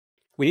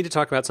We need to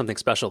talk about something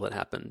special that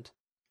happened.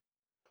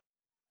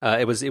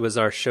 It was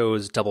our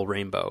show's double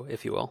rainbow,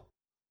 if you will.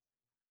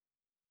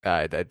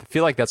 I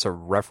feel like that's a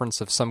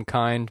reference of some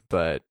kind,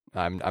 but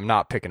I'm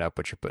not picking up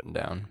what you're putting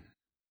down.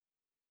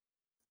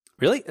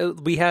 Really?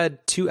 We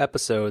had 2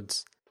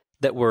 episodes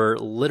that were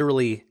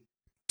literally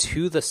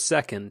to the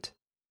second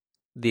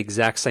the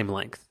exact same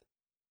length.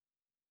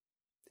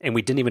 And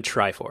we didn't even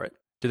try for it.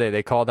 Do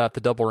they call that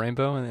the double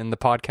rainbow in the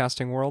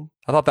podcasting world?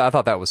 I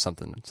thought that was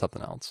something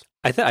else.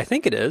 I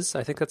think it is.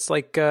 I think that's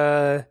like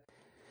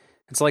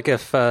it's like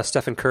if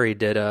Stephen Curry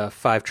did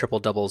 5 triple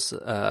doubles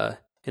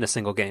in a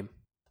single game.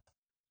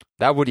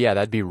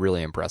 That'd be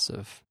really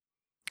impressive.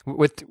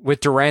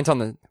 With Durant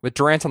on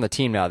the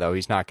team now, though,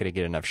 he's not going to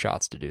get enough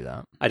shots to do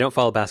that. I don't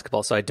follow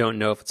basketball, so I don't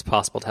know if it's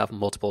possible to have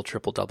multiple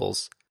triple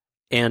doubles,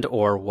 and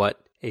or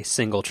what a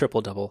single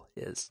triple double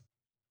is.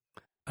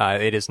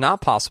 It is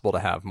not possible to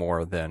have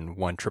more than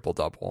one triple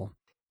double.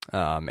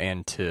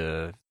 And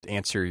to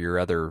answer your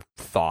other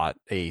thought,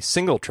 a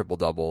single triple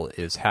double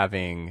is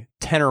having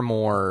 10 or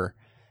more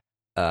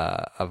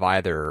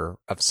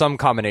of some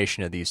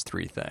combination of these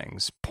 3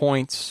 things: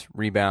 points,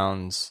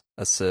 rebounds,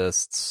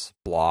 assists,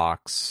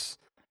 blocks,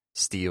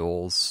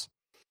 steals.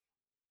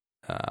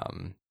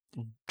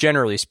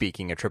 Generally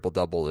speaking, a triple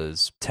double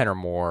is 10 or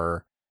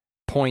more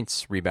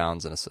points,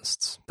 rebounds, and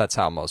assists. That's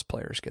how most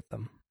players get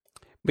them.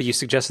 But you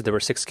suggested there were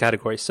 6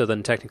 categories, so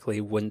then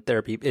technically wouldn't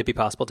it be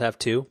possible to have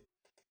 2?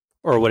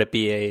 Or would it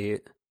be a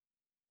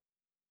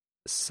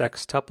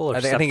sextuple or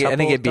I think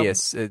it'd be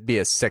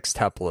a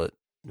sextuplet.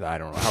 I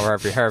don't know.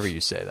 However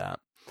you say that.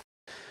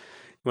 You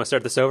want to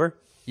start this over?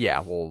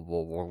 Yeah,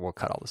 we'll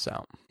cut all this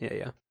out.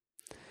 Yeah.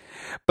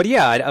 But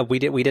yeah, we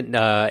didn't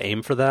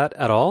aim for that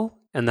at all,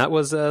 and that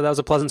was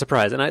a pleasant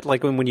surprise. And I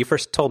like when you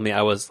first told me,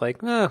 I was like,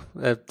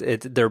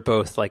 they're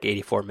both like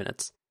 84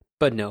 minutes,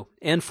 but no,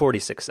 and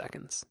 46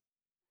 seconds.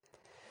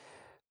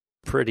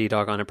 Pretty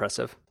doggone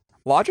impressive.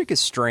 Logic is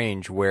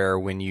strange where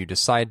when you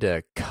decide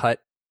to cut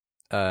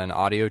an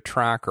audio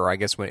track, or I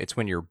guess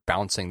when you're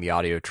bouncing the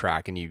audio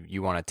track and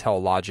you want to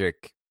tell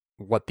Logic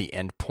what the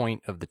end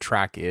point of the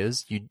track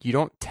is, you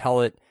don't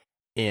tell it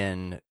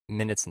in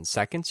minutes and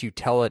seconds. You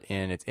tell it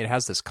in, it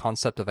has this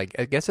concept of, I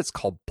guess it's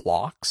called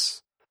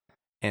blocks.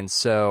 And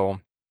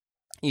so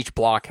each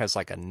block has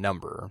like a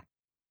number.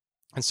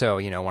 And so,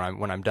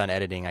 when I'm done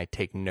editing, I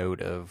take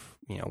note of,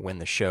 when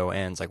the show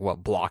ends, like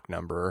what block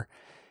number.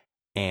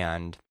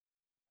 And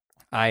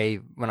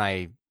when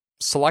I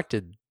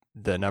selected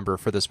the number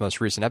for this most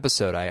recent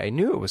episode, I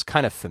knew it was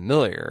kind of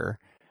familiar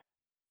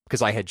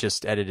because I had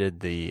just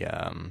edited the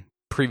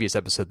previous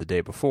episode the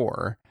day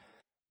before,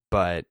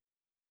 but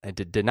I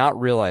did not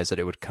realize that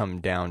it would come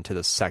down to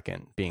the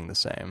second being the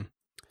same.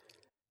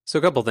 So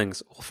a couple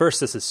things. Well, first,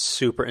 this is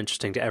super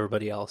interesting to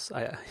everybody else.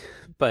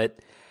 But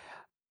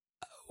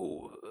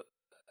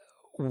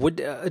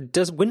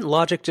wouldn't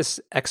Logic just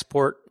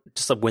export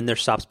just like when there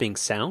stops being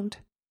sound?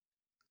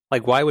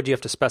 Like, why would you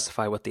have to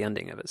specify what the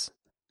ending of is?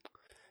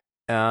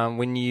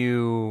 When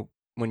you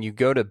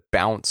go to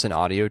bounce an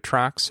audio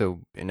track,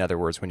 so in other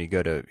words, when you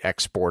go to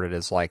export it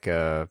as like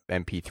a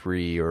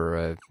MP3 or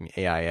a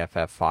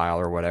AIFF file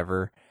or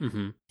whatever,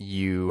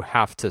 you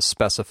have to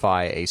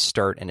specify a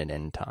start and an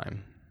end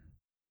time.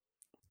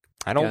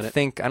 I don't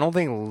think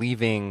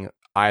leaving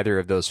either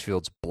of those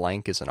fields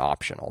blank is an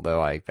option,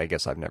 although I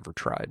guess I've never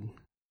tried.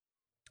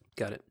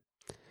 Got it.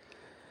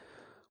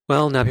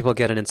 Well, now people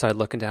get an inside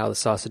look into how the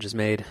sausage is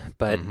made,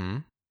 but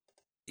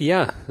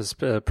yeah, it's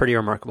pretty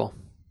remarkable.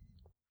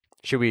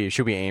 Should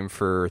we aim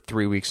for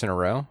 3 weeks in a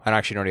row? I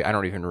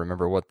don't even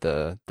remember what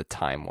the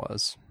time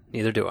was.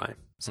 Neither do I.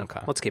 So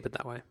okay, let's keep it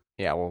that way.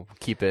 Yeah, we'll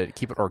keep it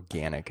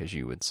organic, as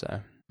you would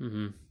say.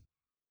 Mm-hmm.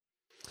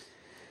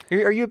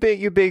 Are you a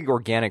big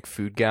organic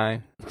food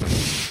guy?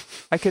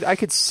 I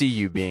could see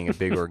you being a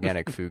big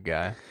organic food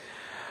guy.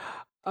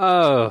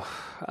 Oh,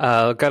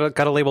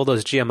 gotta label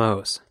those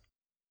GMOs.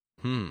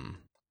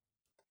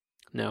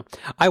 No,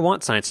 I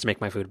want science to make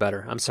my food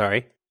better. I'm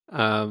sorry.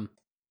 So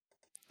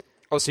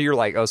you're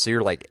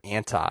like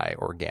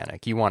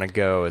anti-organic. You want to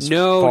go as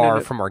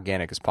far from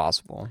organic as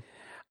possible.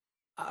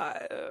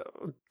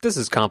 This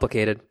is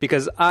complicated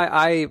because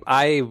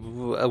I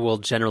will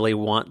generally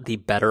want the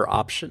better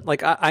option.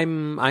 Like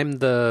I'm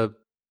the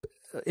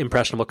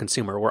impressionable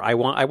consumer where I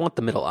want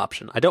the middle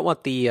option. I don't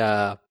want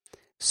the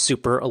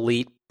super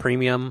elite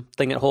premium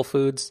thing at Whole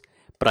Foods,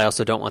 but I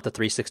also don't want the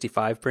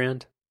 365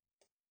 brand.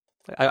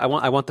 I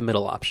want the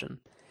middle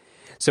option.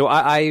 So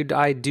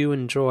I do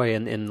enjoy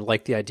and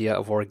like the idea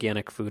of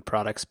organic food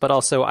products, but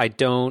also I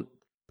don't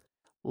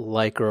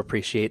like or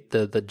appreciate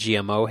the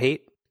GMO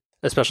hate,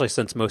 especially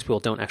since most people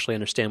don't actually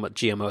understand what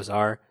GMOs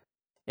are,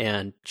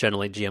 and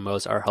generally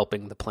GMOs are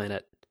helping the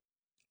planet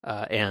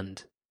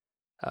and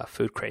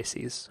food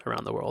crises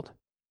around the world.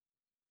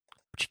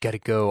 But you got to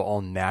go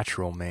all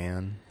natural,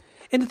 man.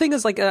 And the thing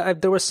is, like,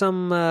 there was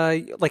some,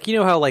 like, you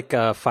know how, like,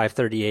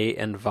 538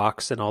 and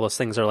Vox and all those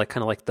things are, like,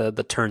 kind of like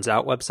the turns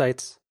out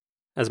websites,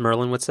 as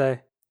Merlin would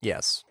say?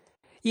 Yes.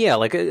 Yeah,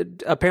 like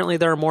apparently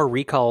there are more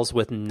recalls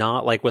with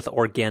not like with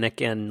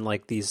organic and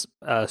like these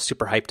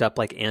super hyped up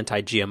like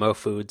anti-GMO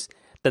foods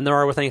than there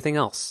are with anything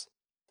else.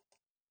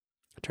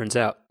 Turns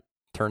out.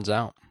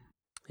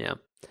 Yeah.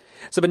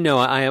 So, but no,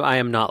 I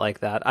am not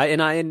like that.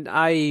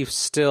 I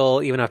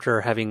still, even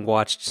after having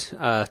watched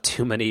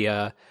too many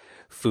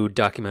food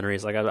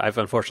documentaries, like I've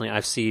unfortunately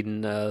I've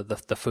seen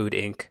the Food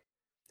Inc.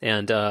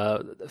 and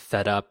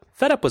Fed Up.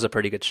 Fed Up was a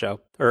pretty good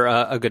show or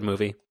a good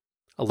movie,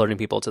 alerting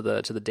people to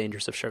the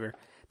dangers of sugar.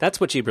 That's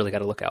what you really got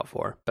to look out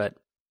for. But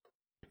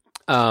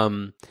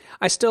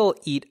I still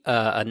eat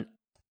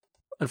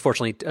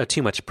unfortunately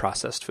too much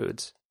processed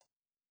foods,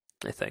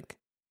 I think.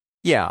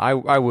 Yeah,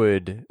 I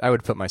would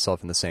put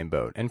myself in the same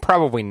boat, and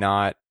probably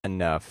not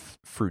enough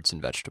fruits and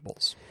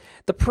vegetables.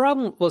 The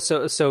problem, well,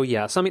 so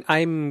yeah. So I mean,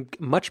 I'm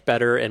much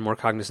better and more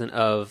cognizant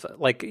of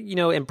like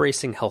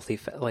embracing healthy.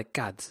 Like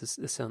God, this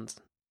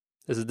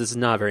is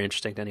not very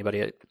interesting to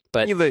anybody.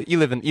 But you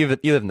live in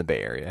the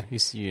Bay Area.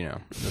 You know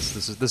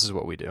this is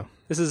what we do.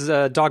 This is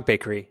dog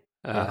bakery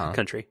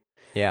country.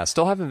 Yeah,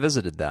 still haven't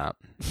visited that.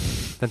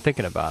 Been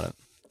thinking about it.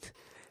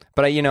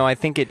 But I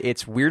think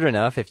it's weird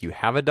enough if you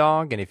have a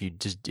dog, and if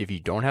you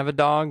don't have a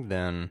dog,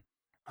 then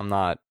I'm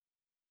not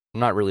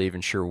really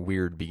even sure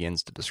weird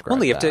begins to describe.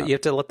 Only you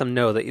have to let them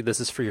know that this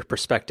is for your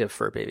perspective,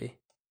 fur baby.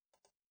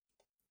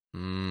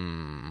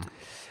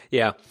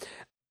 Yeah.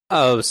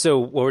 Oh, so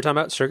what we're talking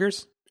about?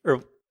 Sugars?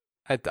 Or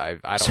I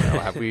don't know.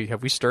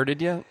 Have we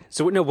started yet?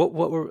 So no.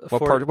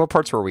 What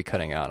parts were we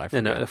cutting out? I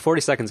forget. No,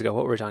 40 seconds ago.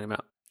 What were we talking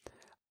about?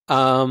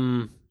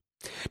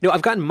 No,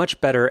 I've gotten much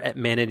better at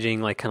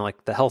managing like kind of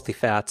like the healthy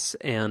fats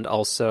and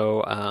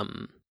also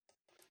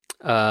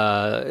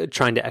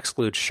trying to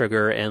exclude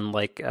sugar and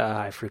like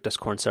high fructose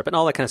corn syrup and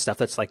all that kind of stuff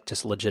that's like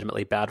just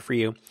legitimately bad for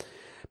you.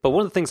 But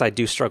one of the things I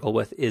do struggle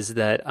with is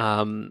that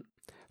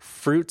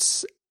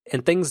fruits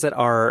and things that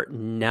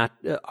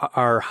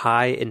are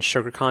high in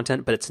sugar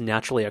content, but it's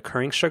naturally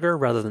occurring sugar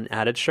rather than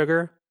added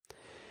sugar,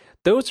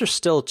 those are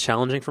still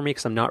challenging for me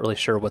because I'm not really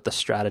sure what the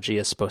strategy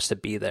is supposed to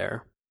be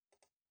there.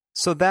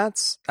 So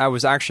I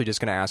was actually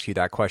just going to ask you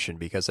that question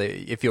because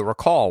if you'll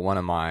recall, one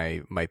of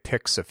my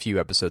picks a few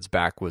episodes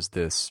back was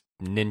this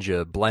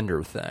Ninja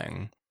blender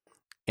thing.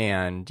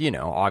 And,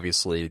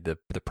 obviously the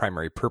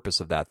primary purpose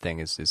of that thing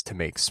is to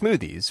make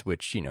smoothies,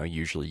 which,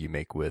 usually you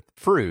make with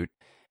fruit.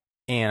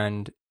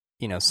 And,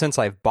 since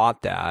I've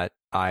bought that,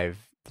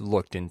 I've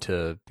looked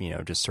into,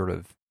 just sort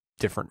of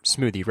different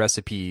smoothie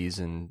recipes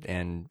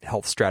and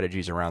health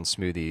strategies around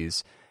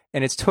smoothies.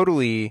 And it's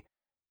totally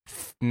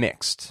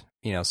mixed.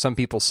 Some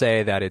people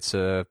say that it's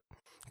a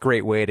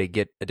great way to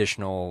get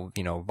additional,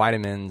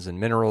 vitamins and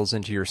minerals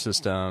into your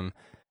system.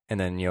 And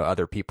then,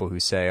 other people who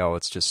say, oh,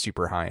 it's just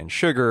super high in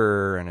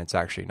sugar and it's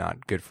actually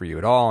not good for you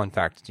at all. In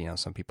fact,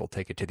 some people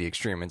take it to the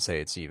extreme and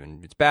say it's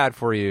bad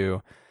for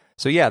you.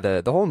 So yeah,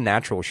 the whole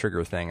natural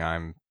sugar thing,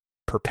 I'm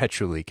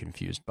perpetually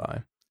confused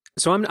by.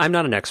 So I'm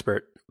not an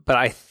expert, but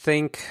I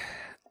think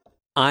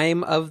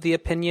I'm of the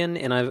opinion,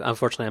 and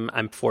unfortunately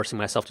I'm forcing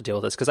myself to deal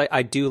with this because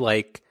I do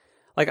like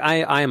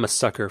I am a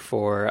sucker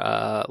for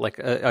like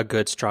a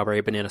good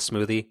strawberry banana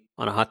smoothie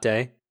on a hot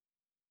day,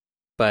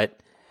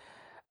 but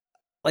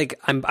like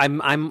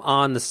I'm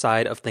on the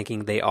side of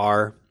thinking they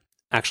are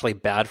actually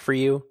bad for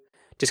you,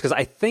 just because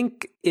I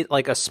think it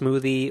like a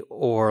smoothie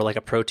or like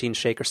a protein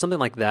shake or something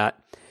like that.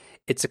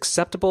 It's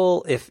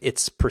acceptable if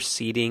it's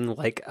preceding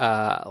like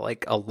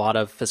a lot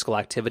of physical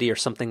activity or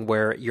something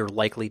where you're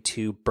likely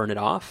to burn it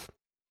off.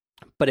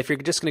 But if you're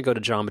just going to go to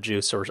Jamba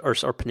Juice or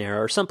Panera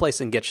or someplace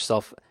and get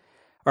yourself,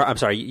 or I'm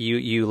sorry,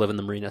 you live in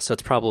the marina, so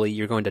it's probably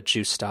you're going to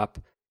Juice Stop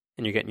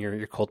and you're getting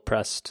your cold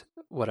pressed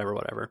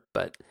whatever.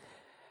 But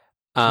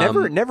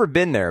never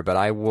been there, but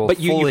I will. But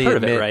fully you've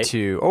heard admit of it, right?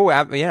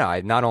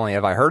 Yeah. Not only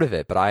have I heard of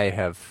it, but I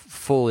have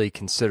fully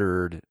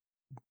considered,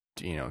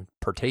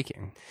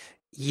 partaking.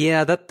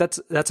 Yeah,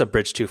 that's a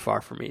bridge too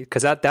far for me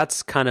because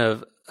that's kind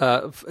of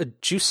a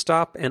Juice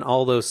Stop and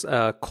all those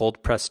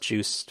cold pressed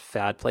juice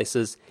fad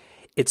places.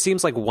 It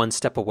seems like one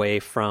step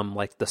away from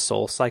like the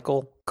Soul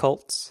Cycle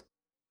cults.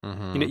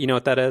 Mm-hmm. You know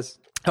what that is?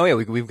 Oh yeah,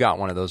 we've got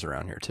one of those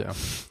around here too.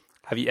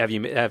 Have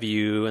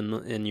you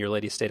and your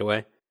lady stayed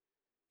away?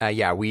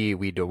 Yeah,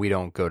 we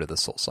don't go to the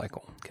Soul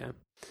Cycle. Okay.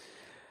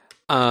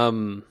 What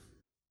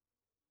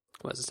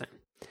was I saying?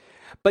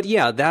 But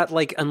yeah, that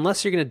like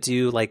unless you're gonna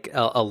do like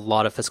a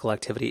lot of physical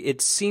activity,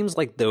 it seems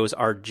like those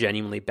are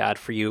genuinely bad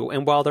for you.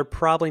 And while they're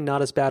probably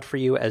not as bad for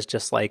you as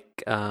just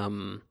like a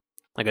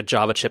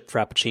Java chip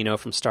Frappuccino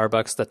from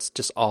Starbucks that's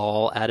just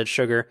all added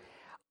sugar,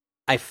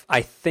 I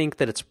think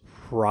that it's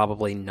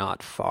probably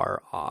not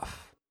far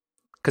off.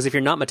 Because if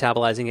you're not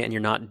metabolizing it and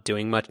you're not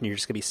doing much and you're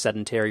just gonna be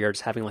sedentary or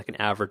just having like an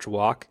average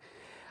walk,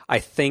 I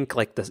think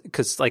like a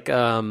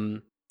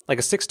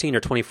 16 or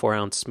 24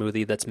 ounce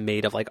smoothie that's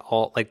made of like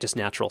all like just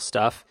natural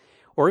stuff,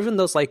 or even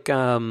those like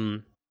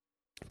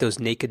those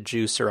Naked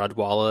Juice or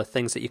Odwalla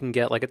things that you can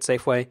get like at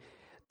Safeway,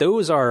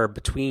 those are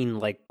between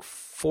like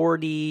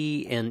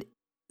 40 and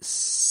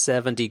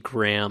 70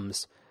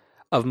 grams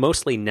of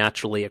mostly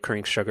naturally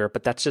occurring sugar,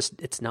 but that's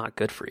just, it's not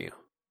good for you.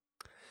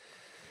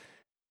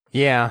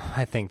 Yeah,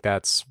 I think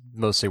that's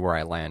mostly where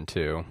I land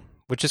too,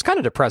 which is kind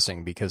of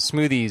depressing because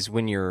smoothies,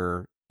 when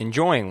you're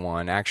enjoying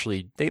one,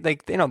 actually,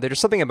 there's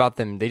something about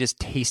them. They just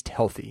taste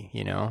healthy,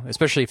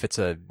 especially if it's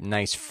a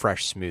nice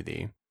fresh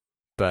smoothie.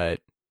 But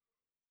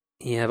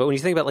yeah, but when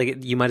you think about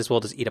like, you might as well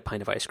just eat a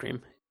pint of ice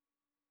cream.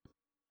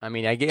 I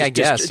mean, I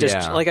guess,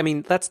 yeah. Like, I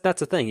mean, that's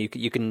the thing.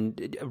 You can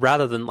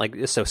rather than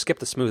like, so skip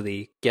the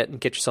smoothie, get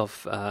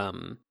yourself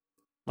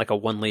like a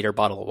 1 liter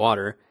bottle of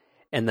water,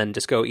 and then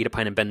just go eat a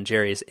pint of Ben and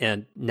Jerry's,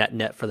 and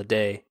net for the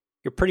day,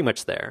 you're pretty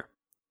much there.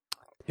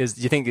 Do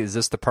you think, is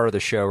this the part of the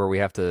show where we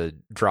have to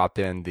drop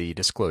in the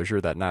disclosure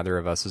that neither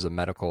of us is a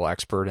medical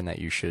expert and that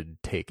you should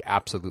take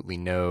absolutely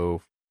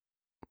no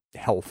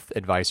health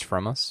advice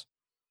from us?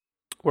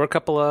 We're a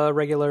couple of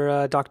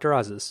regular Dr.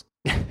 Oz's.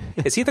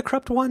 Is he the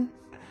corrupt one?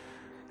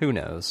 Who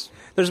knows?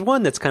 There's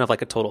one that's kind of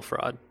like a total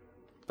fraud,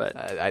 but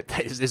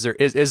is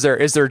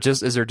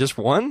there just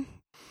one?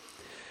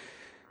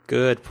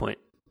 Good point.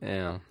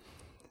 Yeah.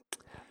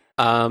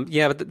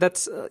 Yeah, but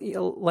that's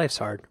life's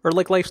hard, or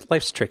like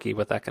life's tricky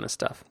with that kind of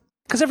stuff.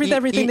 Because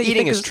everything that you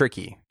eating think is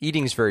tricky.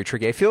 Eating is very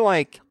tricky. I feel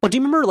like. Well, do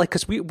you remember, like,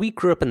 because we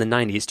grew up in the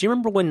 '90s? Do you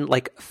remember when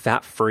like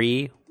fat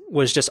free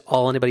was just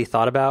all anybody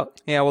thought about?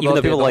 Yeah, well,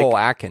 the whole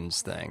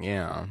Atkins thing.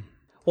 Yeah.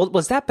 Well,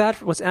 was that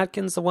bad? Was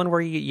Atkins the one where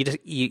you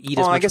eat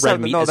as much red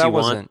meat as you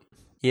want?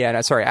 Yeah,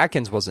 no, sorry,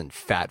 Atkins wasn't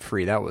fat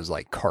free. That was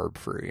like carb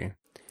free.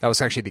 That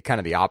was actually kind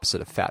of the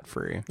opposite of fat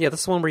free. Yeah,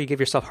 that's the one where you give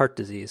yourself heart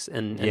disease,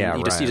 and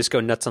you just go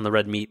nuts on the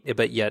red meat,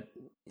 but yet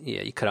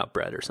you cut out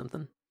bread or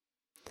something.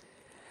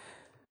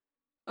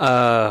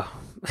 But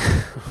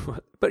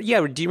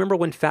yeah, do you remember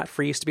when fat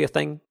free used to be a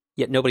thing?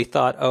 Yet nobody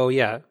thought, oh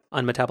yeah,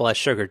 unmetabolized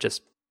sugar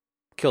just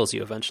kills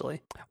you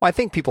eventually. Well, I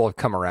think people have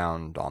come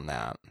around on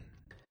that.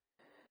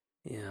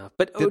 Yeah,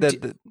 but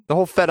the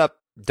whole Fed Up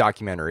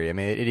documentary, I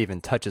mean, it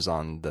even touches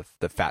on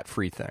the fat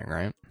free thing,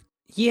 right?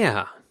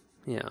 Yeah.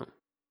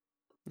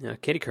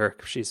 Katie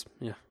Couric,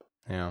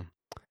 yeah.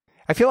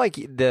 I feel like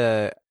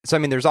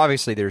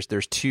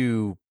there's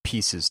two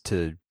pieces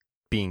to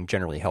being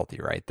generally healthy,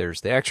 right?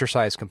 There's the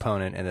exercise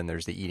component, and then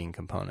there's the eating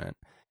component.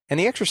 And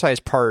the exercise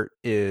part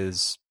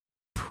is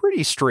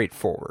pretty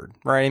straightforward,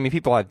 right? I mean,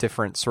 people have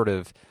different sort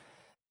of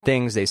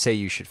things they say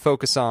you should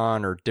focus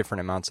on, or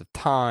different amounts of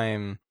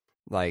time,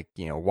 like,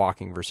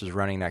 walking versus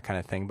running, that kind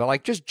of thing. But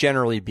like, just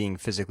generally being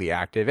physically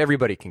active,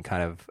 everybody can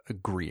kind of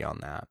agree on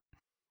that.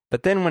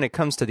 But then when it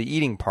comes to the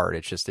eating part,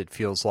 it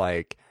feels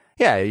like,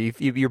 yeah,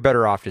 you're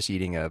better off just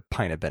eating a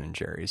pint of Ben and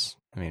Jerry's.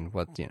 I mean,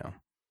 what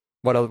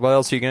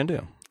else are you going to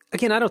do?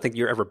 Again, I don't think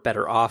you're ever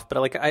better off, but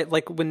I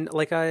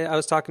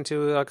was talking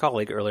to a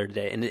colleague earlier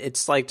today, and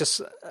it's like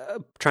just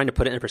trying to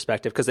put it in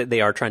perspective, because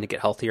they are trying to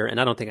get healthier,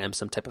 and I don't think I'm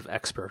some type of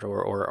expert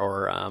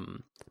or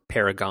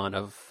paragon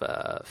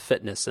of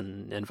fitness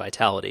and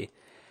vitality,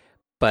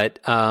 but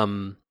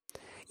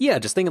yeah,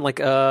 just thinking like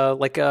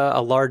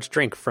a large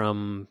drink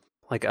from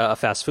like a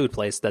fast food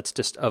place that's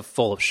just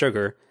full of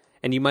sugar,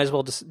 and you might as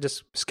well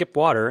just skip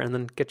water and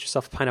then get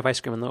yourself a pint of ice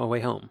cream on the way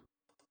home.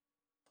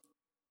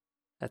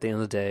 At the end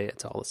of the day,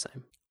 it's all the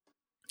same.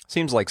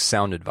 Seems like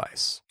sound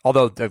advice.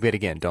 Although,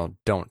 again,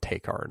 don't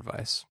take our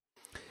advice.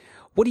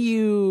 What do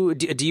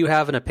you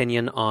have an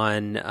opinion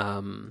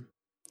on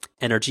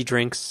energy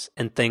drinks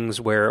and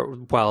things where,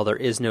 while there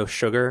is no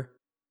sugar,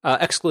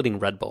 excluding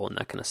Red Bull and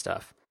that kind of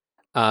stuff,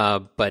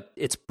 but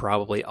it's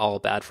probably all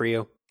bad for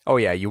you? Oh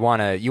yeah, you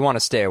wanna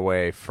stay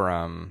away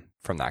from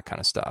that kind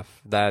of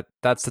stuff.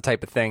 That's the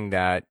type of thing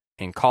that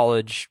in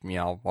college,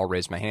 I'll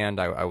raise my hand.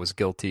 I was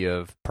guilty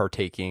of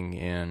partaking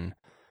in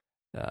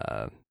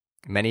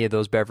many of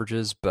those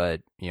beverages,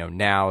 but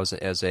now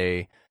as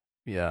a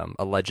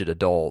alleged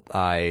adult,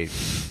 I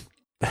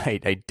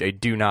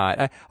do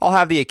not. I'll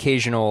have the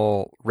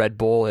occasional Red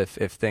Bull if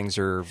things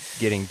are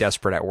getting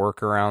desperate at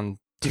work around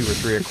 2 or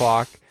 3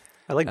 o'clock.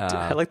 I like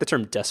the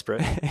term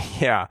desperate.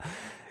 Yeah,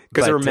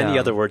 because there were many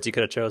other words you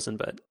could have chosen,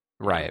 but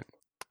right.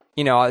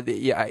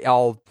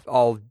 I'll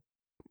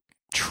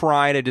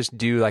try to just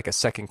do like a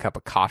second cup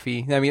of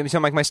coffee. I mean, so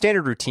like my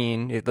standard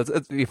routine,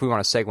 if we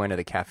want to segue into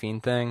the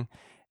caffeine thing,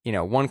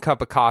 1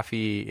 cup of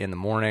coffee in the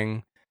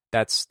morning,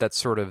 that's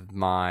sort of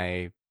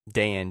my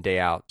day in, day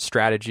out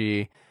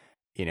strategy.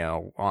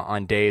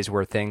 On days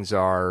where things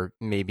are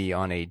maybe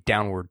on a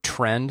downward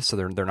trend, so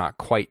they're not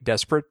quite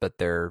desperate, but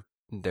they're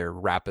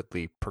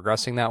rapidly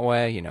progressing that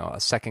way. A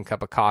second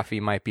cup of coffee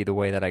might be the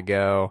way that I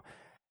go.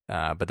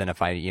 But then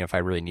if I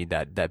really need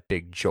that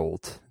big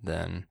jolt,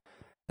 then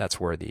that's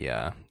where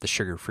the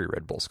sugar-free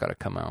Red Bull's got to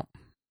come out.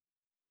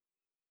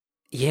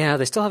 Yeah,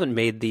 they still haven't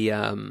made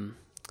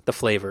the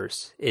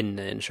flavors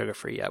in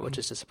sugar-free yet, which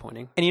is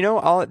disappointing.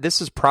 And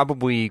this is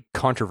probably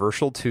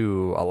controversial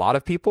to a lot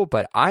of people,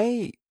 but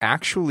I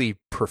actually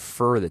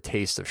prefer the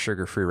taste of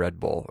sugar-free Red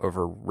Bull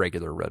over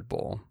regular Red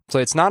Bull. So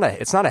it's not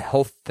a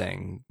health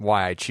thing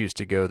why I choose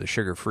to go the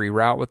sugar-free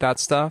route with that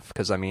stuff,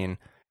 because I mean,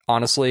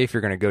 honestly, if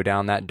you're going to go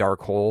down that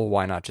dark hole,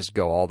 why not just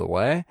go all the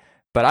way?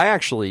 But I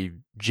actually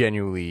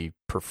genuinely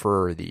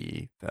prefer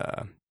the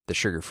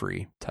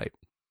sugar-free type.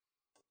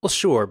 Well,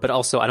 sure, but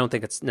also I don't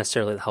think it's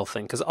necessarily the health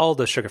thing because all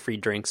the sugar-free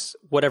drinks,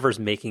 whatever's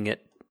making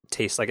it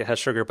taste like it has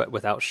sugar, but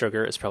without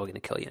sugar, is probably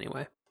going to kill you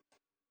anyway.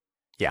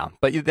 Yeah,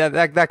 but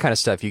that kind of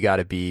stuff you got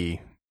to be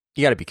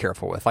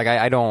careful with. Like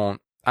I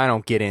don't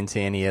get into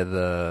any of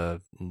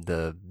the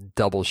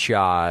double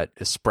shot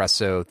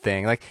espresso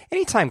thing. Like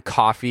anytime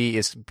coffee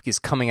is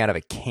coming out of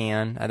a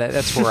can,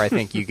 that's where I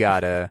think you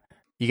gotta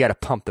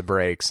pump the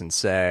brakes and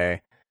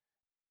say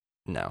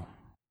no.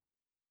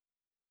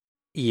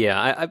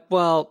 Yeah,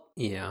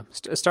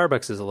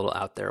 Starbucks is a little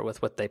out there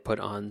with what they put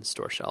on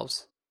store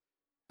shelves.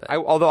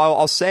 Although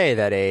I'll say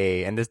that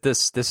and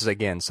this is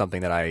again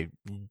something that I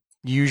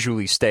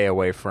usually stay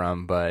away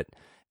from, but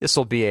this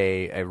will be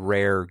a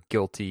rare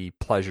guilty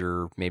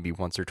pleasure, maybe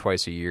once or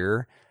twice a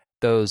year.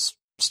 Those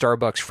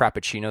Starbucks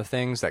Frappuccino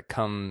things that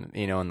come,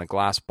 in the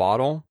glass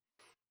bottle.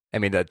 I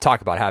mean,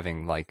 talk about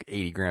having like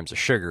 80 grams of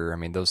sugar. I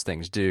mean, those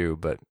things do,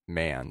 but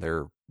man,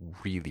 they're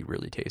really,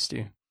 really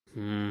tasty.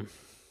 Mm.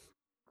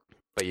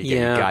 But you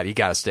got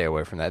to stay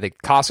away from that. I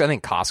think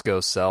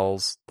Costco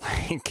sells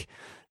like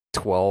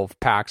 12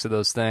 packs of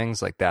those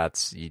things. Like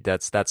that's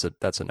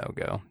a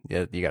no-go.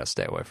 You got to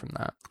stay away from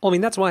that. Well, I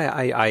mean, that's why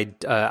I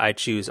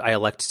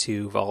elect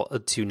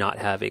to not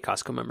have a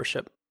Costco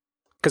membership.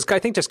 Because I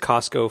think just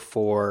Costco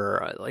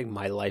for like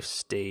my life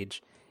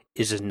stage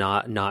is just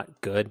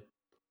not good.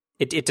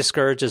 It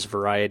discourages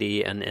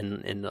variety and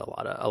in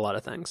a lot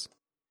of things.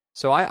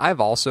 So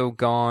I've also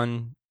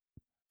gone.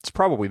 It's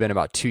probably been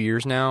about 2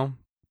 years now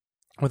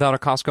without a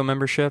Costco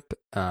membership.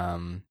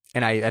 And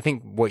I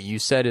think what you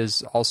said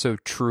is also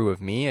true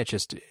of me. It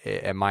just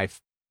at my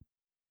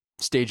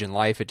stage in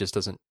life, it just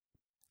doesn't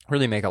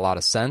really make a lot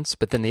of sense.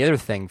 But then the other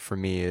thing for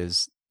me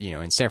is,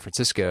 in San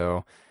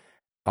Francisco,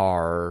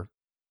 our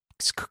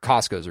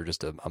Costco's are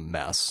just a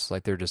mess.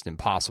 Like they're just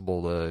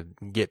impossible to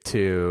get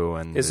to.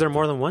 And is there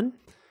more than one?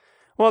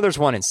 Well, there's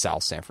one in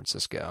South San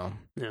Francisco.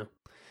 Yeah.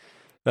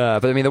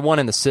 But I mean, the one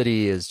in the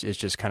city is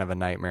just kind of a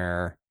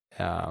nightmare.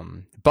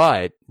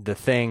 But the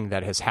thing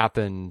that has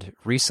happened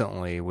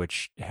recently,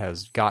 which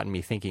has gotten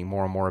me thinking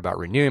more and more about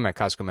renewing my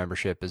Costco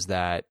membership, is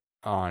that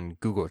on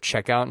Google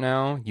Checkout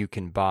now, you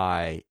can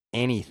buy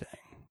anything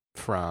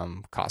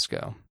from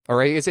Costco.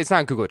 Or it's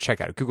not Google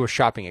Checkout, Google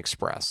Shopping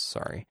Express,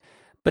 sorry.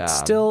 But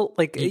still,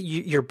 like,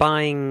 you're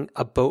buying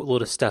a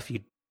boatload of stuff you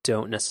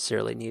don't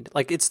necessarily need.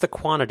 Like, it's the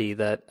quantity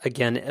that,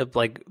 again,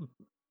 like,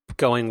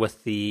 going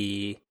with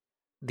the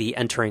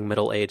entering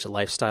middle-age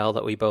lifestyle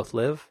that we both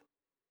live,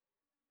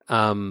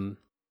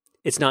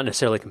 it's not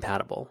necessarily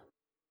compatible.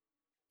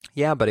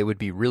 Yeah, but it would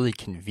be really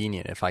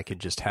convenient if I could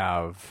just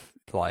have,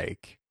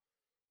 like,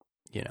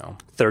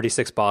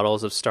 36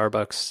 bottles of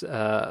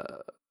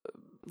Starbucks,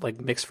 like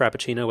mixed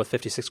Frappuccino with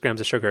 56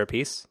 grams of sugar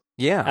apiece.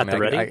 Yeah, at the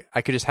ready.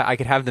 I could just I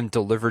could have them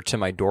delivered to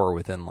my door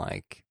within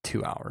like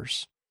 2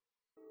 hours.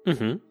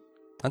 Mm-hmm.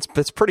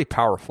 That's pretty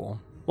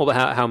powerful. Well, but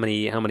how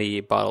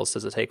many bottles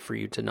does it take for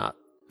you to not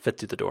fit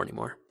through the door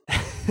anymore?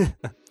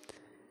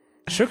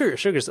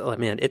 Sugar's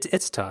man,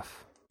 it's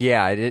tough.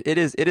 Yeah, it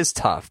is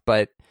tough,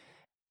 but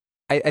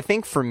I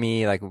think for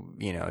me, like,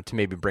 to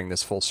maybe bring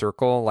this full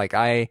circle, like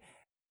I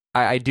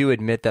do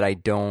admit that I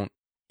don't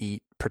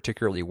eat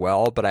particularly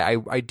well, but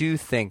I do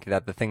think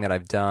that the thing that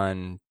I've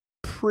done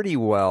pretty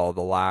well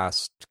the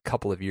last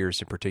couple of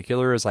years in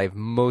particular is I've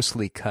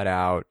mostly cut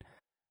out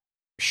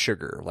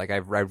sugar. Like I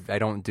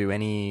don't do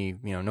any,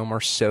 no more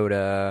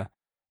soda.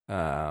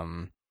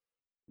 I'll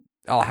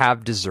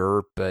have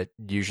dessert, but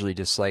usually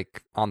just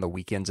like on the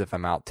weekends if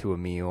I'm out to a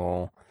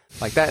meal,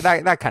 like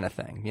that kind of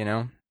thing,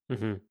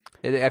 Mm-hmm.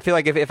 I feel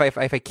like if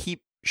I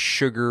keep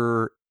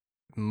sugar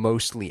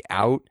mostly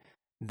out,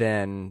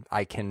 then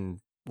I can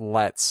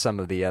let some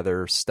of the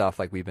other stuff,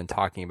 like we've been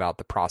talking about,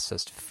 the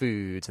processed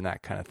foods and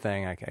that kind of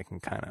thing, I can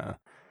kind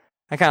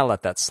of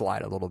let that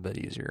slide a little bit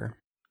easier.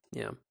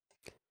 Yeah.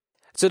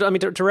 So, I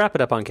mean, to wrap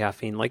it up on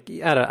caffeine, like,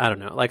 I don't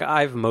know, like,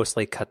 I've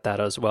mostly cut that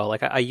as well.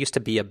 Like, I used to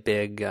be a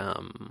big,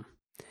 I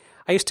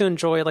used to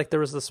enjoy, like, there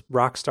was this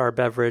Rockstar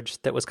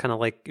beverage that was kind of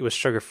like, it was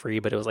sugar-free,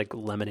 but it was, like,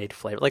 lemonade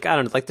flavor. Like, I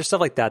don't know, like, there's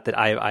stuff like that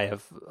I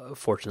have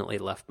fortunately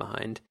left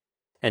behind.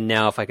 And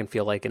now if I can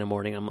feel like in the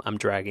morning I'm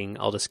dragging,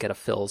 I'll just get a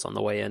Philz on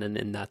the way in,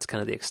 and that's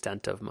kind of the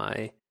extent of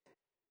my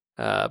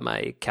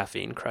my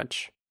caffeine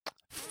crunch.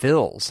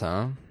 Philz,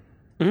 huh?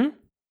 Mm-hmm.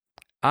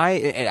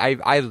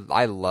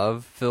 I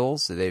love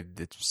Philz.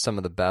 It's some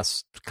of the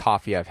best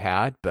coffee I've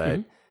had,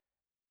 but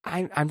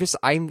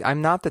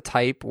I'm not the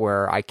type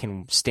where I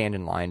can stand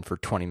in line for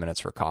 20 minutes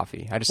for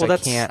coffee. I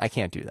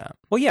can't do that.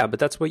 Well, yeah, but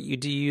that's what you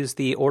do. Use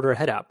the Order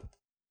Ahead app.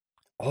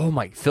 Oh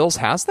my, Philz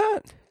has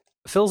that?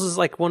 Philz is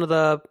like one of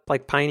the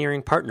like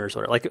pioneering partners,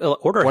 or like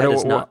Order Ahead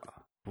is not.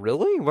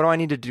 Really? What do I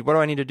need to do? What do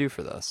I need to do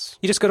for this?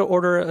 You just go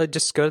to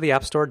just go to the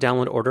App Store,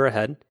 download Order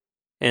Ahead,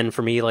 and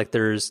for me, like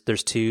there's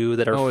two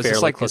that are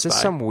fairly close by. Is this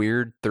some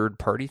weird third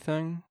party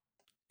thing?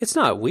 It's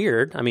not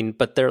weird. I mean,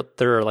 but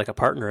they're like a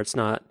partner. It's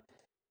not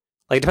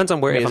like, it depends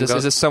on where.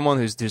 Is this someone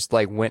who's just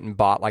like went and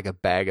bought like a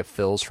bag of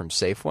Philz from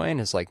Safeway and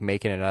is like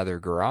making it out of their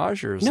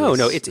garage, or no,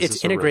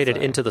 it's integrated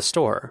into the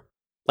store.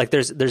 Like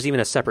there's even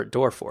a separate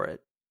door for it.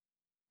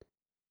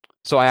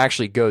 So I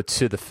actually go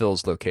to the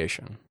Phil's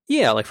location.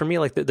 Yeah, like for me,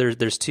 like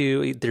there's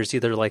two. There's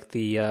either like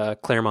the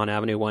Claremont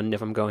Avenue one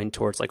if I'm going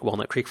towards like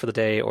Walnut Creek for the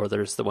day, or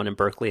there's the one in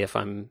Berkeley if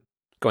I'm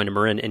going to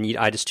Marin. And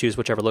I just choose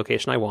whichever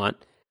location I want.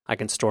 I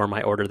can store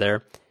my order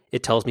there.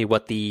 It tells me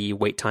what the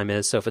wait time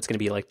is, so if it's going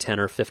to be like 10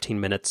 or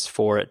 15 minutes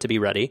for it to be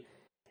ready,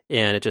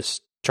 and it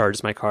just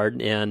charges my card.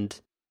 And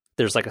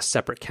there's like a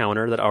separate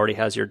counter that already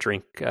has your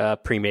drink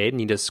pre-made, and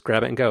you just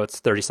grab it and go. It's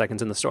 30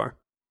 seconds in the store.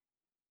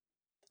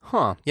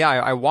 Huh. Yeah,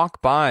 I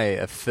walk by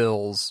a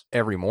Phil's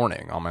every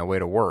morning on my way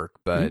to work,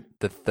 but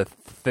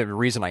the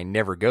reason I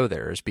never go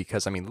there is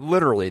because, I mean,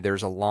 literally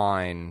there's a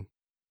line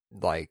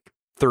like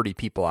 30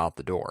 people out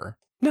the door.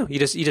 No, you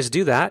just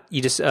do that.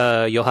 You just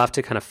you'll have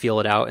to kind of feel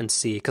it out and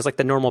see, because like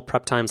the normal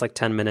prep time's like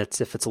 10 minutes.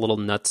 If it's a little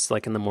nuts,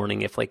 like in the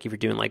morning, if you're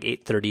doing like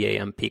 8:30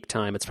 a.m. peak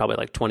time, it's probably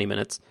like 20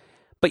 minutes.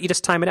 But you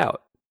just time it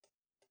out.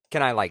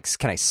 Can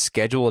I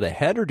schedule it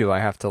ahead, or do I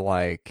have to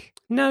like?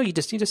 No, you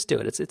just do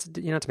it. It's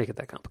you don't have to make it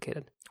that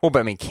complicated. Well, but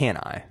I mean, can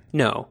I?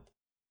 No.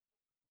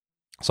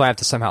 So I have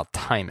to somehow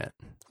time it.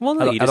 Well,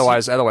 no.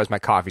 Otherwise, my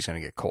coffee's going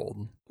to get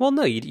cold. Well,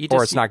 no. You just,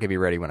 or it's not going to be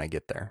ready when I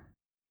get there.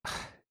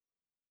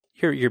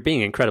 You're being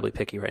incredibly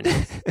picky right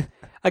now.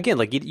 Again,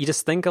 like you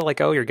just think of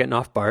like, oh, you're getting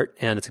off BART,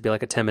 and it's gonna be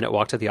like a 10-minute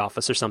walk to the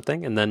office or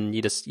something, and then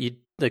you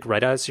like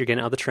right as you're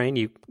getting out of the train,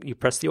 you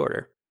press the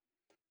order.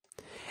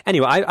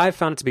 Anyway, I've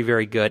found it to be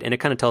very good, and it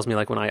kind of tells me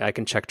like when I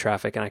can check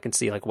traffic and I can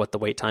see like what the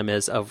wait time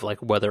is of like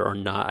whether or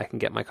not I can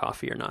get my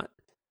coffee or not.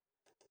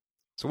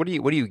 So what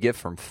do you get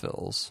from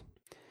Phil's?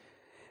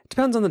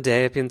 Depends on the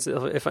day.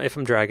 If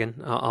I'm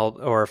dragging,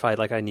 or if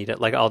I need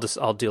it, like I'll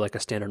do like a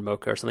standard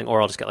mocha or something,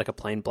 or I'll just get like a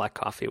plain black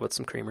coffee with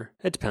some creamer.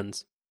 It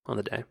depends on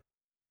the day.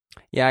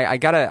 Yeah, I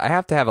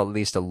have to have at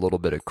least a little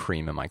bit of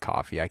cream in my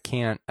coffee. I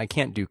can't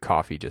do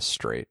coffee just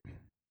straight.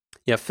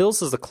 Yeah,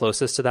 Phil's is the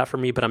closest to that for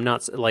me, but I'm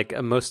not like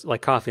most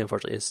like coffee.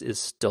 Unfortunately, is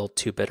still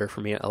too bitter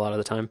for me a lot of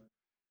the time.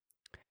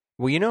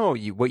 Well, you know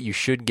what you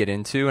should get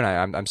into,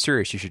 and I'm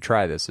serious. You should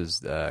try this.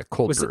 Is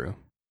cold brew.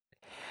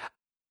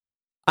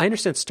 I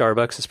understand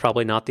Starbucks is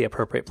probably not the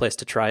appropriate place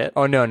to try it.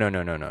 Oh no!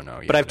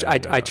 But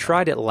I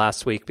tried it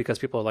last week because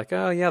people are like,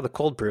 oh yeah, the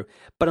cold brew.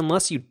 But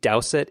unless you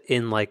douse it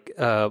in like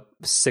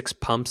 6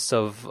 pumps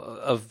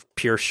of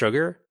pure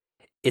sugar,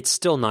 it's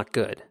still not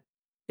good.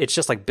 It's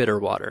just like bitter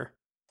water.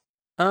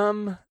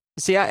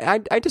 See, I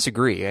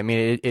disagree. I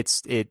mean,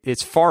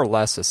 it's far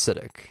less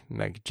acidic.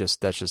 Like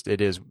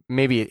it is.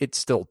 Maybe it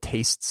still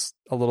tastes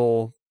a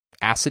little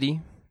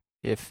acidy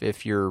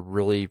if you're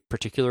really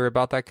particular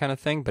about that kind of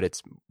thing, but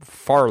it's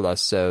far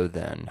less so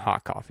than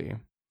hot coffee.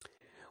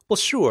 Well,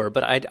 sure,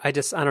 but I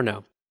don't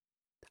know.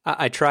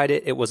 I tried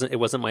it. It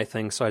wasn't my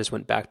thing, so I just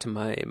went back to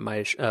my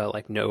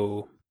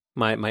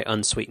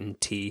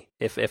unsweetened tea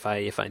if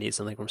I need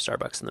something from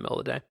Starbucks in the middle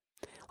of the day.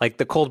 Like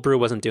the cold brew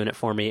wasn't doing it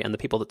for me, and the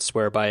people that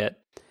swear by it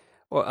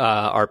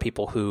are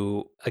people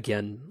who,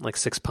 again, like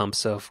 6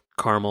 pumps of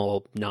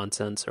caramel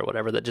nonsense or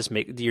whatever that just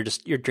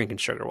you're drinking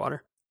sugar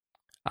water.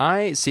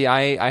 I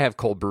have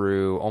cold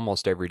brew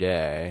almost every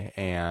day,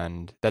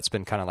 and that's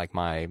been kind of like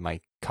my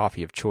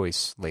coffee of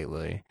choice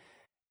lately.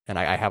 And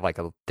I have like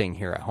a thing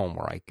here at home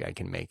where I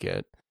can make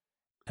it.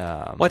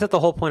 Well, I thought the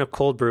whole point of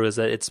cold brew is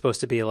that it's supposed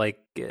to be like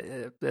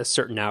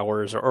certain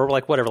hours or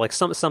like whatever, like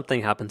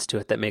something happens to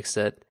it that makes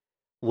it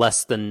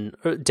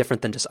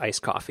different than just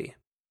iced coffee.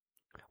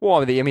 Well,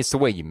 I mean, it's the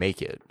way you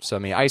make it. So, I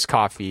mean, iced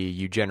coffee,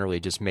 you generally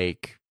just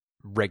make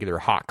regular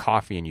hot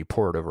coffee and you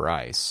pour it over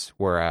ice.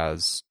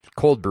 Whereas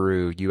cold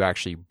brew, you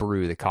actually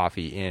brew the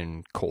coffee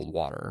in cold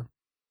water.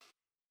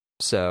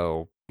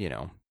 So, you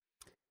know,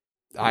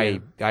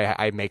 yeah.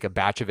 I make a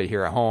batch of it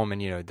here at home,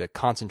 and, you know, the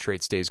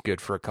concentrate stays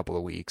good for a couple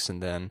of weeks.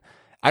 And then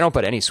I don't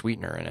put any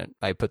sweetener in it.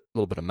 I put a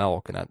little bit of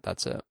milk, and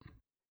that's it.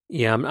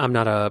 Yeah, I'm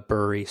not a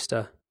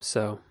barista,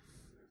 so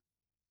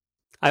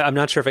I'm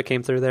not sure if it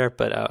came through there,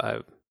 but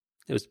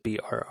it was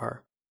BRR.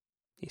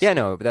 Yeah,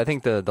 no, but I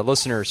think the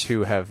listeners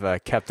who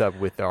have kept up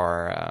with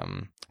our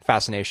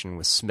fascination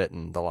with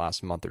Smitten the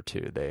last month or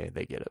two,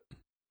 they get it.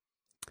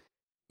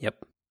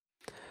 Yep.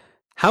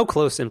 How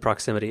close in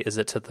proximity is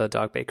it to the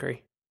dog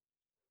bakery?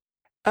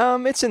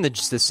 It's in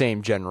just the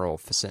same general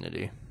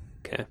vicinity.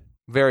 Okay.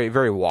 Very,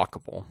 very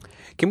walkable.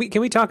 Can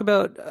we talk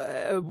about?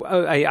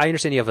 I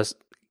understand you have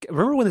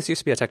remember when this used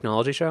to be a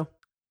technology show?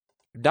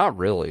 Not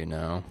really,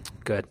 no.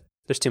 Good.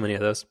 There's too many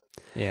of those.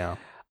 Yeah.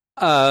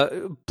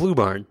 Blue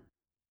Barn.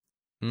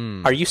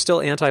 Are you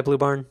still anti-Blue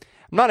Barn?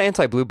 I'm not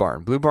anti-Blue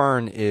Barn. Blue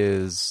Barn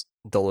is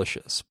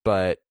delicious,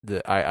 but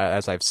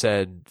as I've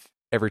said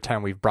every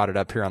time we've brought it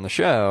up here on the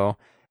show,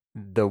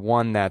 the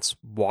one that's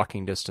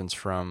walking distance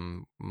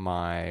from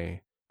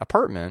my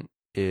apartment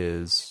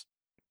is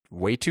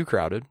way too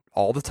crowded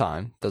all the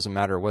time. Doesn't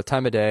matter what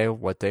time of day,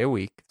 what day of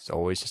week. It's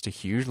always just a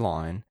huge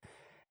line,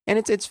 and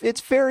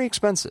it's very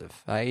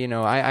expensive. I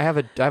have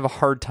a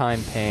hard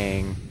time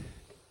paying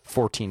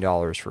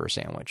 $14 for a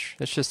sandwich.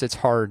 It's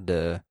hard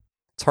to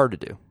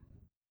do.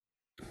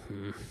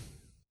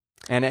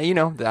 And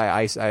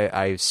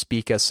I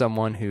speak as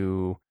someone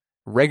who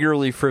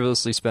regularly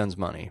frivolously spends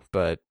money,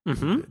 but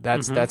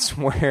that's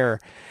where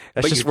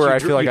But just where I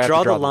feel like I have draw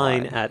to draw the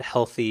line at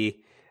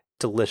healthy,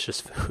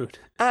 delicious food.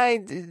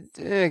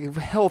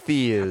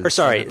 Healthy is. Or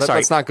sorry.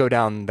 Let's not go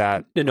down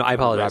that. No, I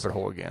apologize. Rabbit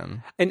hole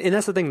again. And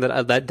that's the thing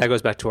that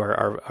goes back to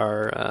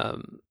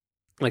our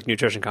like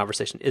nutrition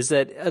conversation. Is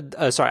that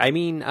I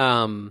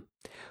mean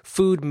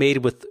food made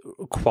with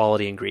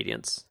quality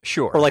ingredients.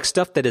 Sure. Or like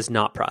stuff that is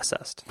not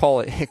processed.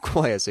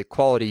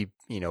 Quality,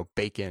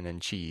 bacon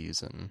and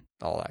cheese and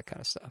all that kind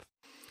of stuff.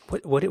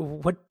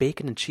 What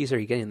bacon and cheese are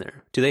you getting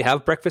there? Do they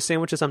have breakfast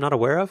sandwiches I'm not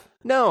aware of?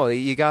 No,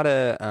 you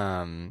gotta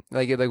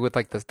like with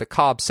like the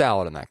Cobb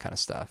salad and that kind of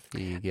stuff.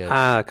 You get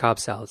Cobb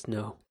salads.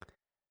 No.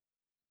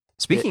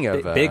 Speaking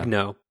of big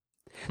no.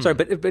 Sorry,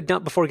 but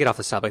not before we get off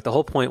this topic. The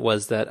whole point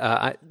was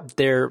that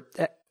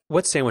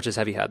what sandwiches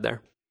have you had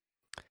there?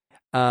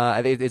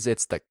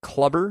 It's the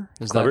Clubber.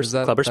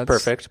 Clubber's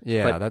perfect.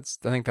 Yeah, I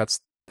think that's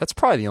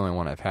probably the only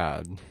one I've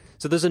had.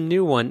 So there's a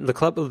new one. The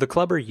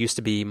Clubber used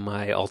to be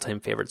my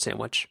all-time favorite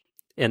sandwich.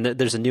 And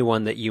there's a new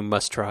one that you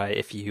must try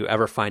if you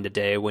ever find a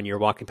day when you're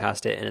walking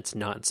past it and it's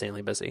not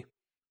insanely busy.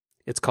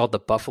 It's called the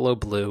Buffalo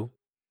Blue.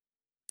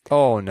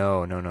 Oh,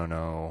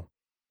 no.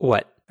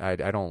 What? I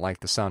don't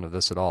like the sound of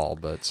this at all,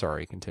 but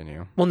sorry,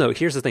 continue. Well, no,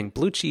 here's the thing.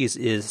 Blue cheese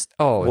is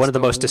one of the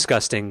most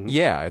disgusting,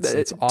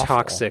 it's awful.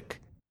 Toxic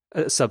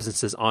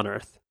substances on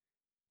Earth.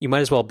 You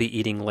might as well be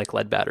eating like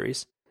lead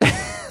batteries.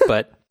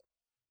 But...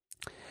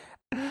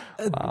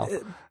 Wow.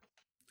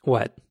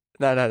 What?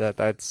 No,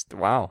 that's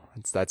wow.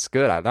 That's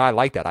good. I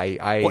like that. I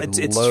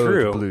it's love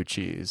true. Blue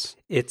cheese.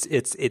 It's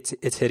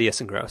hideous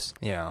and gross.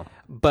 Yeah.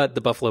 But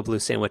the Buffalo Blue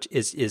sandwich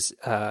is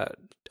a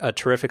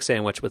terrific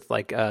sandwich with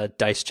like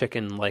diced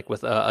chicken, like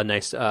with a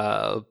nice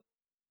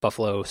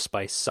buffalo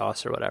spice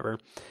sauce or whatever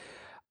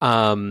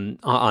on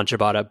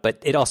ciabatta.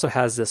 But it also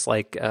has this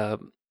like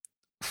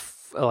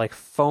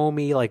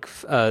foamy, like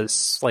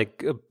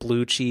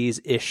blue cheese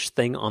ish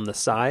thing on the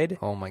side.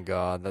 Oh my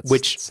god, that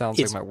sounds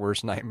like my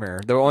worst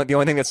nightmare. The only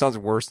thing that sounds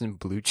worse than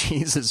blue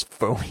cheese is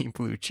foamy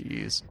blue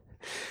cheese.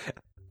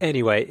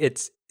 Anyway,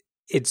 it's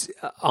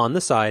on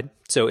the side,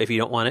 so if you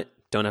don't want it,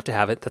 don't have to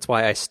have it. That's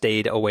why I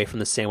stayed away from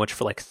the sandwich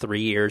for like 3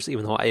 years,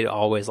 even though I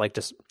always like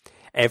just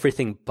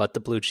everything but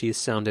the blue cheese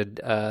sounded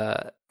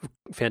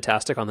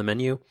fantastic on the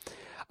menu.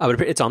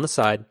 But it's on the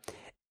side.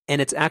 And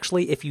it's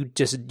actually, if you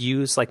just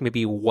use like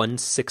maybe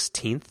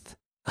 1/16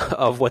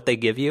 of what they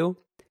give you,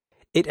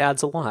 it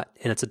adds a lot,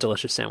 and it's a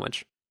delicious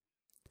sandwich.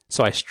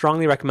 So I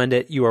strongly recommend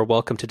it. You are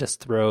welcome to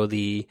just throw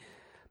the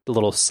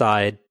little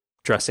side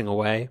dressing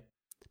away,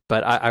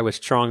 but I would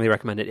strongly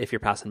recommend it if you're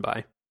passing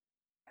by.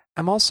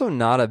 I'm also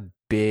not a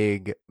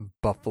big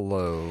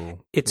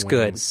buffalo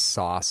good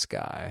sauce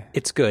guy.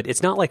 It's good.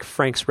 It's not like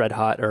Frank's Red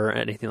Hot or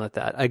anything like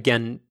that.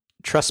 Again,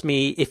 trust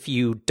me, if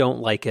you don't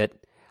like it,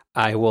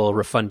 I will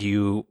refund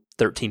you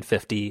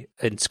 $13.50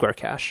 in Square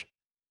Cash.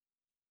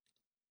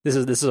 This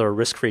is a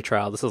risk-free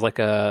trial. This is like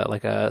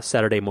a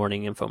Saturday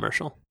morning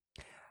infomercial.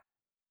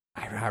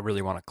 I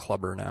really want a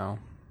Clubber now.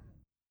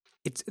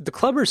 The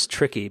Clubber's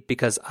tricky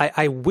because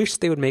I wish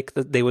they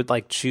would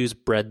like choose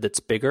bread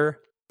that's bigger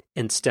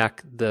and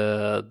stack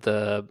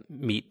the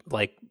meat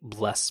like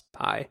less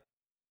high.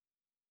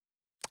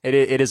 It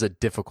is a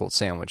difficult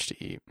sandwich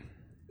to eat.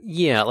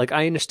 Yeah, like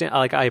I understand.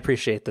 Like I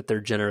appreciate that they're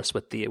generous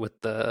with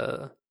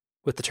the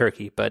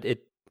turkey, but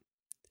it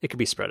could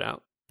be spread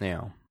out.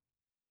 Yeah.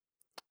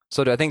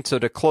 So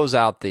to close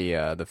out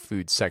the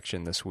food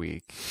section this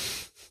week,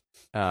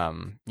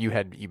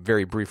 you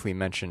very briefly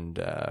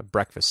mentioned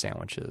breakfast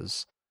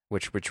sandwiches,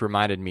 which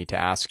reminded me to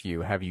ask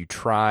you: have you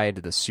tried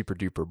the Super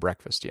Duper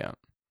breakfast yet?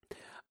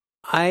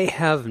 I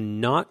have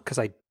not, because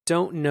I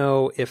don't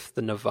know if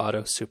the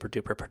Novato Super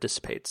Duper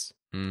participates.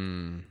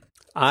 I'm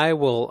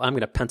going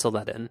to pencil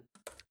that in.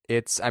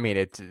 It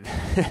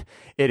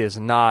is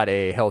not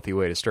a healthy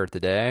way to start the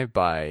day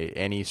by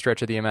any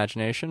stretch of the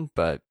imagination,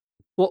 but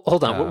well,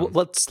 hold on.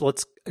 Let's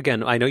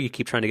again. I know you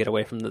keep trying to get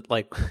away from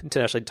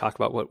to actually talk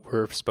about what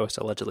we're supposed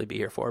to allegedly be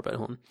here for, but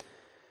hold on.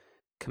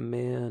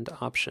 Command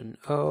Option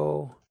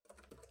O,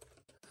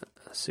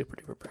 Super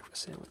Duper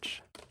breakfast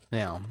sandwich.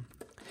 Yeah.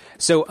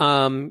 So,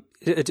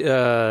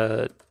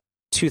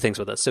 two things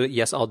with this. So,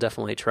 yes, I'll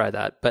definitely try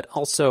that. But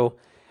also,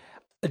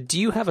 do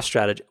you have a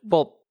strategy?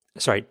 Well,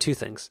 sorry, two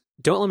things.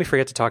 Don't let me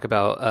forget to talk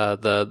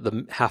about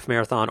the half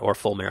marathon or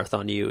full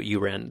marathon you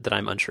ran that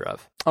I'm unsure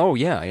of. Oh,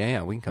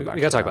 yeah. We can come back.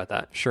 We got to talk about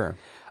that. Sure.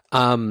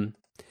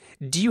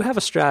 Do you have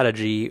a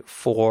strategy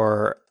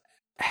for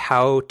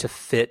how to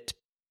fit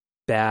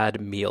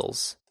bad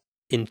meals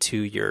into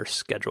your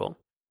schedule?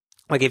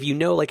 Like if you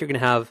know like you're going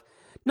to have,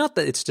 not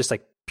that it's just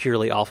like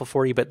purely awful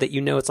for you, but that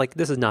you know it's like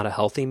this is not a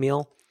healthy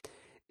meal.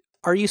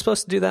 Are you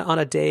supposed to do that on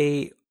a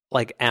day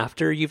like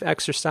after you've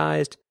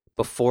exercised,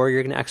 before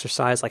you're going to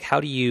exercise? Like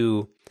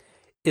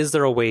is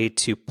there a way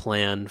to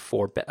plan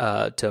for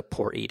to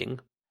poor eating?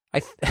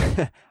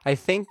 I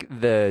think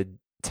the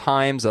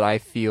times that I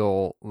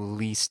feel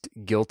least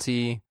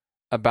guilty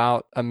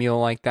about a meal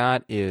like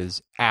that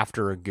is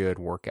after a good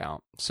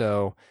workout.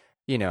 So,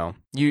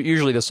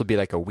 usually this will be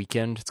like a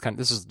weekend. It's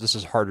this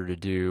is harder to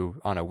do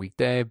on a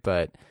weekday,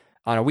 but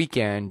on a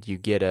weekend you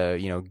get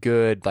a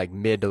good like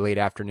mid to late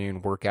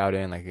afternoon workout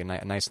in, like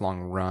a nice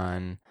long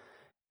run,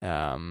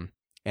 and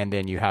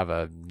then you have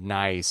a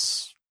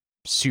nice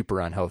super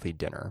unhealthy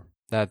dinner.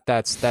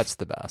 That's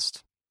the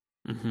best.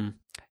 Mm-hmm.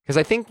 Because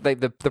I think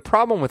the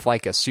problem with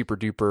like a super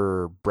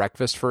duper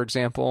breakfast, for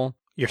example,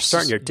 you're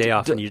starting your day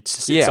off and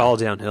it's all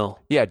downhill.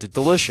 Yeah,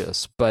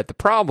 delicious. But the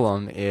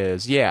problem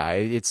is,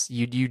 it's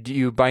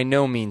you by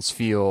no means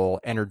feel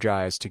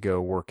energized to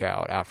go work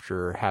out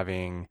after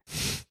having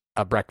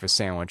a breakfast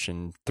sandwich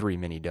and 3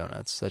 mini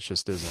donuts.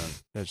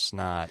 That's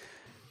not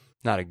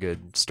a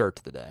good start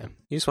to the day.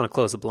 You just want to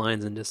close the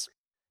blinds and just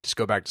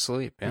go back to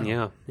sleep.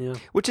 Yeah.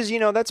 Which is,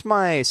 that's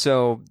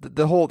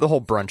the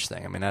whole brunch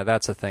thing. I mean,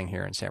 that's a thing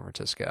here in San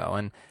Francisco,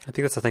 and I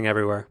think that's a thing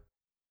everywhere.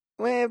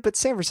 Well, but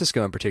San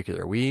Francisco in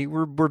particular,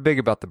 we're big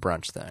about the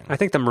brunch thing. I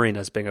think the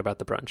Marina's big about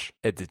the brunch.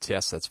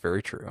 Yes, that's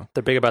very true.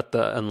 They're big about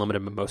the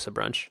unlimited mimosa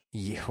brunch.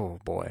 Yeah, oh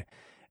boy,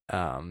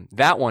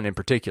 that one in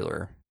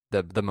particular,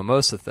 the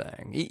mimosa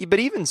thing. But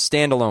even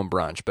standalone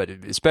brunch, but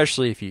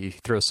especially if you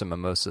throw some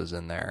mimosas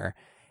in there,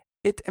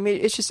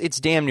 it's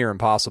damn near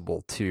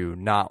impossible to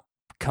not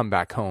come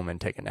back home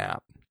and take a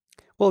nap.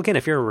 Well, again,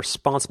 if you're a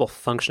responsible,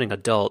 functioning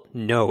adult,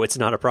 no, it's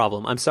not a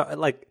problem. I'm sorry,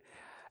 like.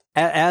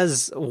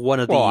 As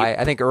one of the... Well,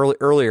 I think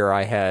earlier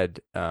I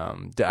had...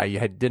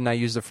 didn't I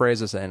use the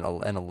phrase as an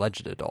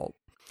alleged adult?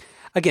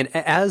 Again,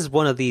 as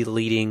one of the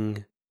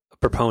leading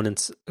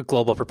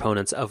global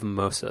proponents of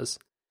mimosas,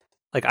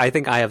 like I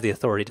think I have the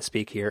authority to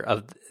speak here.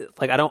 I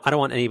don't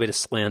want anybody to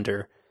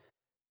slander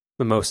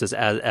mimosas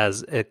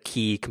as a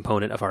key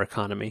component of our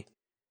economy.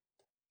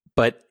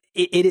 But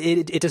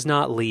it does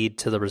not lead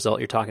to the result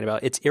you're talking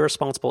about. It's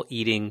irresponsible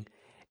eating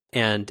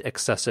and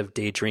excessive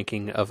day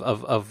drinking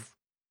of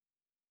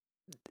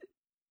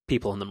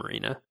people in the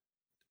Marina.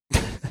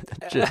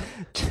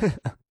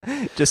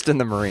 just in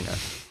the Marina.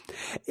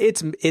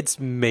 It's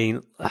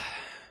main.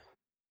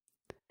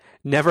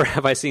 Never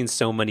have I seen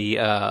so many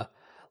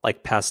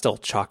like pastel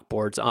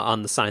chalkboards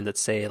on the sign that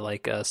say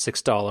like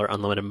 $6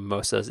 unlimited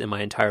mimosas in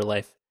my entire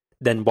life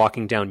than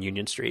walking down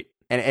Union Street.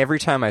 And every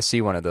time I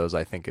see one of those,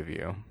 I think of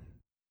you.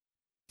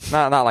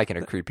 Not like in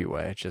a creepy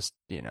way. Just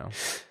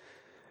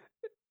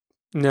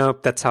No,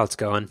 that's how it's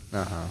going.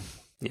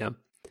 Yeah.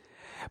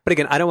 But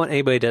again, I don't want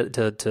anybody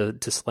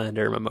to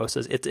slander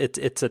mimosas.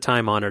 It's a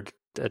time-honored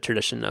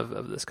tradition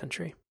of this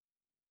country.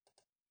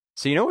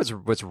 So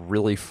what's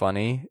really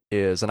funny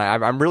is, and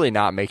I'm really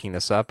not making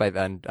this up.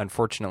 And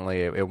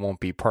unfortunately, it won't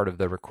be part of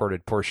the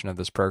recorded portion of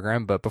this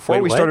program. But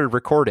before we started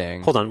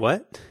recording, hold on,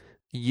 what?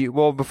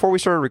 Before we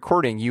started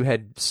recording, you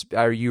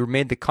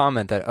made the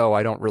comment that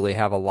I don't really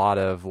have a lot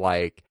of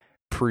like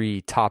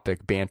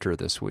pre-topic banter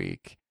this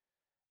week.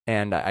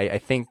 And I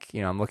think,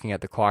 I'm looking at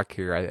the clock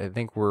here. I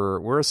think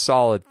we're a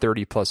solid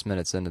 30 plus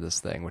minutes into this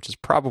thing, which is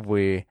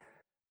probably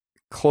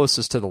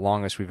closest to the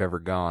longest we've ever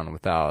gone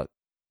without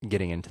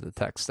getting into the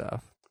tech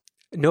stuff.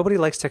 Nobody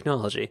likes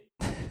technology.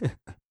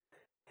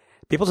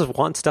 People just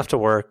want stuff to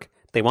work.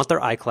 They want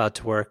their iCloud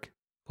to work.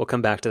 We'll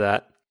come back to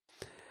that.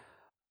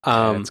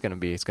 It's gonna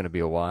be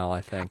a while, I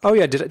think. Oh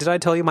yeah, did I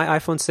tell you my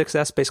iPhone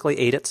 6s basically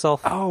ate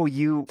itself? Oh,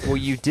 you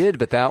did,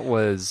 but that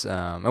was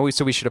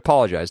so we should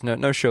apologize.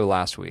 No show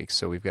last week,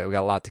 so we got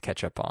a lot to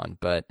catch up on.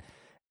 But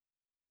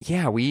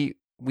yeah, we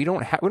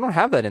don't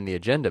have that in the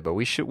agenda, but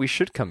we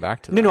should come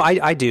back to that. No,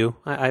 I do.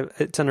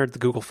 It's under the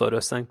Google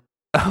Photos thing.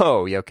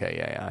 Oh, yeah, okay,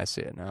 yeah, I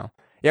see it now.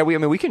 Yeah,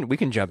 we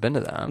can jump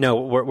into that. No,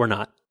 we're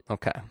not.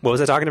 Okay. What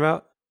was I talking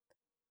about?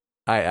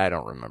 I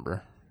don't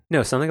remember.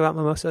 No, something about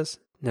mimosas.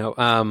 No,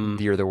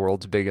 you're the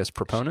world's biggest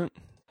proponent.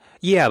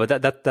 Yeah,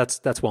 but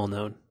that's well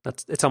known.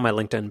 It's on my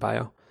LinkedIn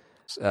bio.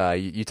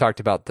 You talked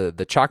about the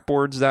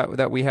chalkboards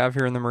that we have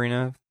here in the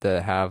Marina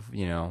that have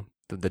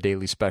the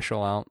daily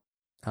special out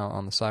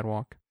on the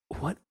sidewalk.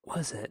 What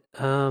was it?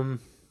 Oh,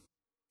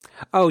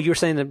 you were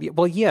saying that.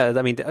 Well, yeah.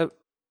 I mean,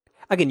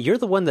 again, you're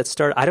the one that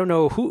started. I don't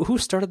know who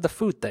started the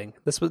food thing.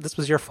 This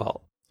was your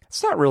fault.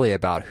 It's not really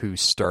about who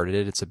started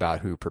it. It's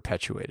about who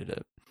perpetuated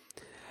it.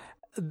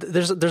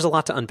 There's a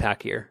lot to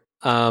unpack here.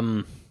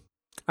 All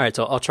right,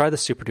 so I'll try the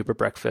super duper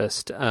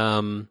breakfast.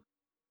 Have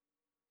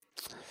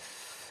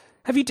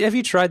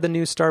you tried the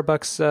new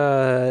Starbucks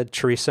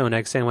chorizo and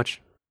egg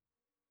sandwich?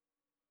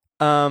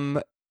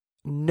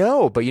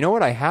 No, but you know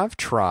what I have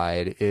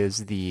tried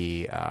is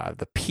the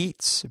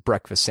Pete's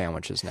breakfast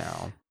sandwiches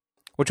now,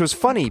 which was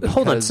funny.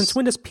 Hold on, since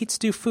when does Pete's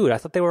do food? I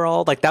thought they were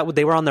all like that.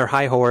 They were on their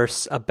high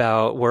horse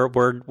about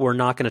we're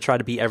not going to try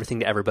to be everything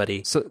to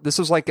everybody. So this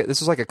was like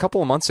a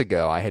couple of months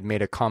ago. I had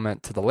made a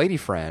comment to the lady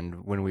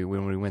friend when we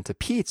went to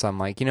Pete's. I'm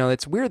like,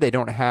 it's weird they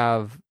don't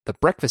have the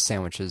breakfast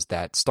sandwiches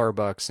that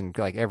Starbucks and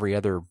like every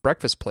other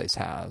breakfast place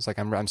has. Like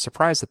I'm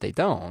surprised that they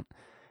don't.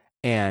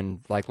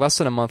 And like less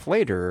than a month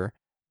later,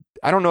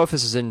 I don't know if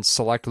this is in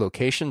select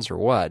locations or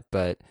what,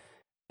 but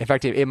in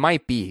fact it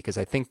might be, because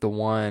I think the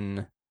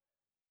one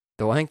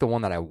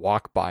that I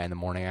walk by in the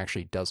morning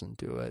actually doesn't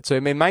do it. So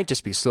it might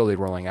just be slowly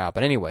rolling out.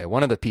 But anyway,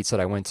 one of the Pete's that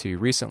I went to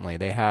recently,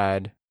 they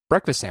had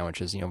breakfast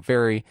sandwiches,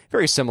 very,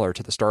 very similar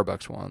to the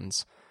Starbucks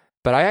ones.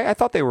 But I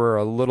thought they were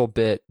a little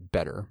bit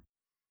better.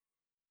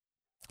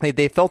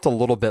 They felt a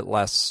little bit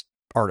less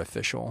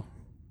artificial.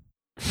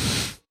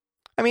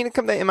 I mean,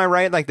 am I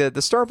right? Like the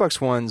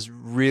Starbucks ones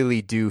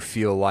really do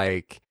feel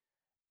like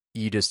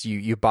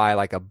you buy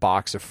like a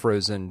box of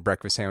frozen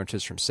breakfast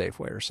sandwiches from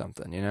Safeway or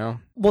something,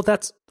 Well,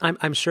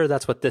 I'm sure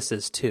that's what this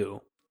is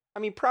too. I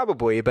mean,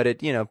 probably,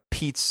 but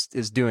Pete's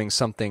is doing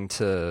something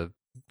to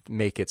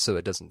make it so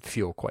it doesn't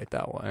feel quite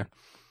that way.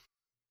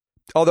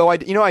 Although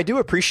I do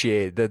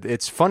appreciate that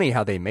it's funny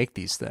how they make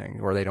these things,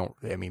 or they don't.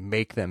 I mean,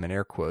 make them in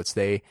air quotes.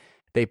 They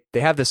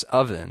have this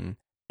oven,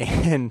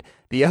 and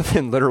the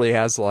oven literally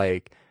has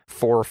like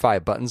 4 or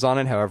 5 buttons on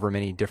it. However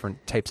many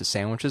different types of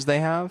sandwiches they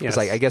have. Because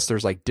I guess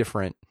there's like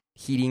different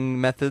heating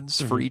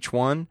methods for each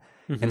one,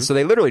 and so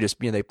they literally just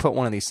they put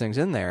one of these things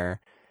in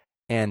there,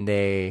 and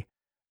they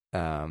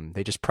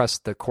just press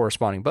the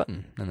corresponding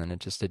button, and then it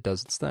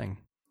does its thing.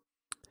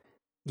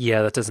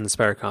 Yeah, that doesn't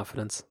inspire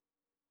confidence.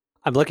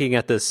 I'm looking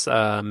at this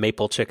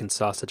maple chicken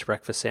sausage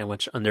breakfast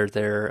sandwich under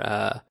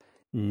their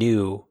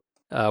new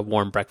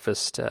warm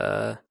breakfast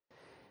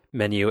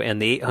menu,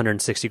 and the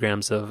 860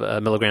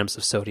 milligrams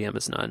of sodium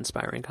is not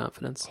inspiring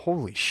confidence.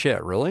 Holy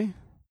shit! Really?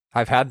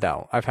 I've had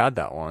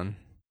that one.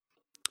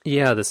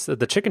 Yeah,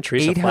 the chicken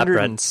chorizo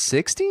flatbread.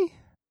 860?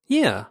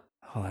 Yeah.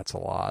 Oh, that's a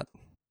lot.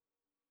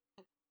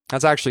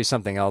 That's actually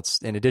something else.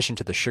 In addition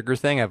to the sugar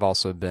thing, I've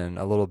also been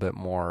a little bit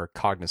more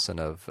cognizant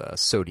of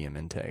sodium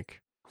intake.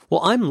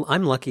 Well,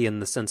 I'm lucky in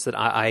the sense that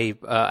I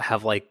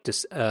have like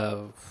just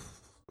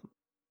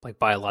like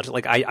biological,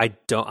 like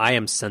I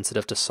am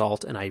sensitive to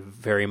salt, and I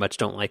very much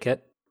don't like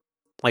it.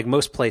 Like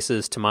most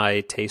places, to my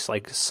taste,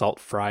 like salt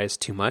fries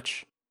too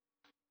much.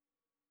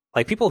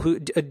 Like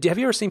have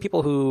you ever seen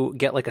people who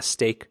get like a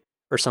steak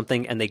or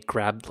something and they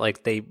grab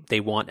like they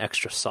want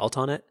extra salt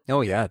on it?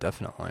 Oh yeah,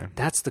 definitely.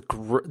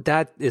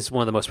 That is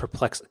one of the most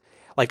perplexing.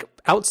 Like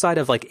outside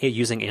of like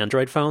using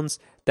Android phones,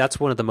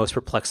 that's one of the most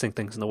perplexing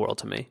things in the world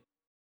to me.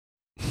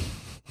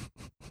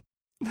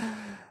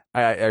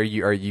 Are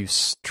you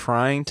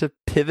trying to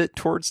pivot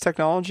towards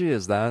technology?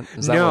 Is that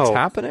no. What's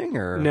happening?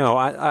 Or no,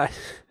 I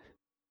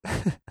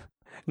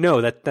no,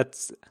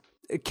 that's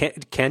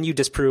can you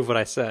disprove what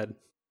I said?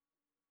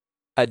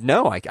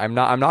 No, I'm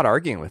not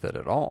arguing with it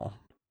at all.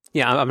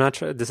 Yeah, I'm not.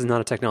 This is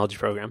not a technology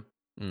program.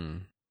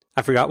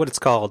 I forgot what it's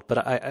called, but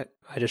I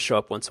just show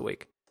up once a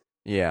week.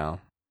 Yeah.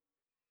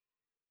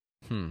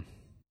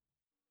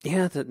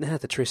 Yeah,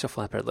 the chorizo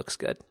flatbread looks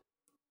good.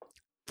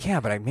 Yeah,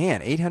 but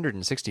man,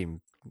 860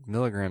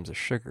 milligrams of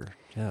sugar.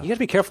 Yeah. You got to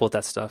be careful with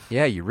that stuff.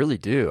 Yeah, you really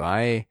do.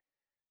 I'm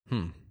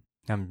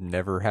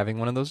never having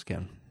one of those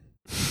again.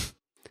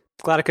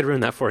 Glad I could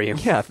ruin that for you.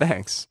 Yeah,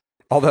 thanks.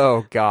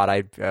 Although, God,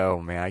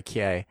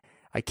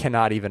 I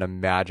cannot even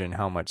imagine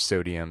how much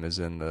sodium is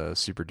in the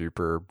Super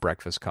Duper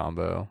breakfast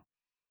combo.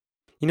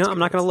 I'm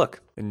not going to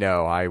look.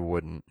 No, I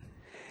wouldn't.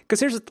 Because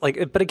here's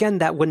like, but again,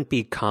 that wouldn't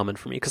be common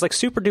for me. Because like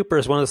Super Duper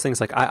is one of those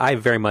things like I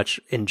very much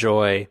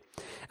enjoy.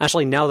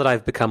 Actually, now that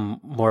I've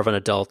become more of an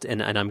adult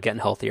and I'm getting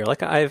healthier,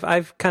 like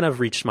I've kind of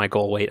reached my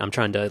goal weight. I'm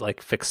trying to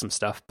like fix some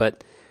stuff,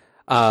 but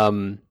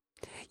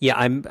yeah,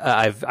 I've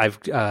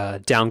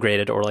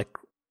downgraded or like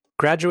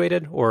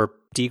graduated or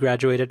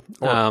degraduated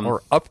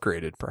or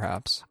upgraded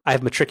perhaps.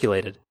 I've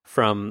matriculated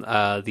from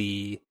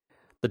the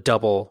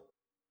double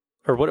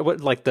or what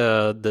like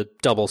the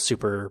double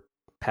super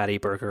patty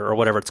burger or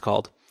whatever it's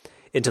called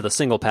into the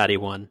single patty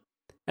one,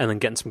 and then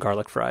getting some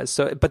garlic fries.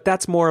 So, but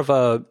that's more of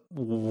a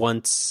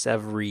once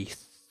every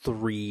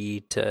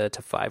 3 to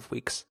 5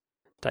 weeks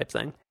type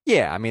thing.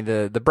 Yeah, I mean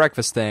the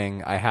breakfast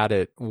thing, I had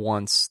it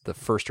once the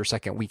first or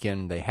second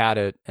weekend they had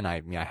it, and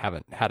I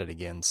haven't had it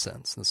again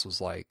since. This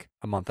was like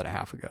a month and a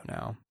half ago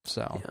now.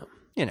 So,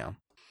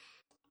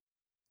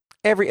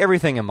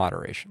 everything in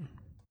moderation.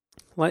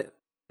 What?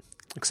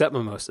 Except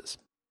mimosas.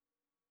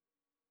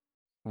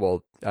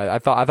 Well, I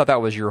thought that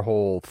was your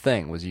whole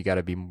thing, was you got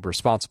to be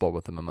responsible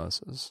with the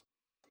mimosas.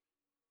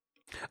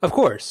 Of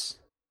course.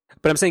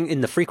 But I'm saying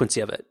in the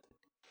frequency of it.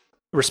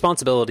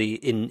 Responsibility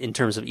in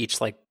terms of each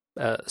like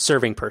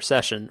serving per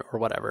session or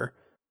whatever.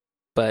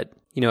 But,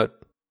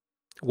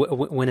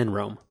 when in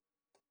Rome.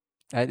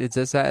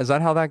 Is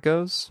that how that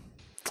goes?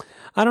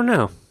 I don't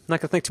know. I'm not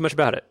going to think too much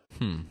about it.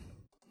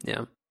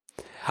 Yeah.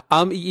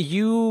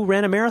 You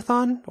ran a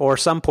marathon or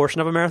some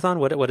portion of a marathon?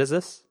 What is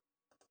this?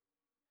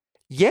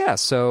 Yeah,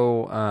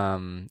 so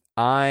I'm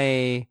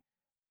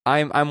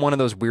one of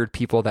those weird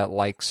people that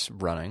likes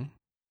running,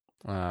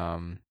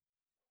 and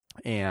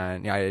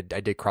I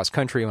did cross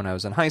country when I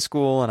was in high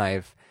school, and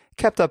I've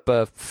kept up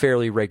a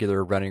fairly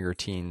regular running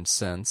routine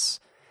since.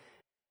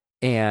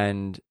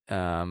 And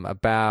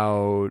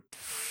about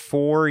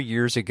 4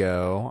 years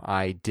ago,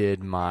 I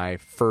did my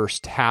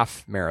first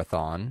half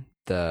marathon,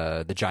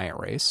 the giant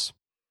race.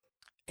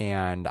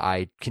 And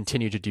I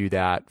continued to do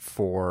that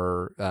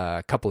for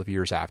a couple of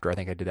years after. I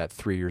think I did that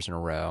 3 years in a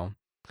row.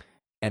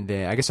 And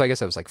then I guess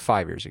that was like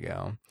 5 years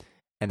ago.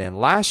 And then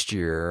last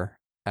year,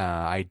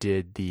 I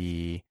did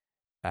the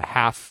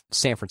half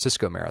San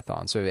Francisco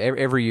marathon. So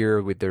every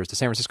year there's the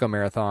San Francisco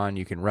marathon.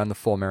 You can run the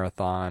full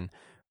marathon,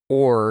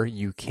 or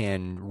you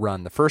can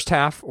run the first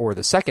half or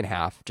the second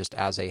half just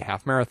as a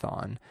half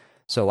marathon.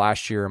 So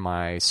last year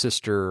my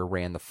sister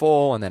ran the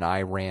full, and then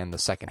I ran the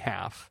second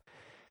half.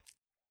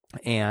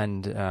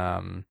 And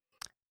the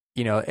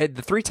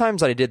 3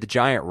 times that I did the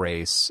giant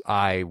race,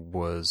 I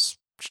was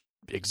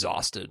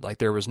exhausted. Like,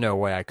 there was no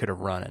way I could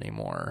have run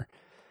anymore.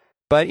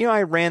 But,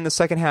 I ran the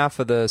second half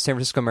of the San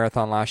Francisco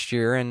Marathon last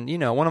year, and,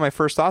 one of my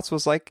first thoughts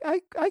was, like,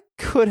 I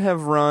could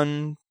have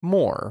run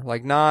more.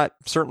 Like,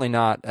 certainly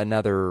not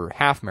another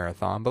half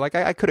marathon, but, like,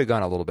 I could have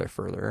gone a little bit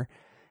further.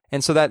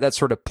 And so that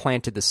sort of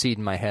planted the seed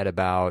in my head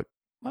about,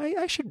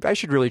 I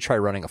should really try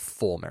running a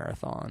full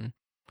marathon.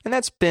 And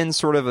that's been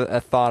sort of a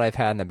thought I've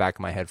had in the back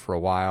of my head for a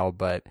while,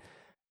 but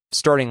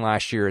starting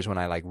last year is when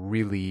I, like,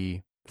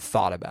 really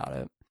thought about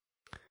it.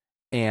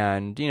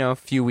 And, a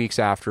few weeks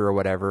after or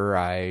whatever,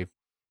 I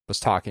was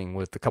talking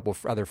with a couple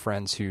of other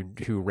friends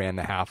who ran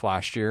the half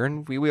last year,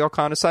 and we all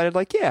kind of decided,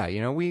 like,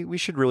 yeah, we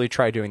should really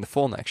try doing the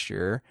full next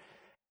year.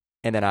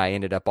 And then I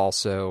ended up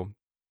also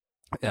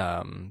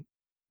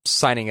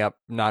signing up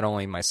not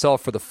only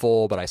myself for the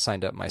full, but I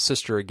signed up my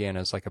sister again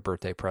as like a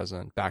birthday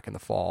present back in the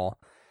fall.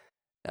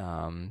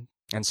 And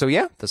so,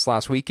 yeah, this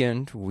last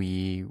weekend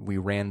we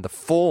ran the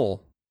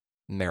full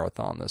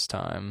marathon this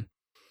time.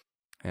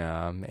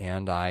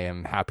 And I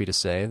am happy to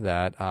say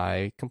that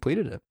I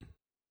completed it.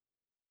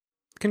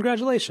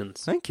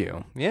 Congratulations. Thank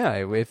you. Yeah,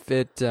 if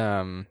it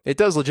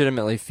does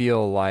legitimately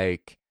feel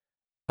like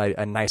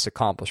a nice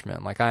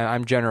accomplishment. Like,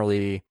 I'm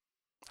generally,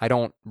 I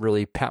don't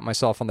really pat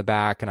myself on the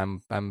back,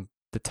 and I'm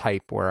the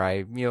type where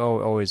I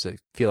always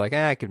feel like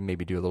I could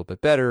maybe do a little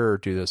bit better or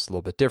do this a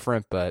little bit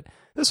different. But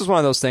this was one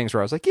of those things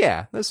where I was like,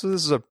 yeah, this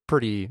is a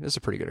pretty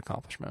good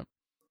accomplishment.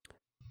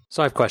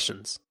 So I have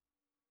questions.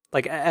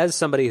 Like, as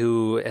somebody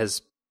who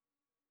has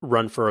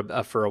run for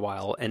a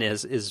while and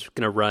is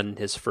going to run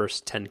his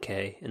first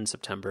 10K in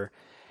September,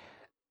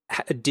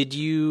 do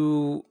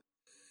you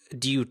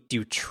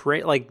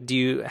train? Like, do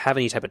you have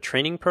any type of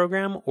training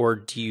program, or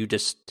do you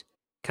just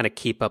kind of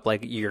keep up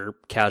like your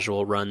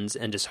casual runs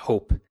and just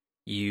hope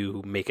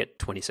you make it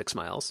 26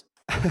 miles?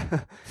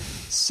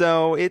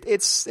 So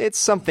it's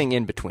something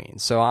in between.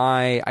 So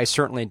I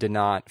certainly did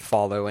not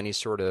follow any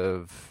sort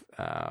of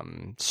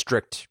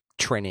strict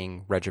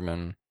training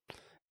regimen.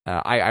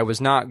 I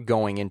was not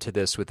going into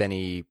this with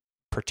any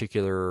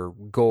particular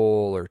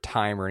goal or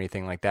time or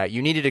anything like that.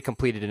 You needed to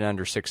complete it in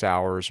under 6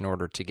 hours in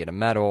order to get a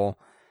medal.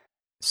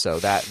 So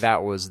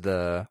that was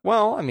the,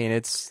 well, I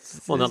mean,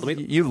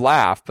 you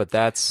laugh, but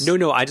that's...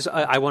 No,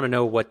 I want to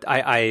know what,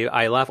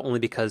 I laugh only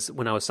because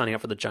when I was signing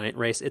up for the giant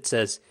race, it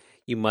says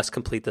you must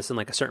complete this in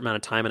like a certain amount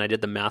of time, and I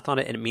did the math on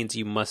it, and it means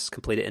you must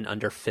complete it in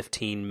under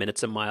 15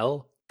 minutes a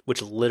mile,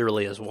 which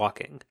literally is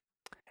walking.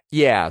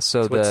 Yeah,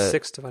 so what's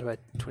 6 divided by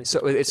 20? So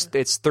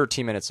it's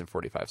 13 minutes and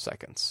 45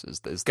 seconds is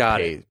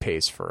the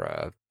pace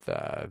for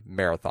the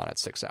marathon at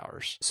 6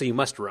 hours. So you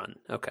must run.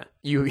 Okay.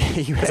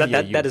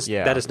 That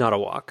is not a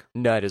walk.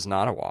 No, it is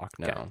not a walk.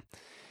 No.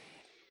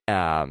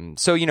 Okay.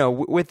 So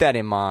with that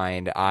in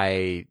mind,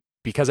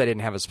 because I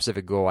didn't have a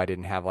specific goal, I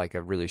didn't have like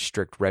a really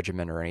strict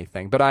regimen or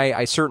anything, but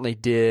I certainly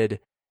did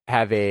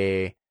have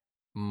a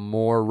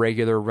more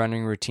regular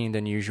running routine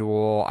than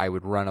usual. I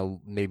would run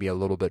maybe a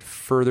little bit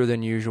further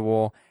than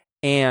usual.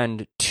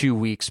 And 2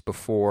 weeks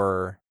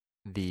before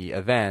the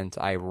event,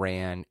 I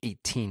ran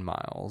 18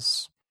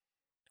 miles,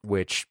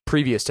 which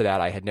previous to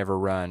that, I had never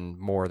run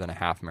more than a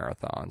half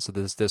marathon. So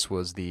this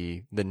was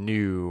the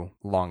new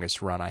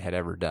longest run I had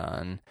ever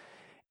done.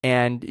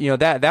 And,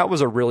 that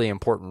was a really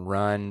important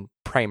run,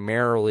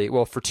 primarily,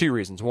 well, for 2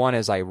 reasons. One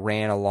is I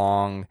ran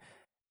along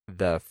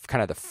the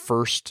kind of the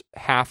first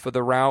half of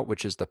the route,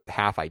 which is the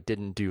half I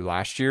didn't do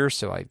last year.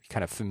 So I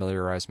kind of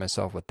familiarized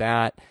myself with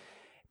that.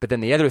 But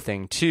then the other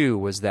thing too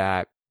was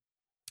that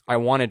I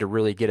wanted to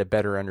really get a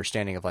better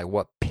understanding of like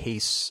what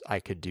pace I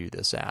could do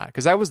this at.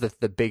 Because that was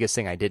the biggest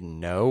thing I didn't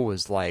know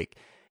was like,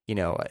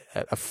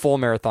 a full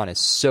marathon is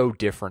so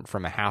different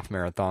from a half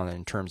marathon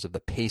in terms of the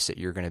pace that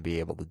you're going to be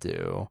able to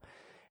do.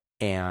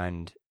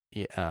 And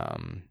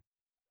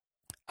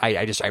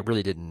I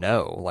really didn't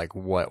know like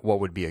what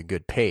would be a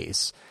good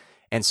pace.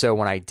 And so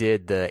when I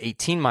did the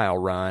 18-mile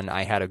run,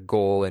 I had a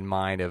goal in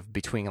mind of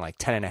between like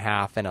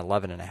 10.5 and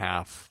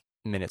 11.5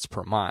 minutes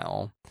per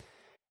mile.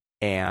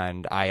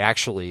 And I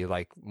actually,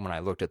 like, when I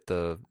looked at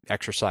the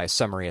exercise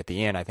summary at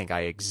the end, I think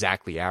I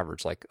exactly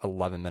averaged like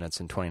 11 minutes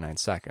and 29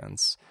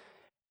 seconds.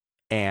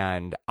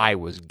 And I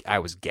was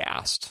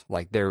gassed.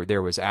 Like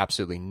there was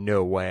absolutely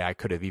no way I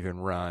could have even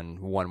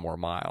run one more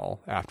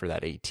mile after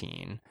that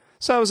 18.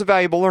 So it was a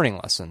valuable learning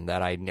lesson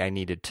that I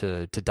needed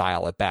to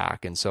dial it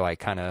back. And so I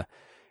kind of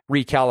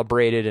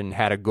recalibrated and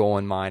had a goal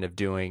in mind of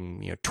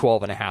doing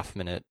 12.5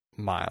 minute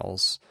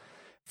miles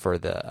for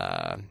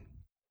the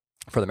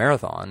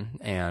marathon.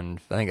 And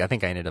I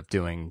think I ended up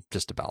doing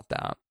just about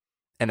that.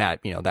 And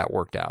that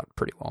worked out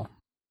pretty well.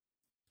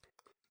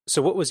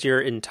 So what was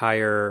your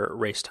entire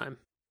race time?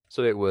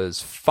 So it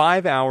was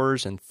 5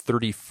 hours and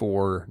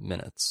 34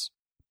 minutes.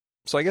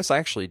 So I guess I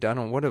actually don't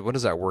know what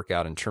does that work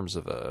out in terms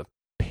of a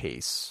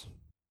pace?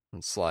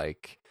 It's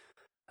like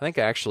I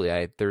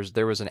think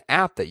there was an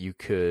app that you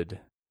could.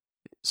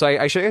 So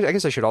I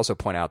guess I should also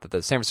point out that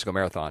the San Francisco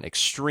Marathon,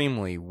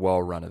 extremely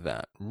well run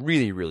event,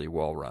 really really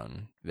well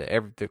run.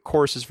 The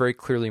course is very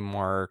clearly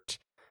marked.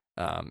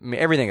 I mean,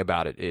 everything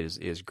about it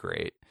is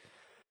great.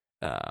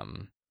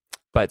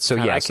 But so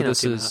God, yeah, I so cannot this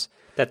see is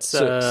that's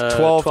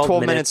so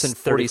 12 minutes and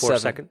 47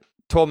 seconds.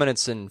 12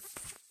 minutes and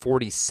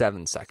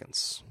 47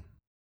 seconds.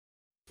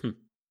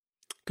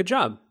 Good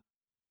job.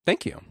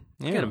 Thank you.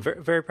 Yeah. Again, I'm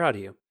very, very proud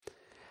of you.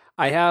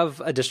 I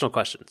have additional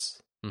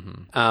questions,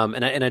 and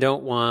I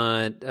don't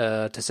want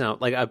to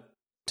sound like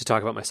to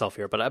talk about myself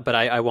here, but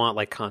I want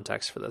like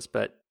context for this.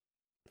 But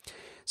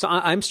so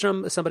I'm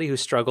somebody who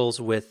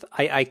struggles with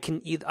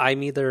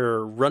I'm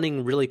either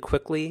running really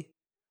quickly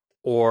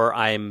or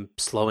I'm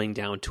slowing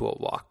down to a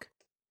walk.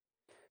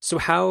 So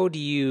how do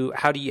you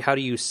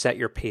set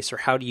your pace, or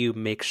how do you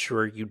make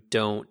sure you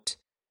don't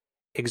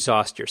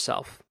exhaust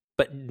yourself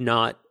but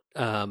not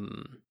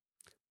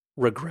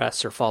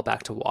regress or fall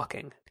back to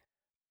walking?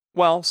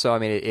 Well, so I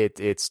mean,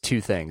 it's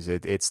two things.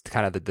 It's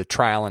kind of the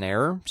trial and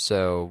error.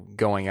 So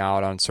going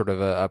out on sort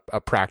of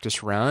a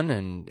practice run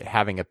and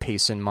having a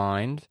pace in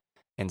mind,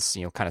 and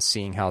kind of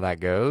seeing how that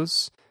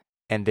goes,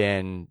 and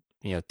then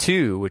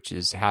two, which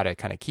is how to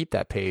kind of keep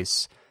that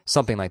pace.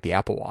 Something like the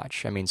Apple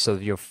Watch. I mean, so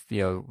the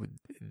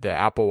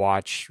Apple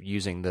Watch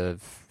using the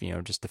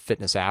just the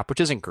fitness app, which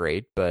isn't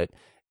great, but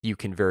you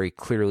can very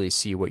clearly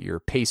see what your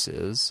pace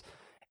is.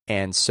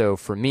 And so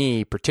for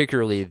me,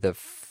 particularly the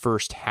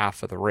first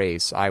half of the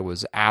race, I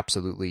was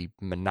absolutely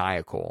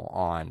maniacal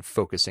on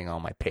focusing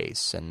on my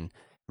pace and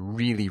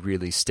really,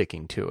 really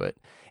sticking to it.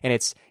 And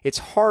it's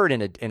hard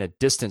in a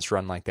distance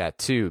run like that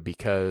too,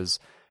 because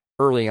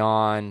early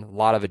on, a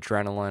lot of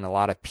adrenaline, a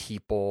lot of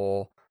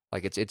people,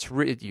 like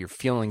you're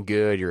feeling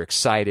good, you're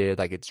excited,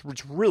 like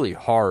it's really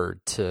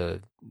hard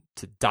to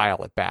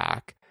dial it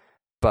back.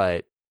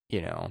 But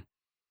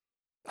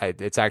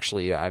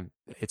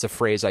it's a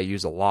phrase I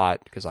use a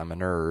lot because I'm a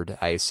nerd.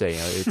 I say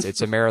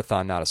it's a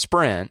marathon, not a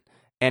sprint.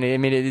 And I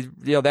mean,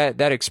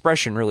 that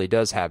expression really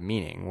does have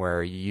meaning,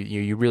 where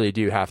you really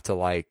do have to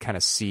like kind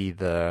of see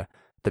the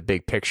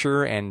big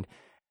picture. And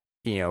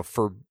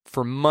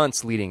for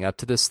months leading up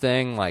to this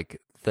thing, like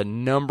the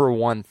number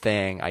one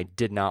thing I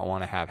did not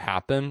want to have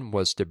happen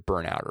was to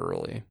burn out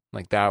early.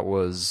 Like that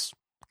was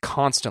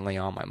constantly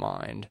on my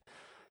mind.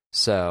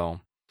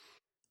 So,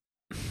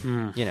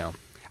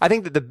 I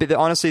think that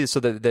honestly,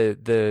 so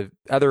the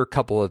other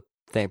couple of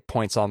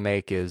points I'll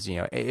make is,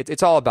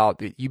 it's all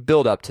about, you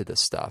build up to this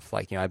stuff.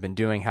 Like, I've been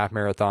doing half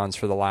marathons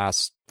for the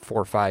last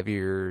 4 or 5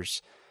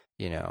 years,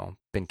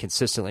 been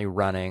consistently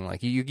running.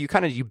 Like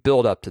you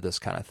build up to this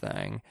kind of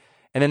thing.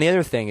 And then the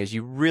other thing is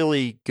you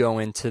really go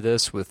into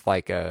this with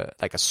like a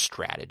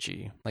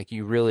strategy. Like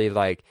you really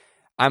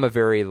I'm a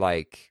very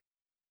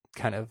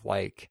kind of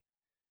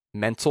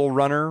mental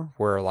runner,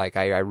 where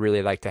I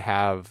really like to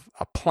have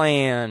a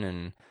plan,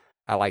 and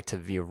I like to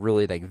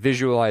really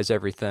visualize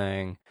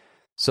everything.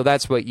 So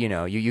that's what,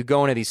 you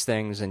go into these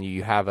things and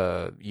you have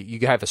a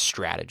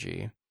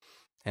strategy.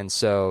 And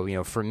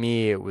so, for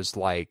me, it was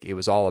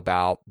all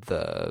about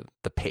the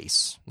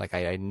pace. Like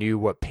I knew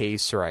what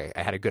pace, or I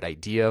had a good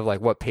idea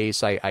of what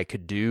pace I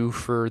could do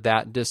for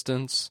that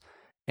distance,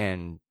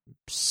 and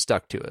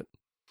stuck to it.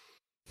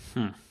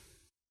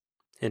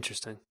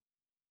 Interesting.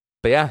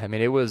 But yeah, I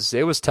mean, it was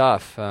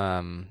tough.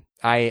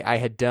 I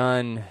had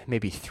done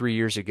maybe 3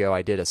 years ago,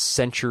 I did a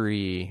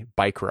Century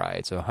bike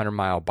ride, so a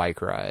 100-mile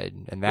bike ride.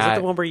 And that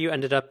the one where you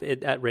ended up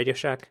at Radio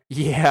Shack?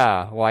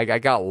 Yeah. Well, I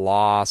got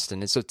lost.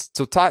 And so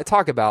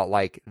talk about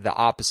the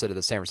opposite of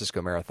the San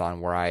Francisco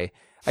Marathon, where I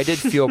did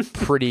feel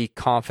pretty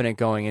confident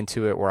going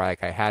into it, where I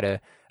had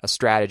a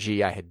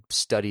strategy. I had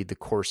studied the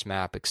course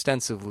map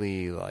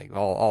extensively,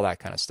 all that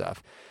kind of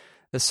stuff.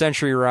 The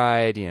Century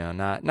ride,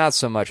 not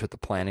so much with the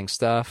planning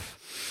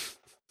stuff.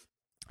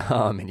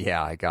 And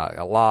yeah, I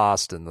got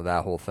lost and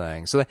that whole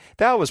thing. So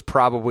that was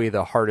probably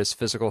the hardest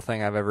physical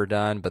thing I've ever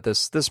done. But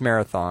this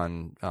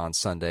marathon on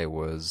Sunday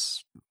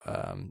was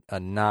a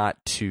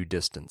not too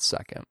distant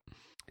second.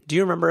 Do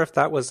you remember if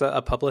that was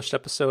a published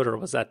episode, or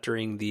was that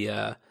during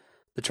the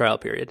trial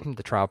period?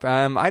 The trial.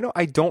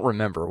 I don't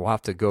remember. We'll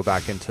have to go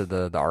back into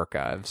the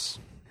archives.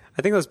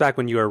 I think it was back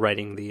when you were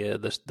writing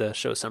the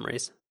show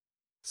summaries,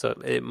 so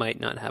it might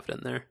not have it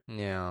in there.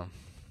 Yeah.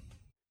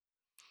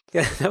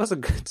 Yeah, that was a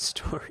good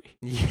story.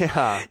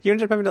 Yeah, you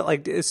ended up having to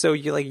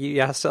you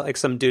asked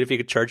some dude if you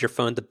could charge your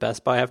phone at the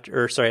Best Buy at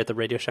the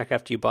Radio Shack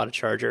after you bought a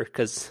charger,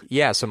 because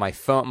so my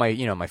phone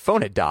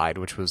had died,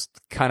 which was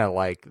kind of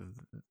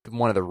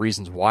one of the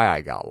reasons why I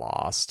got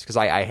lost, because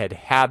I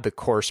had the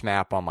course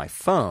map on my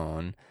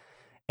phone,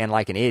 and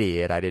like an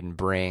idiot, I didn't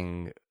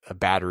bring a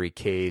battery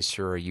case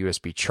or a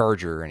USB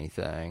charger or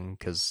anything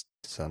because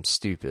I'm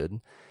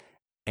stupid.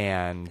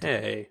 And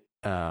hey.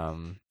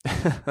 Got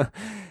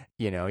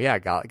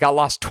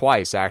lost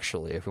twice,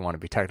 actually, if we want to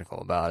be technical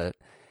about it.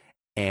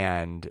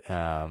 And,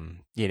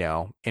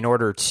 in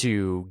order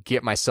to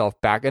get myself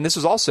back, and this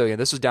was also,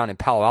 this was down in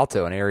Palo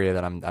Alto, an area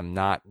that I'm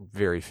not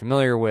very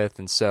familiar with.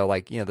 And so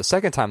the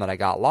second time that I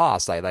got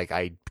lost,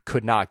 I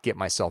could not get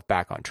myself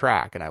back on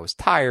track, and I was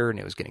tired and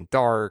it was getting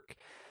dark.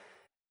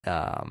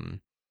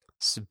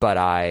 But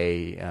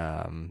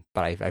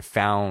I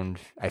found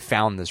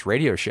this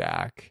Radio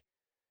Shack,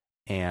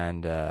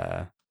 and,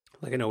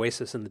 like an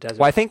oasis in the desert.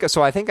 Well, I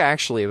think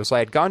actually it was I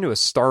had gone to a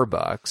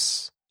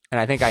Starbucks,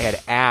 and I think I had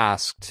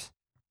asked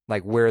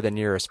where the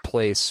nearest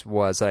place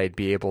was that I'd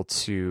be able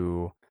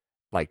to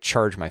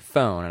charge my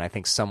phone, and I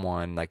think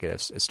someone a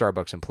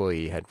Starbucks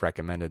employee had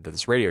recommended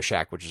this Radio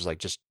Shack, which is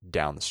just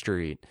down the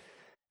street.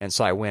 And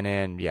so I went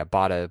in,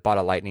 bought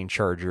a lightning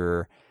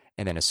charger,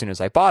 and then as soon as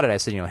I bought it, I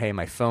said, hey,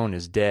 my phone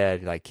is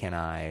dead. Can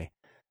I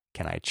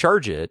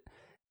charge it?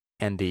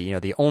 And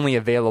the only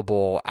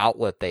available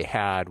outlet they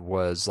had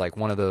was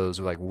one of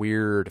those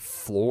weird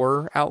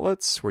floor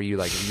outlets where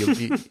you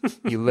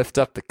you lift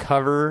up the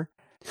cover,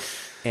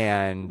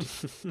 and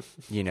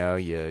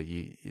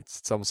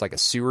it's almost like a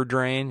sewer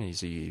drain.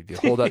 You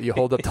hold up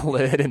the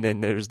lid, and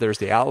then there's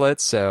the outlet.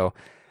 So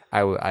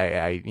I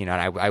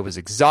was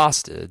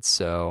exhausted,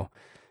 so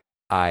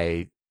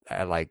I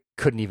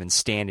couldn't even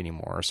stand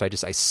anymore. So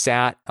I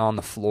sat on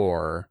the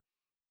floor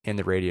in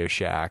the Radio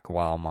Shack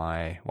while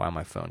my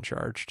phone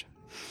charged.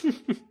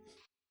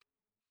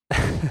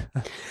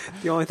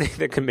 The only thing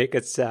that could make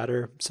it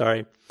sadder,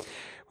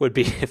 would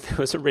be if there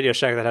was a Radio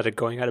Shack that had a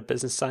going out of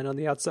business sign on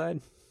the outside.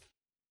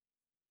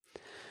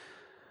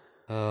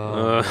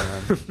 Man.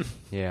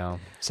 Yeah.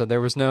 So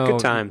there was no good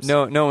times.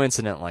 No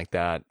incident like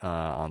that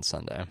on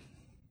Sunday.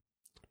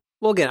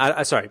 Well,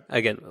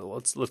 again,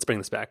 let's bring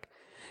this back.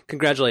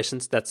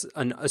 Congratulations. That's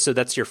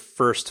your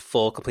first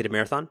full completed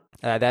marathon?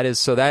 That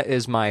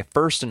is my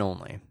first and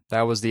only.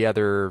 That was the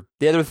other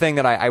thing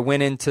that I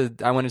went into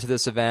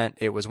this event.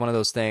 It was one of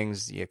those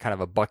things, kind of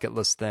a bucket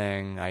list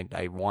thing.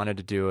 I wanted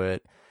to do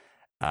it,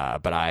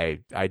 but I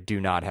do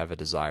not have a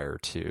desire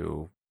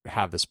to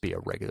have this be a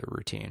regular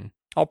routine.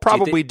 I'll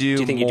probably do.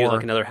 Do you think more... you do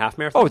another half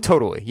marathon? Oh,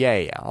 totally.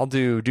 Yeah. I'll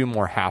do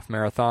more half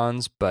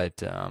marathons,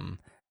 but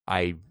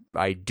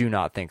I do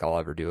not think I'll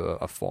ever do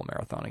a full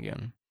marathon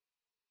again.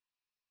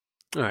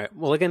 All right.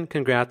 Well, again,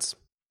 congrats.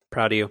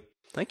 Proud of you.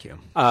 Thank you.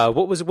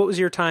 What was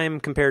your time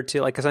compared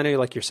to because I know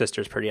your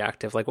sister's pretty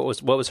active. What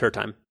was her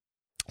time?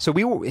 So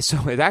it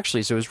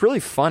was really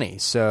funny.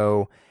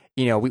 So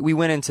we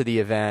went into the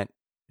event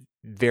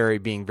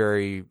being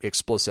very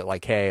explicit.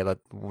 Hey,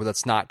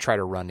 let's not try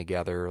to run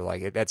together.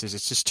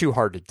 It's just too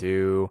hard to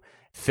do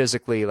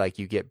physically.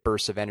 You get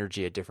bursts of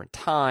energy at different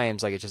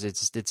times.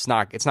 It's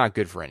not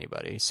good for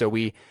anybody. So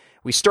we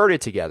started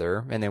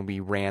together, and then we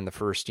ran the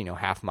first,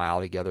 half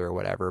mile together or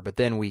whatever, but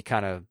then we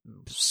kind of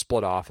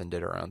split off and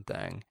did our own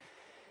thing.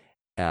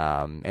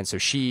 And so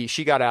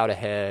she got out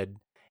ahead,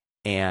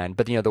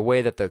 but the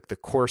way that the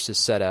course is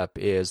set up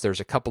is there's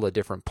a couple of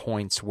different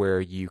points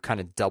where you kind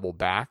of double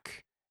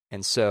back.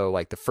 And so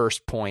the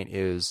first point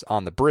is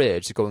on the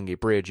bridge, the Golden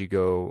Gate Bridge. You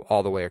go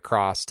all the way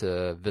across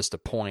to Vista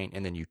Point,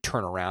 and then you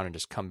turn around and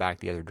just come back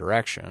the other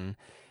direction.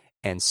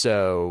 And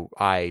so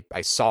I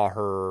saw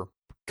her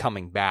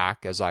coming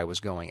back as I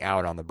was going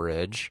out on the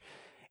bridge.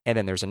 And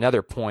then there's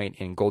another point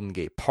in Golden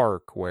Gate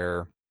Park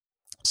where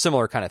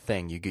similar kind of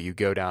thing. You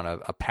go down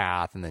a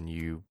path, and then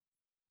you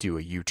do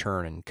a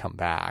U-turn and come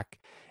back.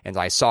 And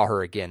I saw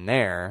her again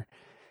there.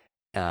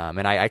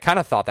 And I kind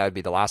of thought that would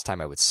be the last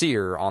time I would see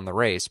her on the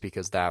race,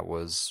 because that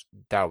was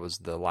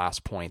the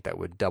last point that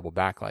would double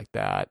back like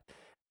that.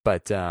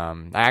 But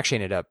I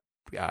actually ended up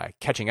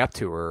catching up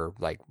to her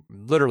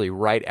literally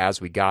right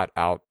as we got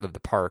out of the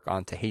park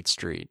onto Haight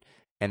Street.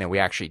 And then we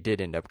actually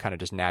did end up kind of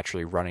just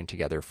naturally running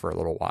together for a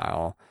little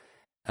while.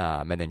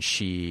 And then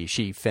she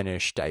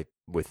finished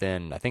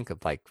within, I think, of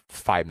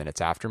 5 minutes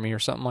after me or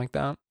something like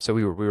that. So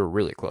we were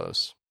really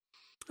close.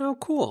 Oh,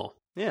 cool.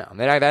 Yeah, I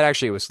mean, that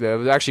actually was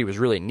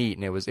really neat,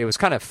 and it was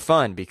kind of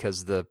fun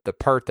because the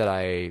part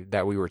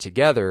that we were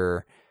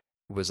together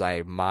was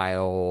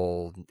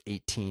mile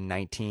 18,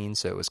 19,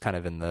 so it was kind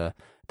of in the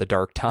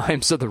dark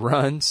times of the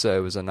run. So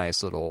it was a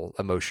nice little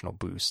emotional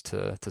boost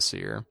to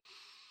see her.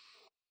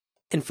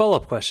 And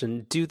follow-up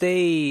question, do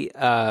they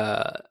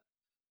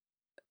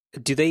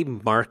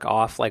mark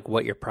off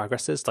what your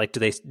progress is? Do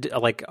they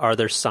are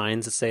there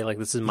signs that say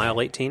this is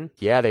mile 18?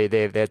 Yeah,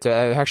 they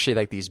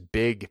actually these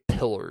big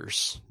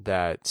pillars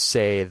that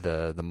say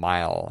the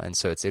mile, and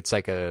so it's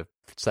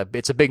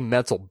a big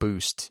mental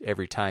boost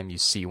every time you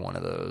see one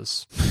of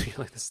those.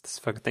 You're this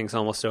fucking thing's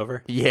almost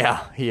over.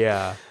 Yeah.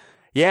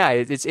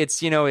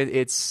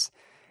 It's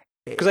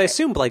because I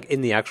assume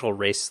in the actual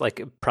race,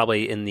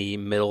 probably in the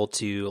middle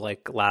to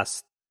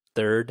last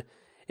third,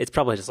 it's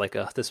probably just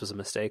this was a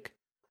mistake,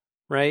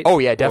 right? Oh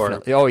yeah,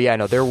 definitely. Oh yeah,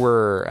 no, there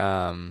were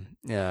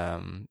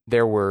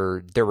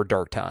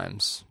dark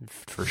times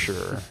for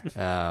sure.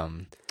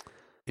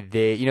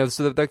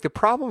 The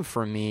problem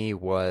for me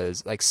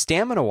was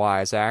stamina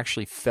wise, I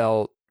actually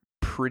felt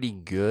pretty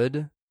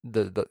good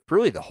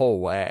really the whole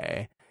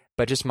way,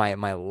 but just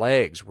my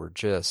legs were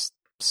just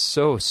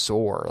so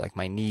sore. Like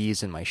my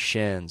knees and my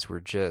shins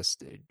were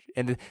just,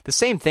 and the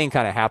same thing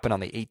kind of happened on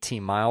the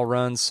 18-mile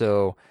run.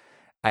 So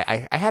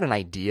I had an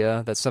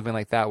idea that something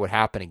like that would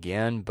happen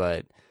again,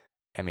 but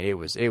I mean, it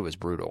was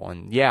brutal.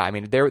 And yeah, I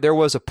mean, there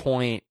was a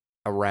point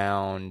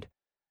around,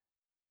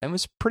 it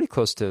was pretty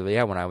close to,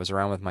 when I was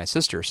around with my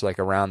sister. So like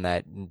around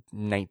that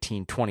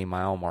 19,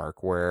 20-mile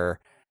mark where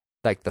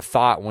like the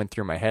thought went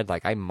through my head,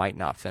 like I might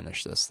not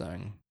finish this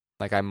thing.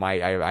 Like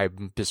I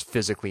just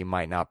physically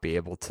might not be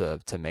able to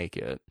make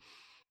it.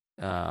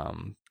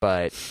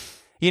 But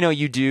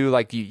you do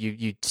like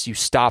you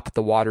stop at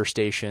the water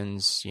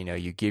stations,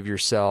 you give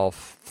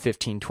yourself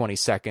 15, 20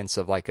 seconds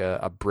of like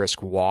a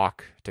brisk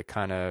walk to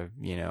kind of,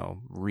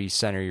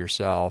 recenter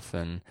yourself.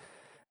 And,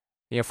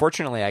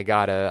 fortunately I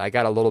got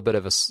a little bit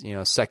of a,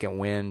 second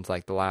wind,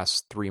 like the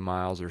last 3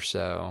 miles or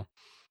so.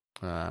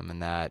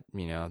 And that,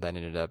 that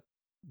ended up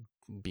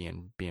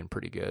being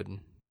pretty good.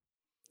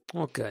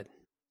 Well, good.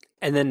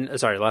 And then,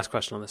 sorry, last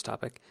question on this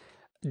topic.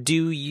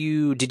 Did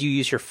you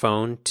use your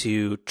phone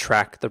to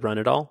track the run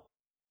at all?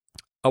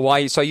 Oh,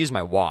 well, so I used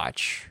my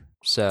watch.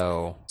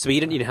 So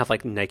you didn't have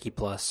like Nike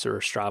Plus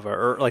or Strava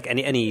or like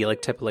any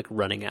like type of like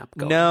running app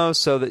going? No.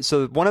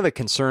 So one of the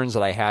concerns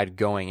that I had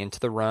going into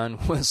the run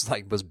was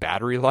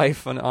battery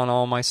life on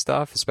all my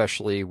stuff,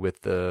 especially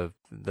with the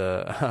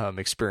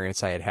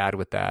experience I had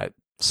with that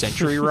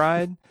Century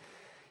ride.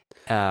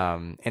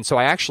 And so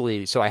I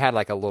had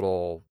like a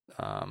little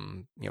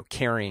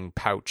carrying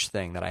pouch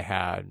thing that I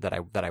had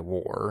that I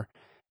wore,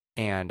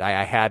 and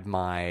I had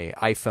my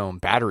iPhone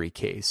battery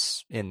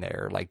case in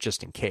there, like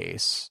just in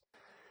case.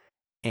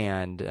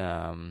 And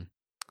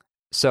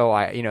so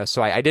I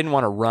didn't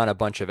want to run a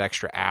bunch of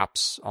extra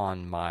apps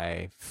on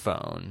my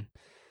phone,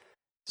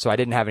 so I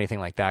didn't have anything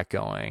like that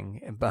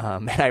going.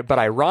 But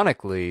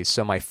ironically,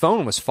 so my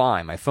phone was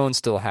fine. My phone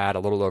still had a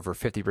little over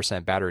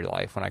 50% battery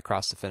life when I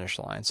crossed the finish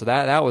line, so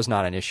that was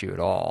not an issue at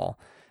all.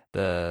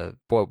 But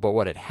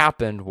what had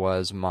happened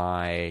was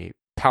my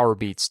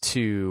Powerbeats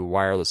 2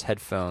 wireless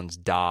headphones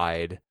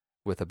died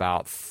with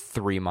about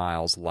 3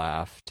 miles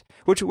left,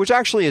 which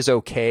actually is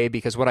okay,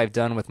 because what I've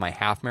done with my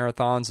half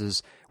marathons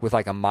is with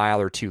like a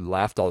mile or two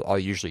left, I'll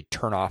usually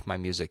turn off my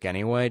music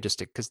anyway, just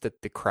because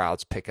the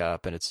crowds pick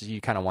up and you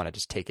kind of want to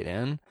just take it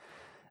in.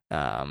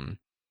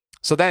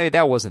 So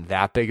that wasn't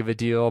that big of a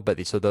deal,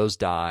 but so those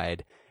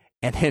died.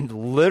 And then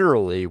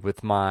literally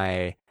with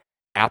my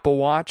Apple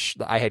Watch,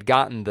 I had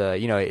gotten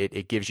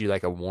it gives you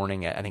like a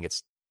warning at, I think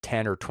it's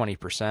 10 or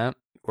 20%,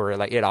 or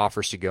like it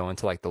offers to go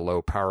into like the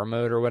low power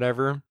mode or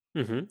whatever.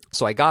 Mm-hmm.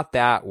 So I got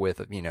that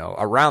with,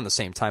 around the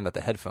same time that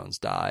the headphones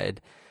died.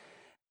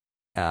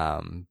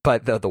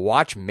 But the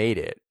watch made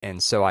it.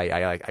 And so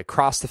I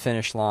crossed the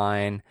finish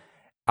line.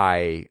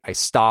 I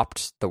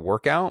stopped the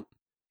workout,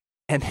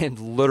 and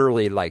then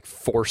literally like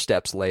 4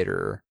 steps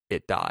later,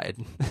 it died.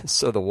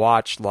 So the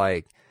watch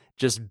like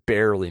just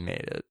barely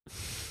made it.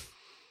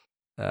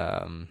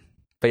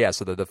 But yeah,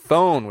 so the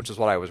phone, which is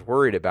what I was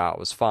worried about,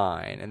 was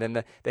fine. And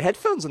then the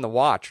headphones and the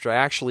watch, which I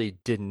actually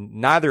didn't,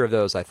 neither of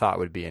those I thought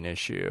would be an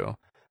issue.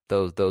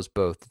 Those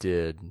both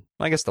did.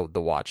 I guess the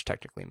watch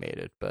technically made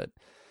it, but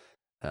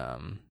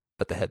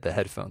the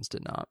headphones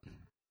did not.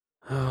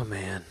 Oh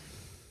man.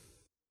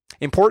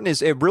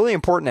 Really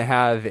important to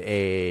have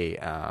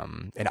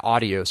an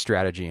audio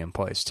strategy in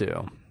place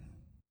too.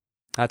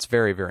 That's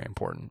very, very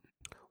important.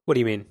 What do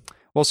you mean?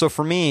 Well, so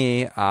for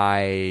me,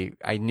 I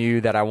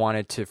knew that I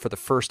wanted to, for the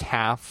first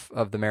half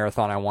of the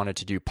marathon, I wanted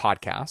to do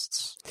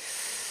podcasts.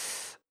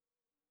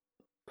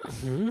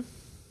 Mm-hmm.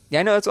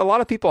 Yeah, I know a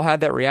lot of people had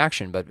that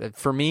reaction, but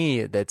for me,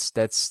 it's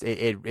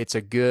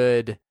a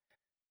good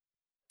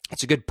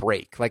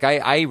break. Like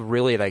I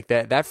really like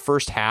that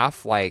first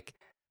half. Like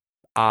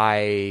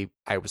I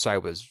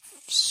was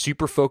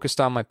super focused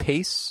on my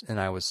pace, and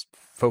I was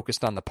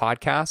focused on the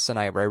podcasts, and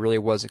I really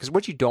wasn't, because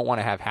what you don't want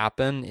to have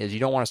happen is you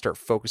don't want to start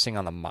focusing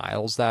on the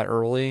miles that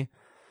early.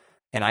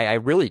 And I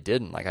really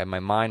didn't. Like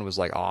my mind was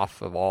like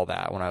off of all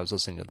that when I was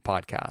listening to the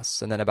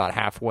podcasts. And then about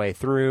halfway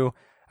through,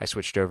 I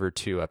switched over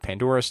to a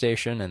Pandora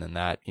station, and then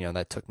that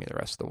took me the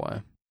rest of the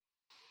way.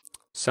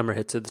 Summer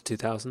hits of the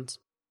 2000s.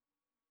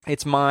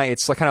 It's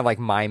like kind of like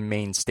my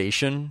main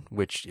station,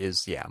 which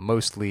is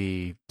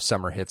mostly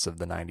summer hits of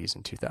the 90s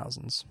and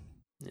 2000s.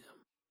 Yeah,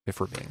 if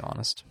we're being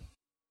honest.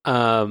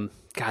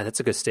 God, that's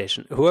a good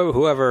station.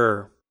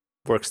 Whoever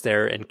works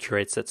there and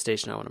curates that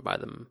station, I want to buy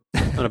them.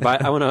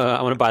 I want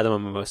to buy them a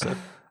mimosa.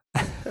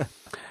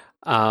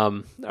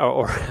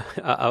 Or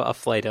a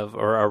flight of,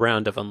 or a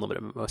round of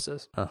unlimited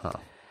mimosas.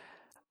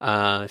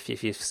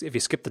 If you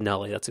skip the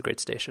Nelly, that's a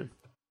great station.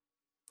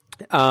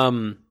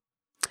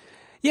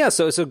 Yeah,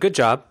 so good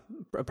job.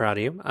 Proud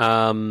of you.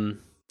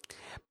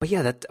 But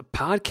yeah, that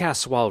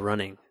podcast while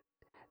running,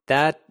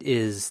 that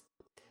is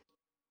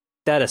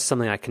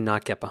something I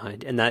cannot get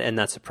behind, and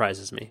that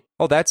surprises me.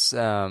 Oh, that's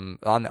on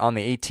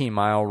the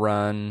 18-mile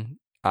run.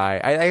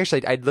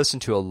 I'd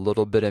listened to a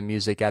little bit of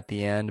music at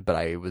the end, but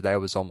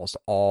that was almost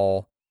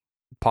all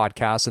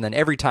podcasts. And then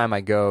every time I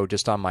go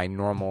just on my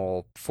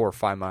normal 4 or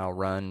 5 mile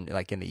run,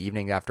 like in the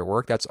evening after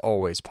work, that's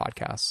always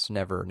podcasts,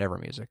 never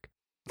music.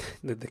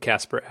 The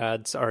Casper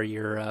ads are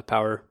your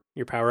power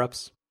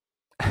ups.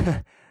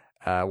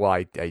 Well,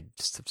 I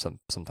just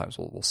sometimes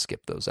we'll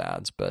skip those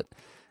ads, but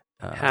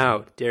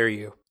how dare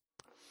you?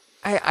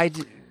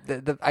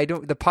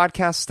 The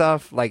podcast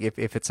stuff, like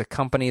if it's a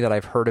company that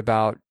I've heard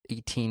about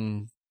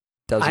 18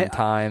 dozen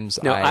times.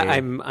 No,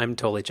 I'm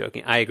totally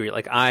joking. I agree.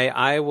 Like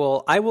I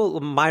will.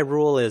 My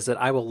rule is that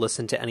I will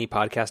listen to any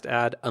podcast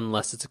ad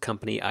unless it's a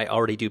company I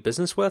already do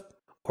business with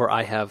or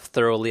I have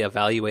thoroughly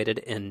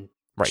evaluated and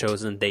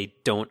chosen they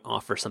don't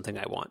offer something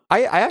I want.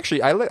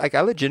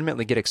 I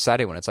legitimately get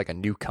excited when it's like a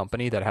new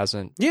company that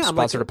hasn't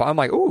sponsored a. I'm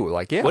like, ooh,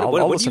 like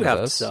I'll listen to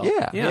this.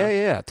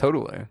 Yeah,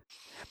 totally.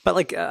 But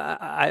like,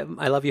 I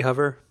love you,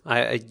 Hover.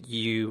 I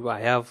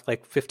have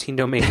like 15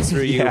 domains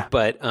through you,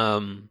 but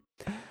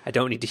I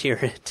don't need to hear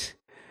it.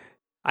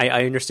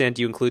 I understand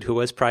you include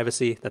Whois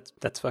privacy.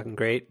 That's fucking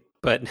great.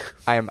 But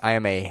I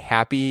am a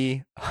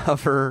happy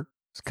Hover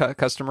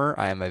customer.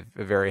 I am a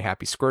very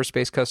happy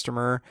Squarespace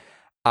customer.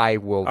 I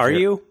will. Are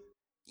you?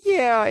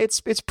 Yeah,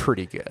 it's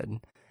pretty good.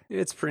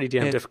 It's pretty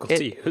damn difficult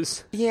to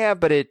use. Yeah,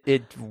 but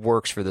it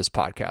works for this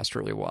podcast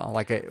really well.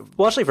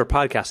 Well, actually, for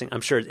podcasting,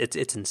 I'm sure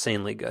it's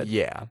insanely good.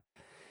 Yeah.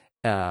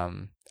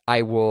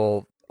 I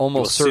will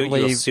almost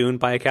certainly you'll soon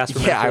buy a Casper.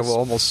 Yeah, I will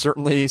almost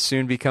certainly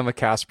soon become a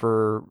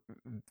Casper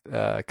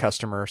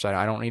customer. So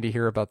I don't need to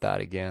hear about that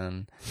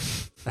again.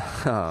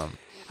 Have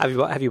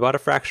you bought a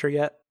Fracture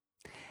yet?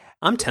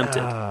 I'm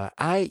tempted.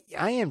 I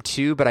am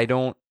too, but I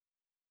don't.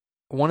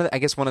 I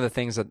guess one of the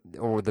things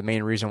or the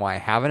main reason why I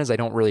haven't is I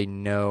don't really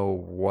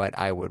know what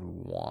I would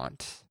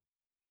want.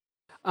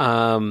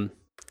 But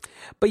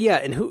yeah,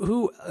 and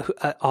who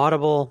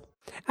Audible?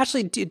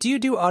 Actually, do you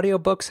do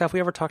audiobooks? Have we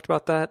ever talked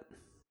about that?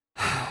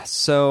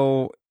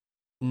 So,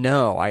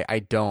 no, I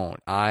don't.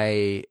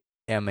 I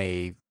am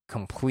a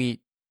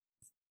complete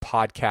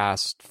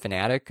podcast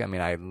fanatic. I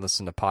mean, I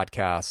listen to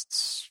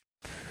podcasts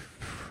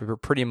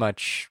pretty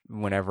much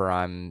whenever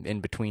I'm in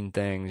between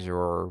things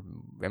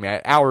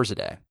hours a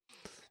day.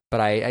 But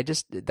I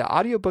just, the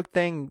audiobook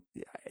thing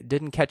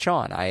didn't catch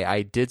on.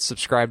 I did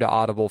subscribe to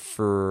Audible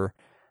for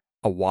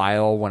a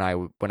while when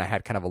I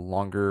had kind of a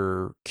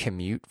longer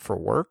commute for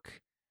work,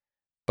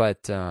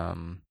 but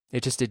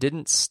it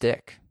didn't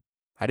stick.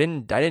 I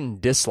didn't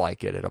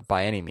dislike it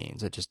by any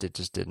means. It just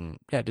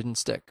didn't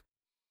stick.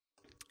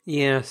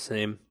 Yeah,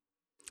 same.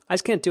 I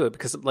just can't do it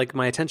because like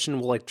my attention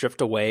will like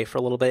drift away for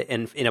a little bit,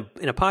 and in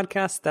a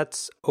podcast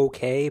that's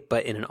okay,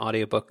 but in an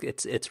audiobook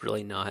it's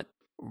really not.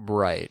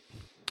 Right.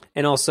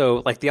 And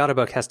also, like, the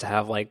audiobook has to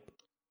have, like,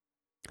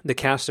 the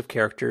cast of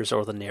characters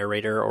or the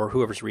narrator or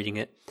whoever's reading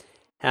it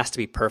has to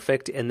be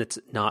perfect, and it's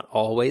not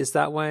always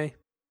that way.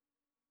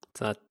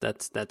 So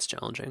that's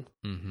challenging.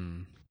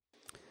 Mm-hmm.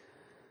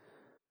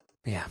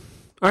 Yeah.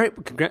 All right.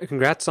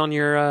 Congrats on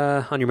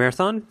your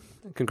marathon.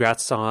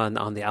 Congrats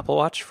on the Apple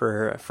Watch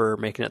for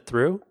making it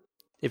through.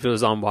 If it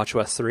was on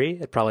WatchOS 3,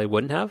 it probably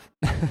wouldn't have.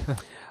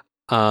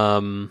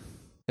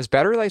 Is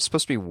battery life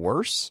supposed to be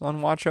worse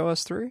on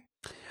WatchOS 3?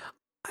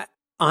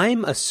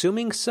 I'm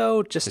assuming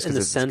so, just in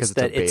the sense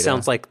that it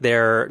sounds like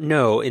they're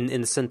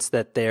in the sense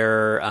that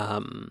they're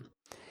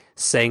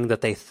saying that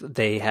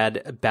they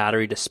had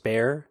battery to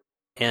spare,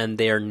 and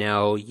they are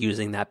now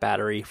using that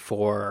battery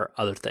for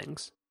other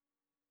things.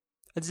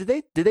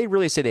 Did they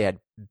really say they had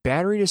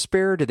battery to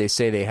spare? Or did they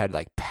say they had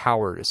like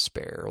power to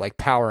spare, like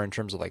power in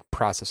terms of like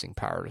processing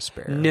power to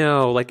spare?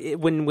 No, like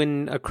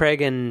when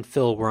Craig and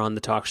Phil were on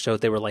the talk show,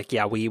 they were like,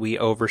 "Yeah, we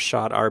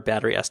overshot our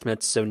battery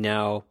estimates, so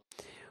now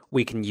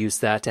we can use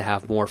that to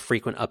have more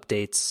frequent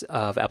updates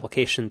of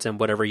applications and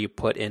whatever you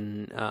put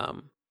in,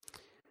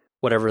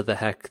 whatever the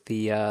heck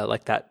the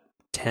like that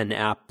 10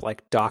 app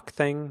like dock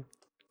thing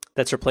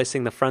that's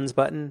replacing the Friends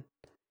button.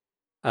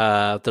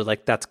 They're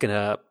like that's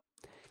gonna,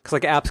 because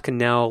like apps can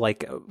now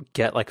like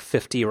get like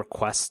 50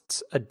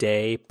 requests a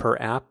day per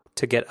app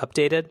to get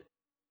updated.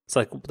 It's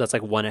like that's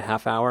like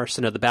 1.5 hours.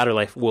 So no, the battery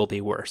life will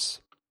be worse.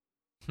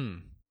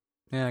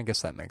 Yeah, I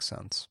guess that makes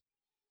sense.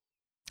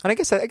 And I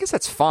guess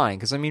that's fine,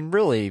 because I mean,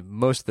 really,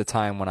 most of the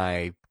time when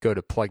I go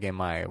to plug in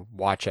my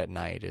watch at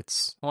night,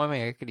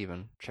 I could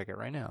even check it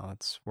right now.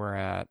 We're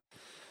at.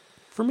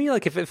 For me,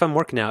 like if I'm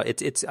working out,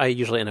 it's I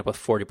usually end up with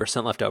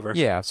 40% left over.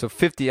 Yeah, so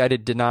 50. I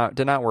did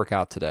not work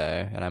out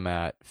today, and I'm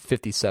at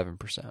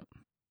 57%.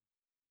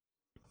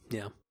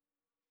 Yeah.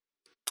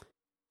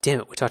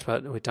 Damn it! We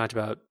talked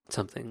about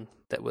something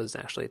that was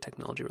actually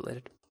technology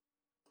related.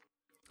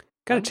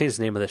 Got to change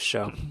the name of this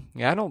show.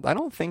 Yeah, I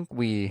don't think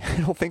we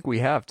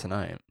have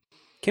tonight.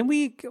 Can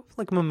we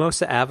like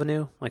Mimosa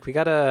Avenue? Like we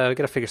gotta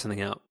figure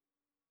something out.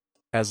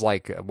 As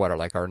like what,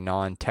 like our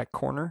non-tech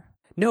corner?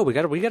 No, we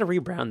gotta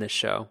rebrand this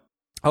show.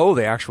 Oh,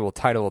 the actual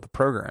title of the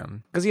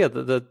program. Because yeah,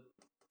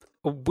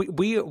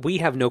 we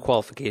have no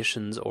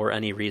qualifications or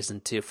any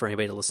reason for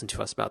anybody to listen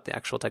to us about the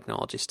actual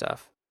technology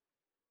stuff.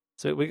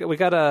 So we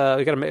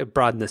gotta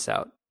broaden this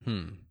out.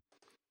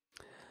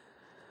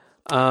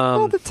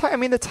 Well,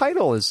 the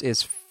title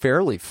is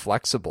fairly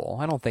flexible.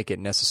 I don't think it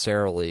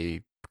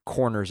necessarily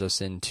corners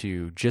us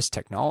into just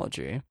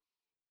technology.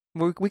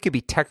 We could be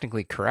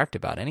technically correct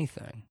about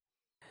anything.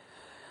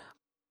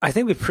 I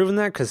think we've proven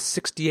that because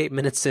 68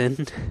 minutes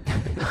in,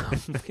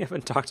 we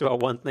haven't talked about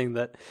one thing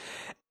that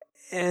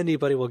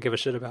anybody will give a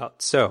shit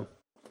about. So,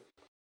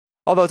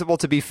 although, well,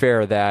 to be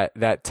fair,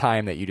 that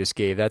time that you just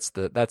gave, that's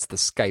the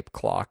Skype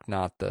clock,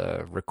 not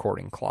the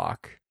recording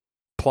clock.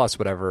 Plus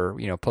whatever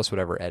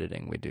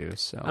editing we do.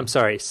 So I'm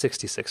sorry,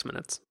 66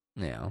 minutes.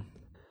 Yeah.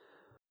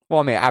 Well,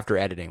 I mean, after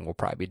editing, we'll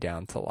probably be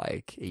down to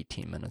like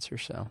 18 minutes or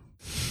so.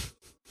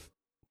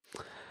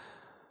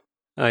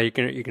 You're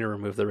gonna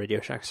remove the Radio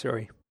Shack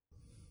story.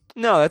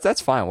 No, that's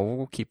fine.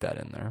 We'll keep that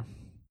in there.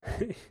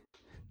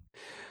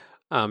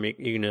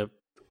 You're gonna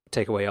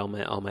take away all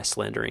my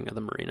slandering of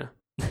the marina.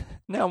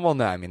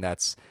 No. I mean,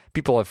 that's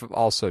people have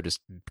also just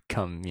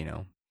come.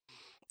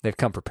 They've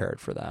come prepared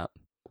for that.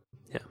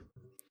 Yeah.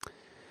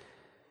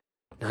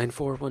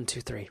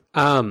 94123.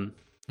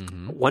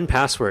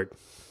 1Password.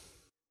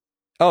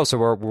 Oh, so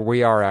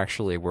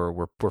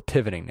we're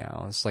pivoting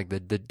now. It's like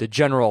the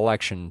general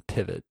election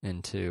pivot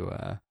into.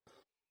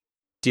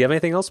 Do you have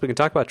anything else? We can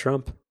talk about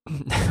Trump.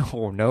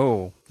 Oh,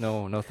 no,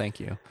 thank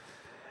you.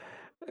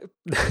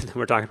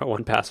 We're talking about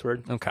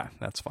 1Password. Okay,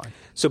 that's fine.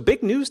 So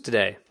big news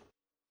today.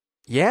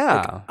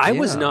 Yeah, I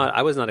was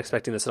not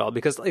expecting this at all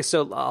because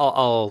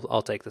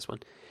I'll take this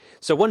one.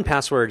 So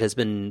 1Password has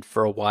been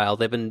for a while.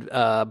 They've been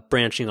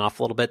branching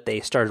off a little bit. They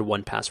started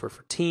 1Password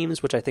for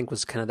Teams, which I think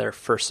was kind of their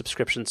first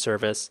subscription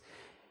service.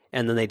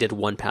 And then they did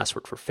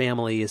 1Password for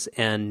families.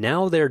 And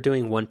now they're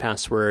doing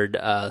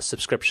 1Password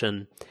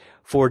subscription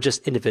for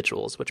just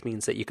individuals, which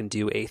means that you can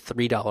do a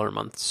 $3 a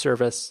month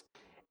service.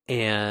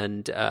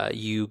 And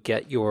you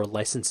get your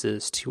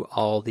licenses to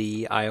all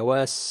the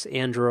iOS,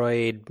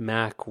 Android,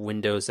 Mac,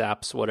 Windows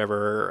apps,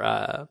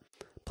 whatever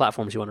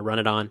platforms you want to run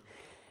it on.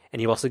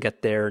 And you also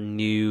get their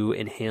new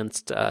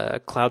enhanced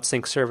Cloud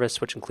Sync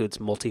service, which includes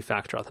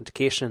multi-factor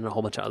authentication and a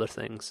whole bunch of other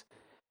things.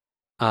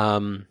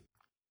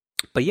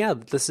 But yeah,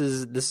 this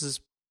is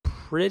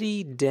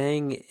pretty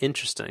dang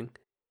interesting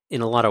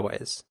in a lot of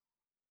ways.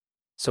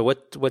 So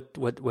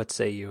what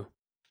say you?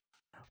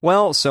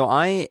 Well, so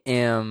I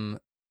am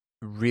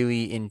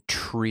really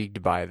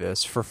intrigued by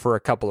this for a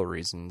couple of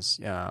reasons.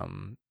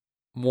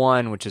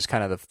 One, which is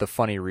kind of the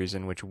funny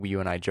reason, which you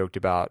and I joked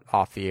about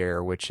off the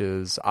air, which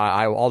is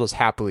I'll just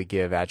happily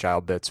give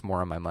AgileBits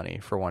more of my money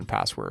for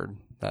 1Password.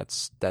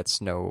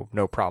 That's no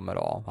problem at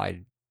all.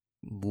 I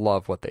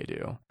love what they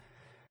do.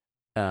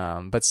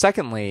 But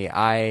secondly,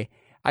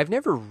 I've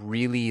never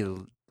really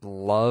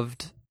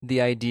loved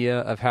the idea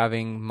of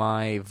having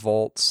my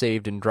Vault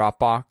saved in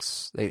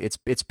Dropbox.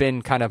 It's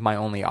been kind of my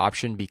only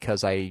option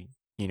because I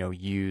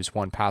use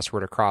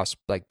 1Password across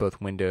like both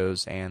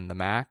Windows and the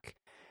Mac.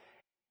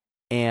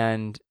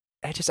 And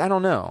I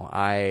don't know.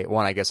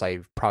 I guess I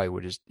probably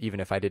would just,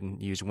 even if I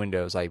didn't use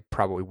Windows, I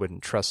probably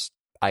wouldn't trust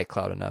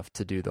iCloud enough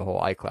to do the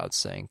whole iCloud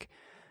sync.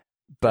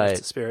 But that's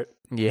the spirit.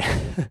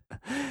 Yeah.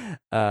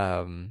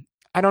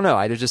 I don't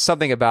know. There's just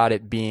something about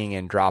it being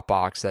in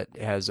Dropbox that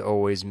has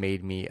always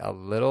made me a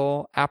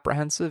little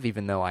apprehensive,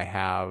 even though I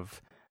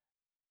have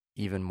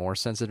even more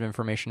sensitive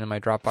information in my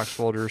Dropbox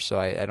folder. So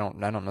I don't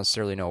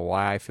necessarily know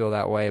why I feel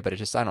that way, but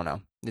I don't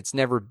know. It's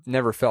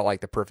never felt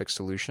like the perfect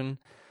solution.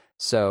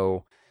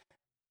 So,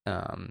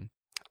 I'm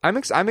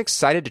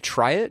excited to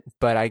try it,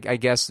 but I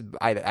guess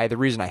the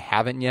reason I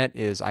haven't yet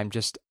is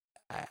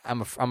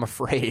I'm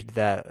afraid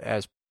that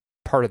as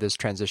part of this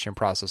transition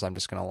process, I'm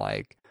just gonna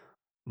like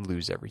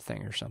lose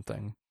everything or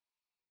something.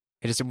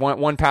 It just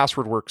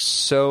 1Password works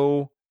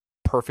so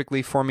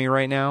perfectly for me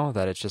right now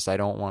that it's just I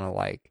don't want to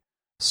like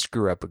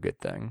screw up a good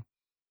thing.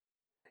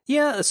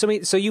 Yeah, so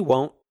you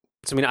won't.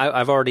 So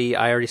I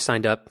already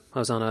signed up. I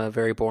was on a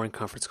very boring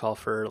conference call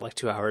for like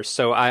 2 hours.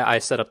 So I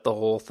set up the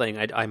whole thing.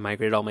 I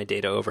migrated all my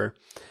data over.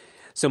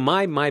 So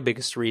my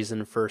biggest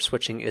reason for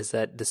switching is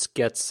that this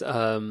gets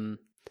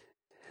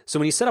so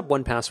when you set up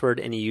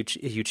 1Password and you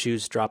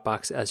choose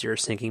Dropbox as your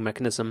syncing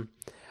mechanism,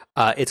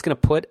 it's going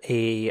to put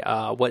a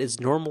what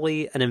is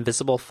normally an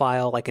invisible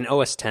file, like in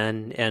OS X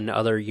and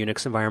other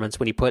Unix environments.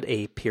 When you put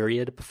a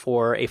period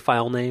before a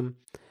file name,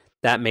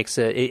 that makes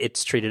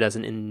it's treated as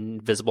an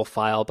invisible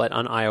file. But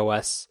on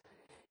iOS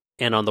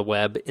and on the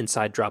web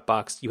inside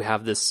Dropbox, you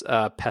have this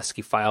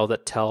pesky file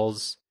that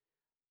tells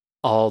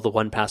all the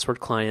 1Password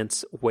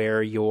clients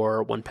where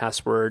your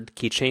 1Password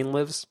keychain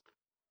lives.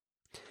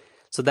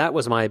 So that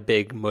was my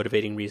big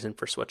motivating reason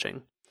for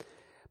switching.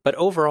 But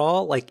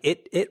overall, like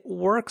it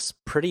works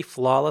pretty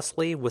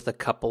flawlessly with a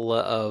couple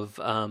of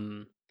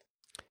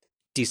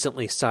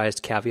decently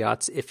sized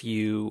caveats if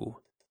you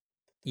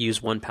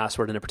use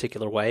 1Password in a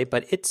particular way.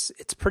 But it's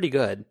pretty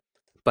good.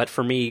 But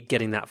for me,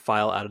 getting that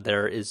file out of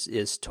there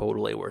is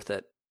totally worth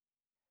it.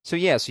 So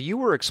you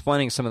were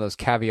explaining some of those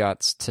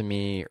caveats to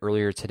me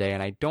earlier today,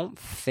 and I don't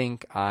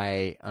think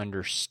I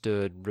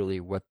understood really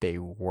what they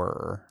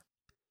were.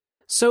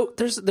 So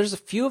there's a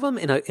few of them,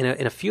 and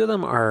a few of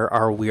them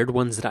are weird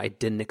ones that I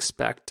didn't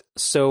expect.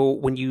 So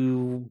when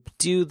you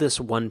do this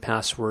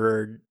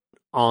 1Password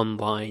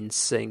online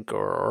sync,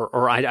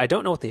 or I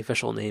don't know what the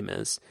official name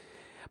is,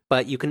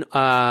 but you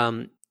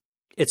can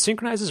it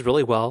synchronizes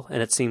really well,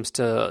 and it seems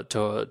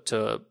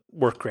to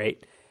work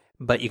great.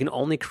 but you can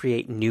only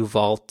create new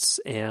vaults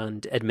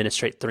and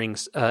administrate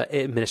things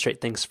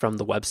from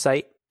the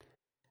website,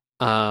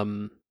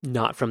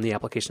 not from the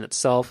application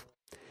itself.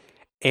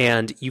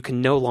 And you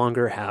can no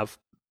longer have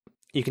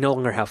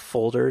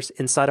folders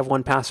inside of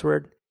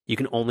 1Password. You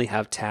can only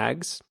have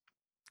tags.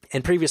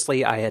 And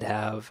previously, I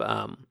have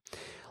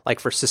like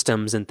for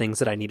systems and things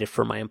that I needed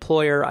for my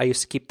employer, I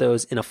used to keep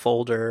those in a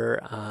folder.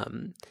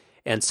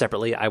 And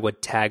separately, I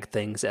would tag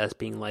things as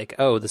being like,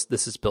 oh,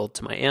 this is billed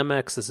to my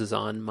Amex, this is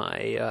on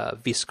my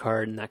Visa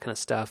card, and that kind of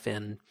stuff.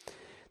 And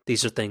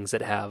these are things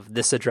that have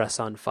this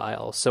address on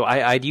file. So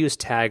I'd use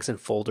tags and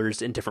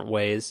folders in different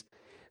ways.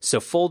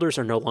 So folders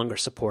are no longer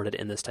supported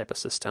in this type of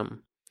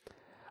system.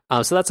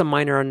 So that's a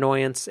minor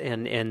annoyance,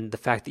 and the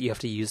fact that you have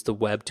to use the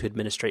web to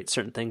administrate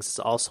certain things is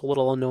also a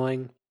little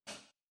annoying.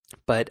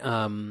 But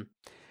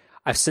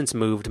I've since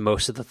moved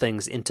most of the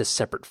things into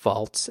separate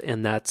vaults,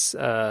 and that's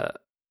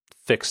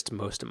fixed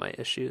most of my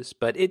issues.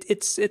 But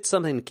it's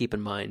something to keep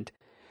in mind.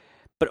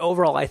 But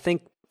overall, I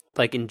think,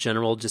 like in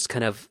general, just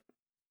kind of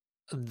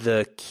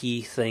the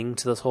key thing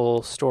to this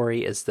whole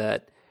story is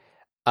that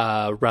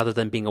rather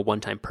than being a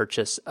one-time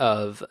purchase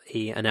of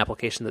an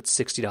application that's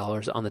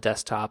 $60 on the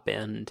desktop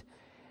and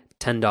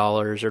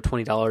 $10 or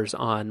 $20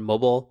 on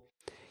mobile,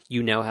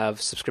 you now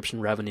have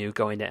subscription revenue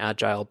going to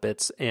Agile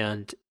Bits.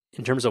 And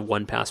in terms of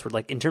 1Password,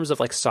 like in terms of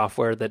like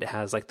software that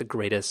has like the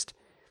greatest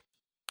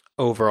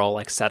overall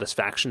like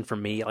satisfaction for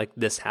me, like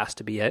this has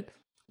to be it.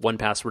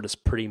 1Password is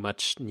pretty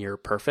much near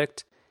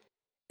perfect,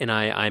 and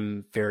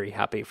I'm very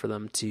happy for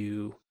them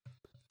to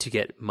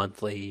get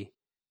monthly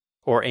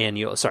or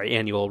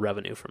annual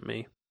revenue from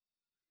me.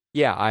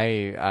 Yeah,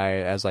 I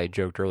as I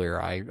joked earlier,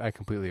 I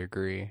completely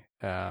agree.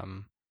 I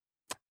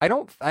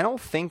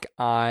don't think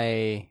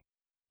I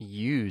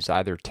use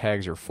either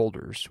tags or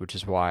folders, which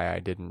is why I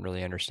didn't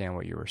really understand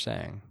what you were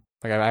saying.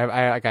 Like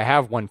I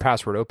have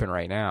 1Password open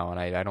right now, and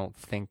I don't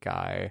think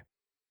I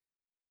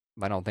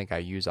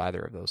use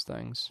either of those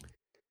things.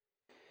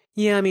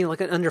 Yeah, I mean,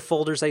 like under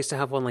folders, I used to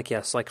have one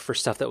like for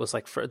stuff that was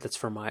that's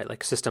for my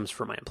like systems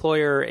for my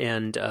employer,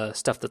 and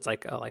stuff that's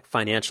like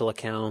financial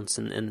accounts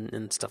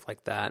and stuff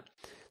like that.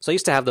 So I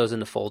used to have those in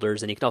the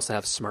folders, and you can also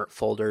have smart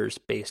folders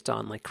based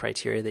on like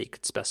criteria that you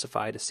could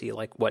specify to see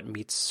like what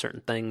meets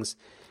certain things.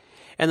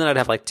 And then I'd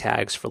have like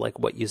tags for like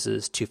what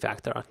uses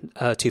two-factor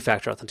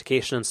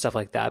authentication and stuff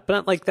like that.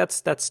 But like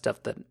that's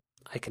stuff that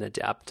I can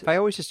adapt. I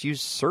always just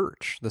use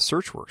search. The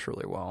search works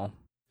really well.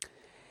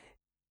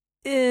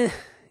 Yeah,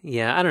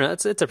 I don't know.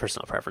 It's a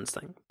personal preference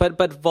thing.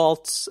 But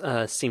vaults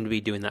seem to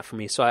be doing that for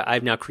me. So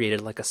I've now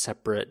created like a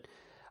separate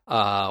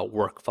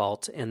work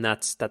vault, and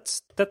that's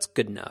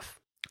good enough.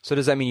 So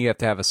does that mean you have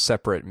to have a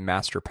separate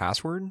master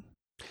password?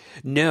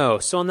 No.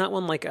 So on that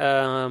one, like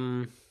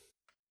yeah,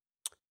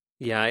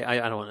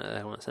 I don't want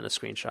to send a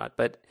screenshot,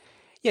 but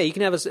yeah, you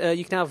can have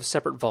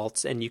separate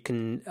vaults, and you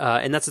can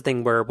and that's the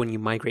thing where when you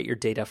migrate your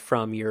data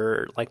from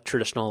your like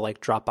traditional like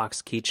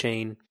Dropbox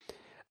keychain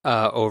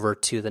over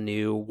to the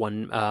new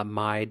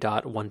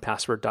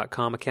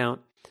my.1password.com account.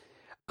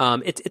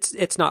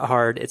 It's not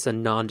hard. It's a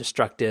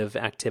non-destructive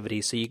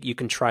activity, so you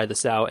can try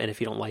this out, and if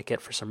you don't like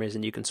it for some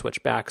reason, you can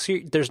switch back. So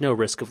there's no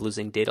risk of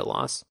losing data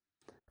loss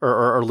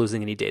or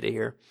losing any data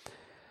here.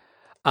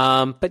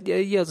 But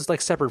yeah, it's like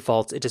separate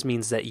vaults. It just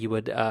means that you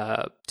would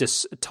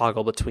just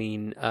toggle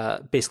between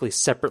basically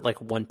separate like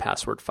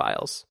 1Password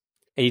files,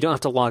 and you don't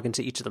have to log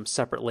into each of them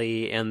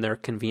separately, and they're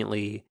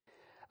conveniently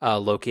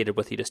located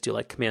with you. Just do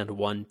like command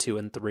 1, 2,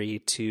 and 3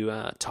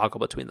 to toggle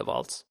between the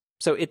vaults.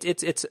 So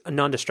it's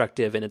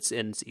non-destructive, and it's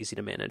easy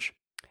to manage.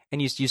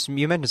 And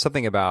you mentioned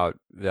something about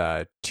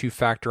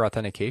two-factor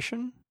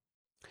authentication.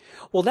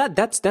 Well,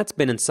 that's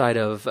been inside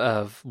of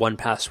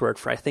 1Password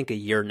for I think a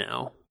year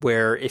now.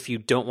 Where if you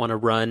don't want to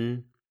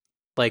run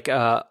like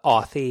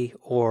Authy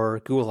or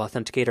Google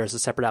Authenticator as a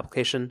separate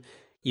application,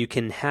 you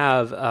can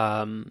have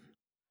I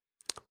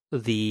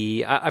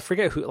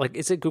forget who, like,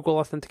 is it Google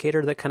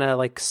Authenticator that kind of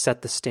like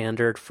set the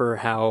standard for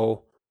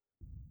how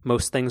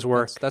most things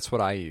work? That's what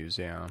I use,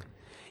 yeah.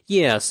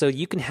 Yeah, so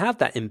you can have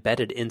that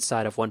embedded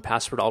inside of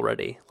 1Password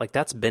already. Like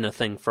that's been a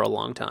thing for a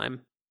long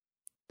time.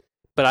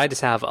 But I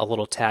just have a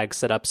little tag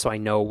set up so I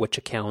know which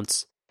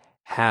accounts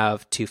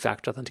have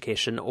two-factor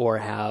authentication or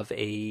have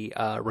a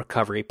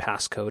recovery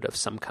passcode of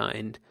some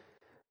kind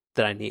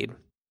that I need.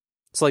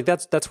 So like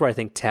that's where I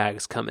think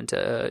tags come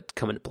into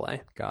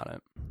play. Got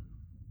it.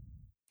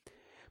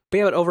 But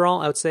yeah, but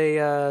overall, I would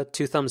say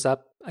 2 thumbs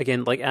up.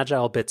 Again, like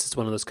Agile Bits is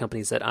one of those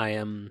companies that I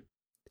am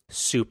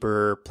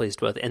super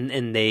pleased with,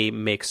 and they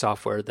make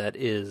software that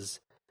is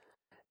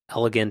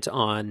elegant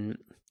on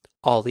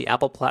all the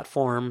Apple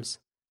platforms.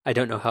 I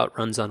don't know how it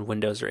runs on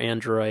Windows or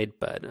Android,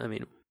 but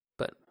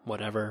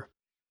whatever.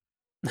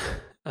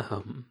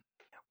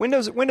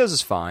 Windows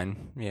is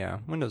fine. Yeah,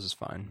 Windows is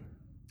fine.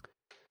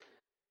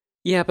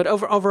 Yeah, but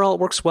overall it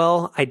works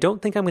well. I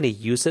don't think I'm going to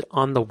use it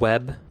on the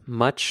web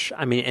much.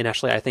 I mean, and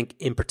actually I think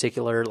in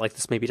particular, like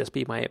this maybe just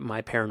be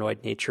my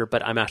paranoid nature,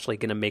 but I'm actually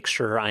going to make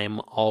sure I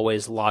am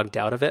always logged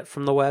out of it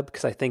from the web,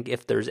 because I think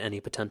if there's any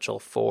potential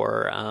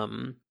for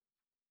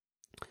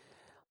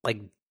like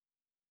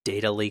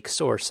data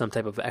leaks or some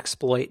type of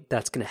exploit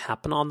that's going to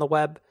happen on the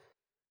web.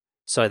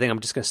 So I think I'm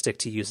just going to stick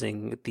to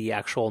using the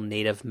actual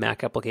native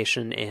Mac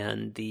application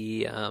and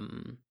the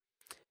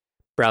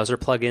browser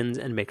plugins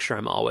and make sure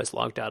I'm always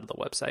logged out of the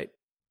website.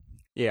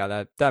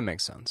 Yeah, that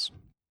makes sense.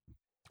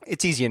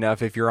 It's easy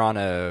enough if you're on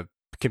a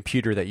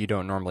computer that you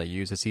don't normally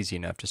use. It's easy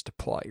enough just to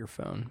pull out your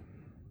phone.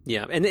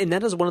 Yeah, and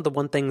that is one of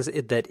the things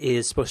that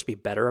is supposed to be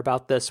better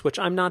about this, which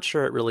I'm not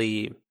sure it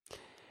really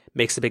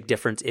makes a big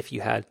difference if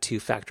you had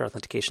two-factor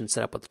authentication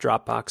set up with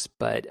Dropbox.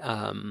 But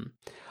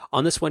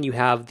on this one, you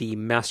have the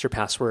master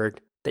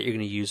password that you're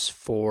going to use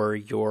for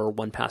your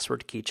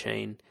 1Password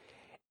keychain.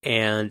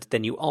 And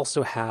then you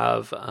also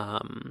have,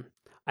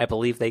 I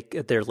believe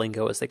their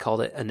lingo is they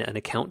called it an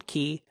account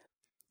key,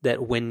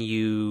 that when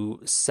you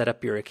set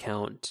up your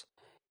account,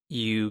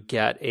 you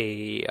get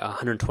a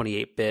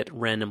 128-bit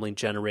randomly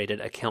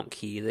generated account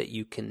key that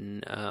you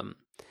can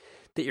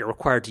that you're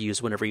required to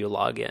use whenever you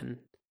log in.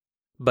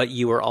 But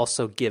you are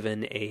also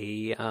given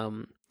a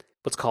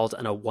what's called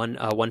a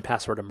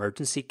 1Password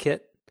emergency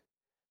kit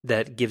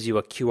that gives you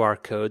a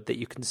QR code that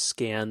you can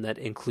scan that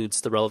includes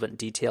the relevant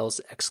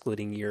details,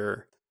 excluding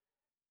your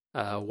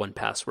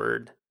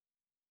 1Password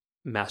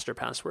master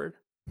password.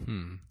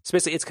 So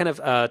basically, it's kind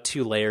of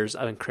 2 layers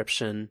of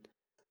encryption.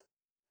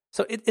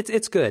 So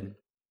it's good.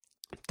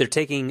 They're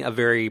taking a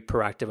very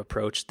proactive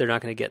approach. They're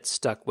not going to get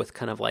stuck with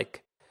kind of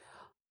like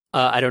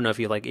I don't know if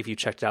you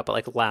checked it out, but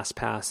like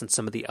LastPass and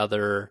some of the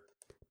other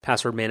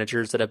password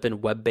managers that have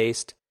been web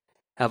based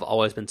have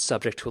always been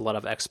subject to a lot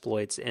of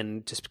exploits,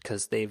 and just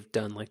because they've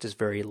done like just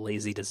very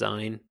lazy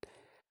design.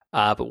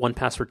 But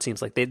 1Password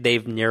seems like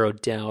they've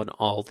narrowed down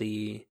all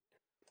the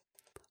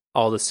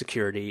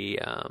security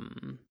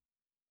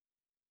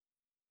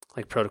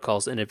like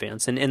protocols in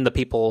advance, and the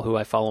people who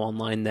I follow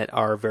online that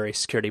are very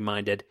security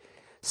minded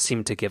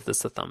seem to give this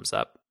the thumbs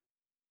up.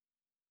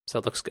 So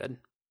it looks good.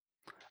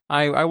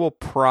 I will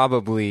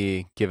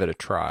probably give it a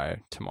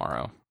try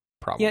tomorrow.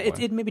 Probably. Yeah,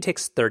 it maybe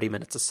takes 30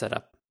 minutes to set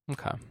up.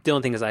 Okay. The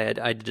only thing is I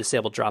had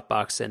disabled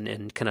Dropbox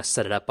and kind of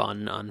set it up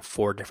on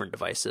 4 different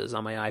devices,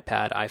 on my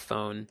iPad,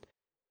 iPhone,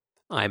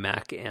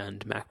 iMac,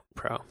 and MacBook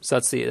Pro. So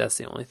that's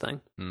the only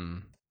thing.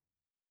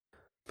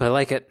 But I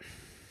like it.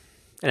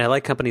 And I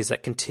like companies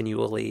that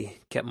continually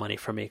get money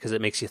from me, because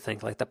it makes you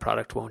think like the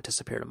product won't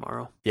disappear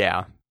tomorrow.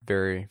 Yeah,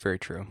 very, very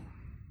true.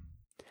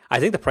 I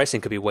think the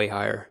pricing could be way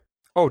higher.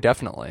 Oh,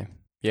 definitely.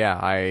 Yeah,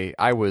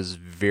 I was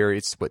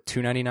it's what,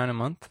 $2.99 a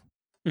month?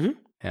 Mm-hmm.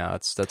 Yeah,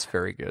 that's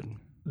very good.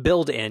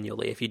 Billed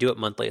annually. If you do it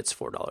monthly, it's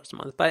 $4 a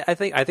month. But I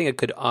think it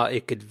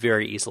could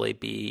very easily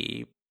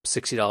be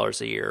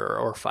 $60 a year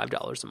or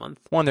 $5 a month.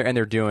 Well, and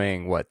they're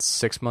doing what,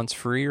 6 months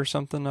free or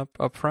something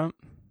up front?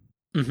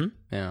 Mm-hmm.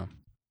 Yeah.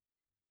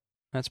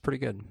 That's pretty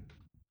good.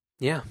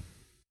 Yeah.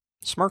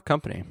 Smart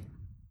company.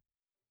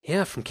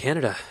 Yeah, from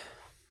Canada.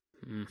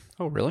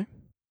 Oh, really?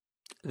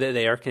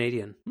 They are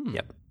Canadian.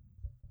 Yep.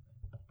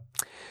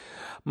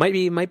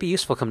 Might be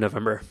useful come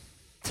November.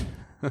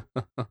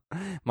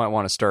 Might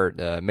want to start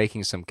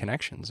making some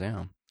connections.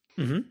 Yeah.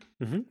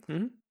 Mm-hmm. Mm-hmm.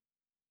 Mm-hmm.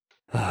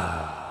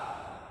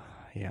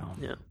 Yeah.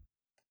 Yeah.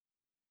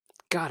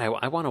 God,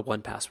 I want a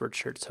 1Password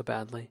shirt so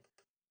badly.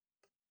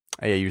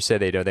 Yeah, you said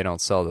they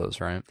don't sell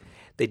those, right?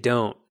 They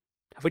don't.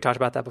 Have we talked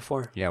about that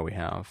before? Yeah, we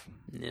have.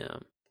 Yeah.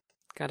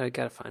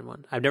 Gotta find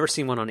one. I've never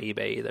seen one on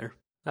eBay either.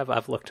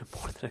 I've looked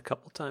more than a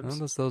couple times.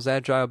 Well, those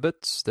agile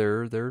bits,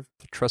 they're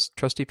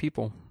trusty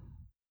people.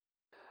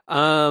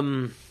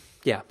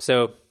 Yeah.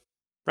 So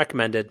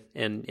recommended,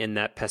 and in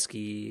that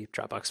pesky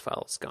Dropbox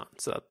file is gone.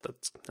 So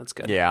that's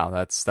good. Yeah,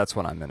 that's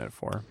what I'm in it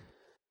for.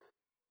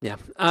 Yeah.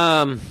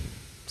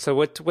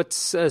 So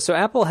so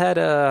Apple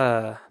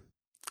had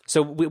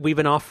so we've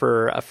been off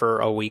for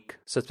a week.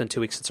 So it's been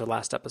 2 weeks since our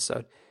last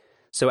episode.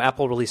 So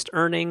Apple released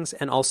earnings,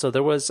 and also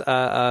there was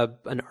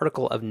an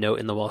article of note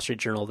in the Wall Street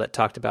Journal that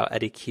talked about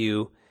Eddie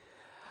Q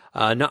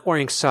not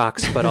wearing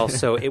socks, but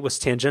also it was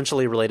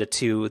tangentially related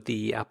to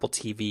the Apple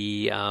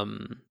TV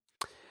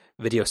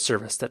video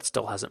service that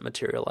still hasn't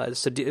materialized.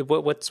 So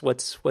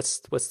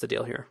what's the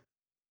deal here?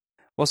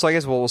 Well, so I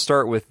guess we'll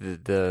start with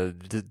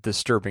the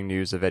disturbing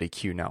news of Eddie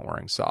Q not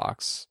wearing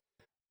socks.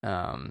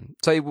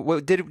 So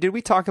what did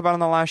we talk about on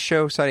the last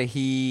show? So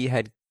he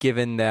had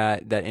given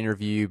that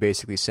interview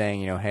basically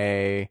saying,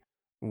 hey,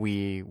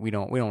 we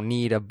don't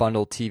need a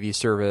bundled TV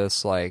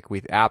service, like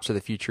apps are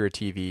the future of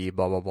TV,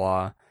 blah blah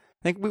blah.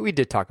 I think we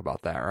did talk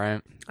about that,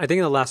 right? I think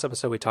in the last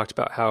episode we talked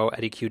about how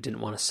Eddie Q didn't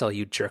want to sell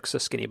you jerks a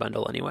skinny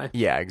bundle anyway.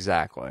 Yeah,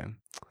 exactly.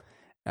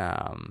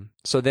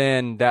 So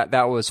then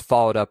that was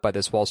followed up by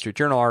this Wall Street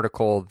Journal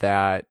article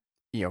that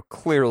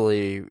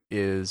clearly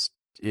is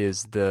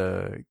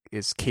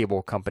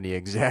cable company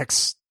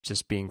execs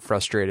just being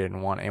frustrated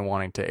and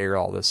wanting to air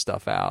all this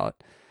stuff out.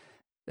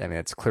 I mean,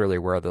 it's clearly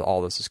where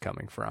all this is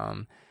coming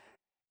from.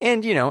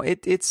 And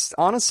it's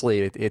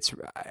honestly,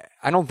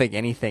 I don't think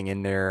anything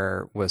in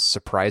there was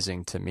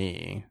surprising to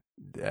me.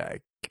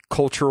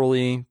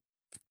 Culturally,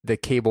 the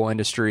cable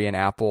industry and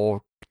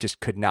Apple just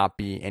could not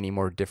be any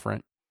more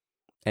different.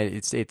 And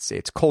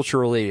it's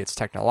culturally, it's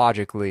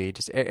technologically,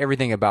 just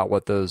everything about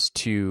what those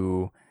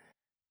two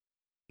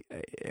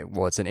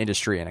well, it's an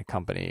industry and a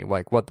company.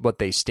 Like what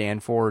they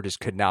stand for just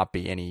could not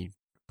be any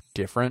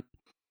different.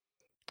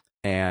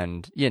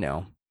 And,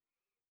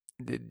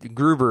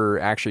 Gruber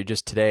actually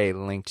just today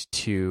linked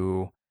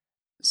to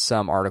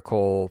some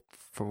article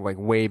from like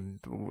way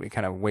back.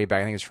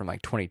 I think it's from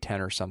like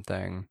 2010 or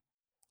something,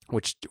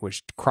 which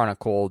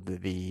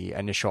chronicled the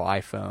initial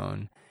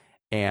iPhone.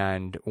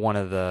 And one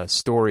of the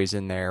stories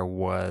in there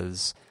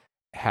was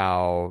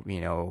how,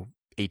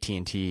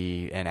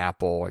 AT&T and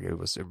Apple, like it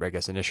was, I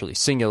guess, initially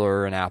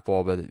Singular and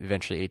Apple, but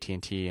eventually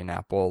AT&T and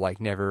Apple like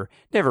never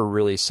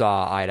really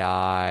saw eye to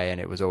eye,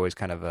 and it was always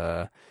kind of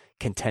a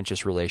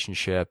contentious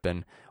relationship.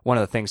 And one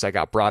of the things that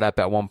got brought up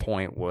at one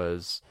point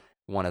was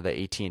one of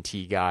the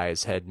AT&T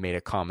guys had made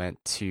a comment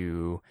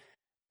to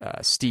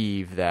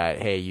Steve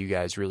that, hey, you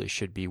guys really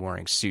should be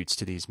wearing suits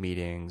to these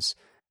meetings.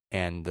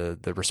 And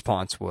the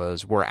response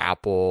was, we're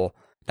Apple.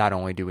 Not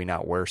only do we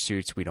not wear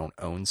suits, we don't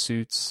own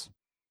suits.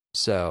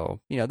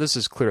 So, this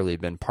has clearly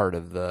been part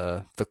of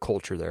the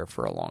culture there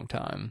for a long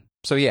time.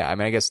 So, yeah, I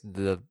mean, I guess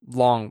the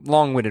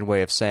long-winded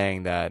way of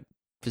saying that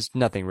there's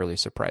nothing really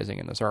surprising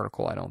in this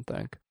article, I don't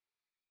think.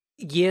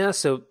 Yeah,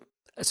 so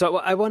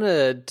I want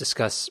to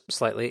discuss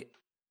slightly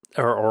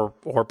or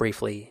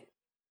briefly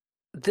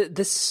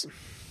this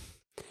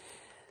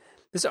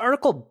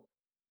article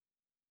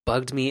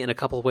bugged me in a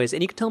couple of ways,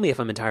 and you can tell me if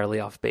I'm entirely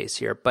off base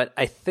here, but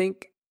I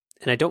think,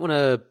 and I don't want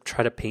to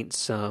try to paint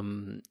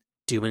some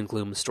doom and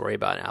gloom story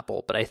about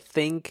Apple, but I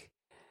think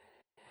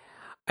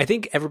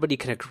everybody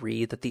can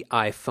agree that the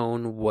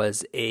iPhone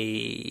was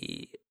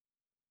a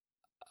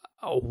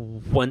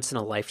once in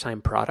a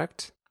lifetime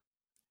product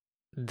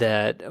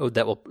that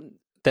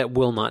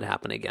will not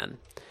happen again.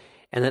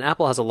 And then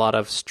Apple has a lot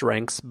of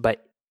strengths,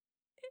 but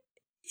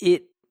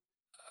it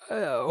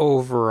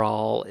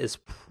overall is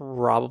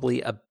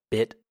probably a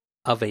bit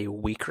of a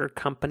weaker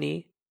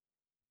company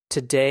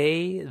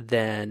today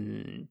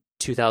than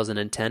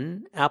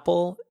 2010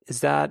 Apple.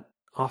 Is that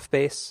off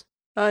base?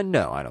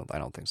 No, I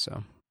don't think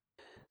so.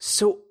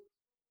 So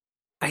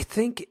I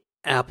think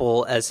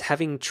Apple, as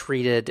having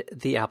treated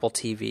the Apple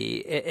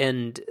TV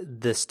and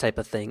this type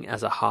of thing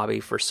as a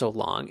hobby for so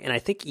long, and I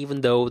think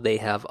even though they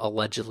have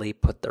allegedly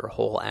put their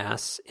whole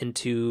ass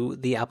into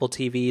the Apple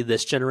TV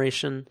this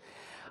generation,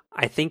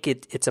 I think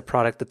it's a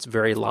product that's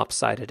very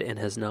lopsided and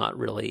has not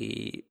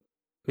really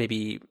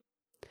maybe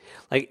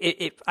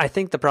like I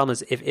think the problem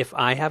is if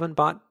I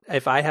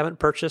haven't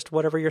purchased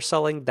whatever you're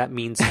selling, that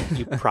means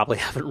you probably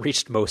haven't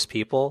reached most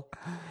people.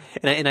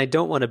 And I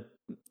don't want to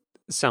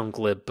sound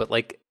glib, but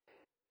like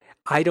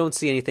I don't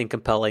see anything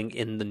compelling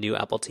in the new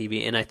Apple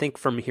TV, and I think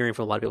from hearing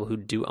from a lot of people who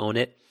do own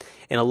it,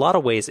 in a lot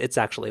of ways it's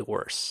actually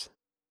worse.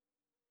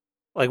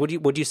 Like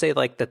would you say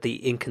like that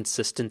the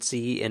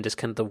inconsistency and just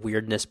kind of the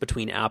weirdness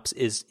between apps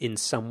is in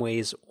some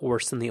ways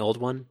worse than the old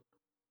one?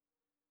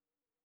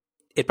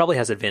 It probably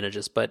has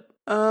advantages, but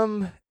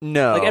no.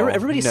 Like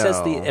everybody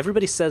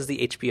no. says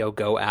the HBO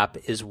Go app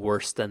is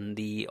worse than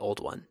the old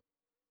one.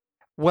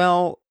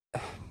 Well,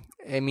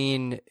 I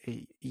mean,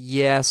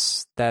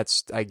 yes,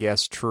 that's I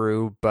guess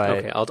true, but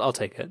okay, I'll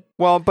take it.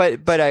 Well,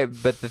 but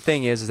the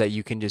thing is that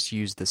you can just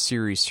use the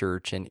Siri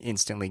search and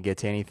instantly get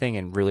to anything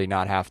and really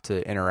not have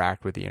to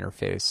interact with the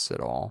interface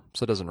at all.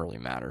 So it doesn't really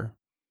matter.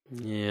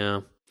 Yeah.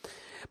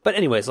 But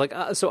anyways, like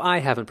so I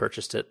haven't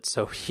purchased it,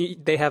 so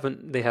they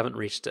haven't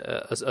reached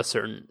a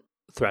certain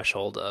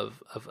threshold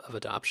of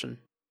adoption.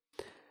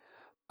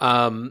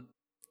 So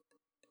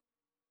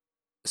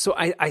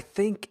I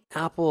think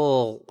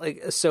Apple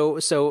like so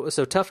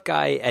tough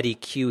guy Eddie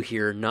Q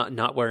here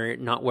not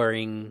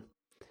wearing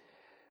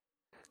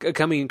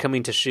coming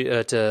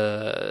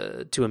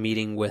to a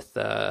meeting with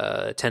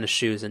tennis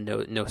shoes and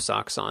no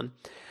socks on.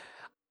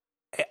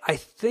 I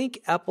think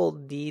Apple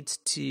needs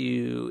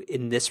to,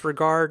 in this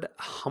regard,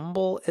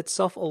 humble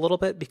itself a little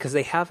bit because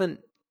they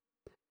haven't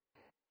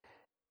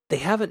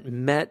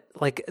met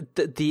like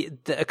the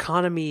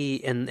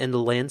economy and the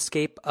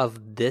landscape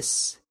of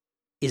this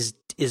is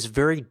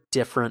very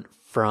different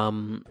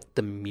from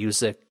the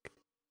music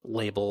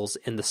labels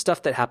and the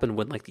stuff that happened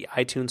when like the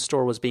iTunes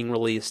store was being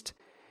released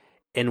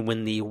and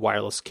when the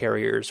wireless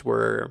carriers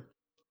were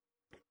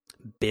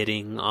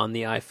bidding on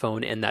the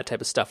iPhone and that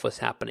type of stuff was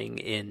happening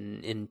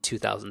in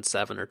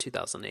 2007 or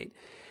 2008.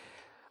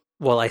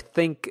 Well, I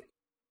think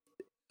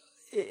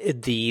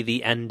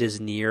the end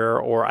is near,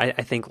 or I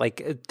think like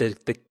the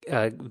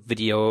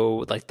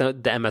video, like the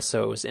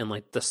MSOs and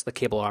like the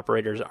cable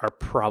operators are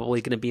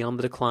probably going to be on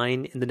the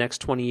decline in the next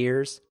 20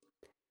 years.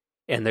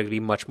 And they're going to be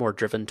much more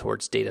driven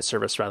towards data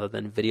service rather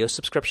than video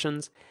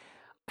subscriptions.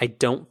 I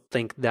don't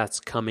think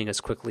that's coming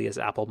as quickly as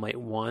Apple might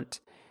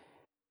want.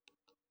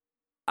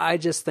 I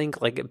just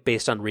think, like,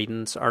 based on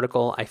Reedon's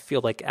article, I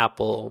feel like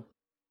Apple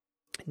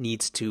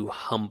needs to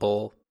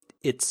humble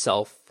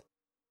itself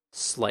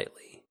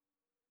slightly.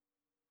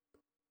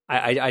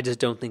 I just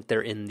don't think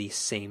they're in the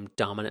same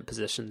dominant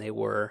position they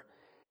were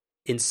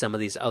in some of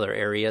these other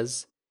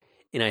areas.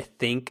 And I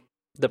think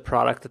the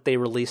product that they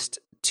released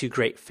to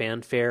great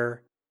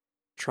fanfare,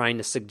 trying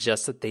to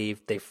suggest that they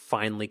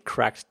finally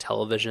cracked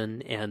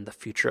television and the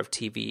future of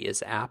TV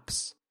is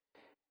apps,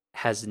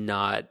 has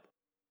not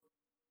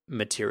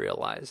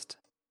materialized,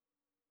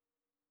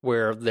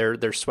 where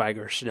their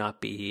swagger should not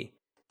be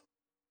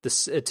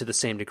this to the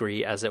same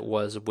degree as it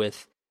was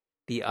with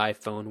the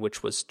iPhone,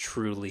 which was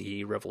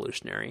truly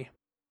revolutionary.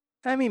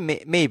 I mean,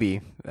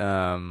 maybe.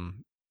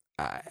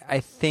 I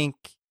think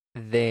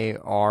they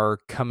are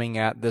coming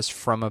at this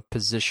from a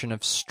position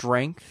of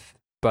strength,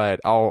 but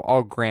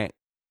I'll grant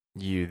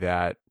you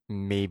that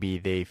maybe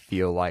they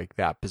feel like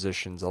that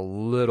position's a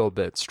little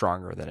bit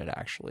stronger than it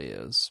actually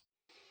is.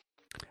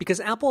 Because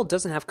Apple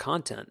doesn't have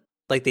content.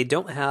 Like, they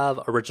don't have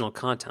original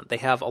content. They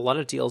have a lot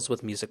of deals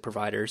with music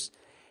providers,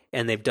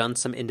 and they've done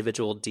some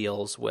individual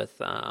deals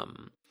with,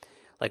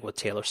 like with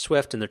Taylor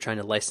Swift, and they're trying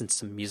to license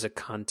some music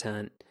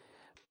content.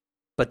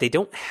 But they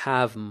don't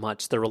have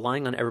much. They're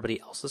relying on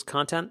everybody else's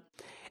content,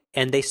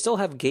 and they still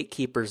have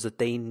gatekeepers that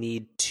they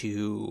need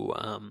to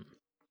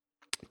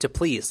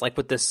please. Like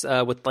with this,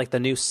 with like the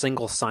new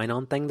single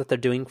sign-on thing that they're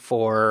doing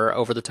for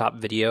over-the-top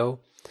video.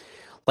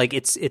 Like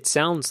it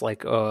sounds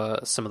like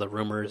some of the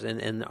rumors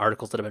and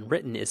articles that have been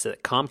written is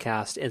that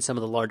Comcast and some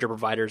of the larger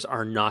providers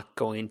are not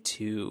going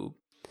to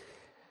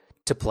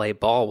play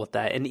ball with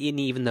that. And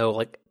even though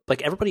like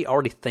everybody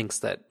already thinks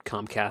that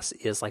Comcast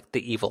is like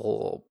the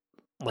evil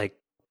like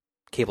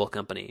cable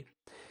company,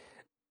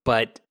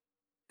 but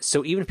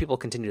so even if people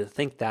continue to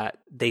think that,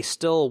 they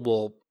still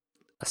will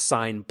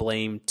assign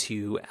blame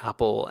to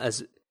Apple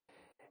as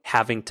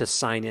having to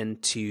sign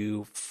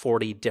into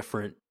 40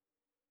 different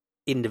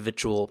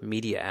individual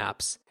media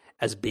apps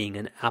as being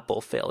an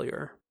Apple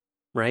failure,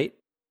 right?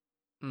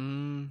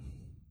 I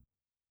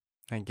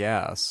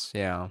guess,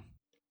 yeah.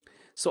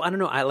 So I don't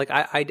know.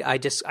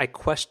 I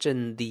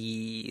question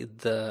the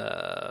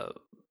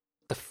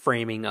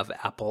framing of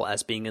Apple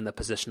as being in the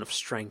position of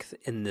strength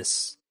in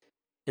this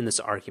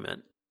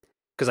argument,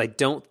 because I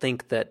don't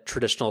think that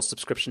traditional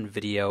subscription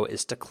video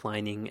is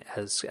declining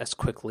as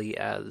quickly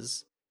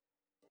as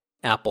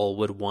Apple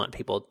would want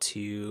people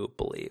to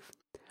believe.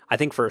 I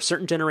think for a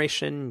certain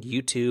generation,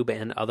 YouTube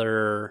and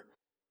other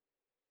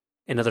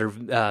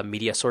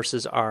media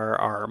sources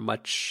are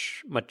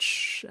much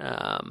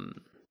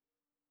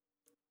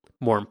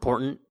more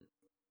important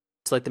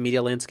to like the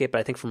media landscape. But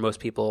I think for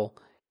most people,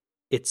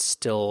 it's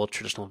still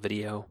traditional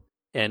video,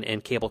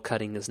 and cable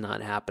cutting is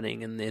not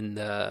happening in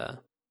the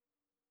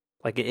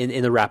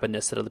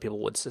rapidness that other people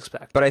would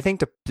suspect. But I think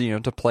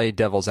to play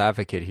devil's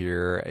advocate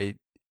here,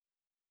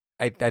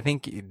 I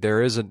think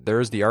there is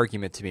the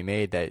argument to be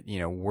made that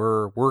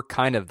we're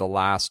kind of the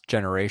last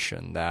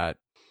generation that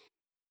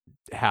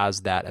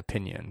has that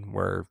opinion,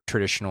 where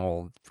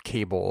traditional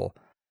cable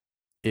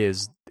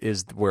is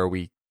where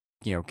we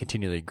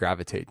continually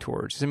gravitate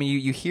towards. I mean,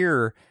 you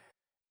hear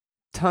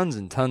tons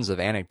and tons of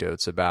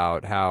anecdotes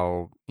about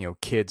how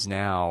kids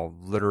now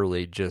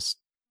literally just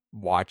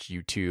watch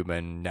YouTube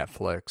and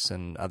Netflix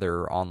and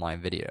other online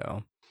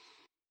video.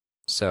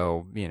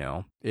 So,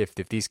 if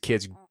these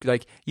kids,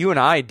 like you and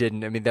I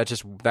didn't, I mean,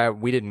 that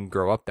we didn't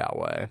grow up that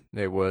way.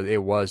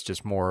 It was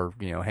just more,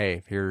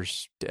 hey,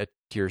 here's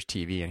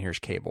TV and here's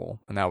cable.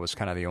 And that was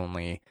kind of the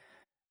only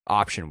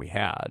option we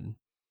had.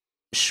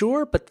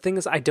 Sure, but the thing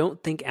is, I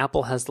don't think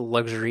Apple has the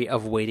luxury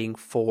of waiting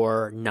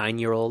for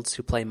 9-year-olds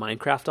who play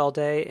Minecraft all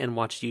day and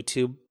watch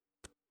YouTube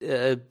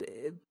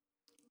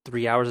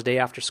 3 hours a day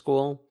after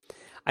school.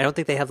 I don't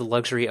think they have the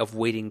luxury of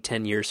waiting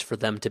 10 years for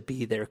them to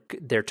be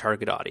their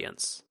target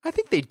audience. I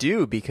think they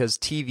do, because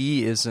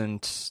TV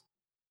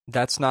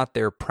that's not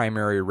their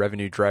primary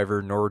revenue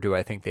driver, nor do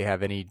I think they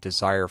have any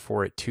desire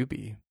for it to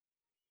be.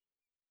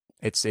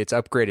 It's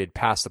upgraded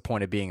past the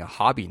point of being a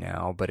hobby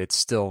now, but it's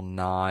still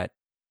not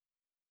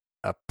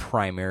a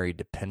primary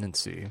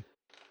dependency.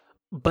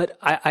 But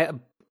I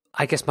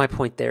guess my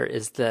point there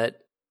is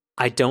that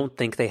I don't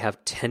think they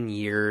have 10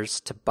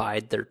 years to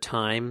bide their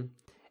time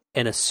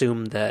and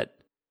assume that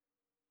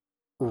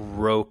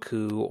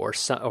Roku or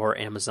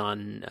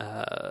Amazon's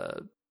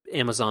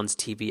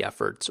TV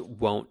efforts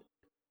won't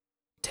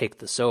take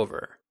this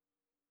over.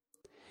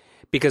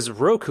 Because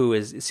Roku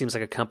it seems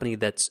like a company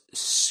that's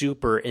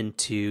super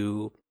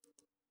into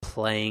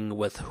playing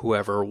with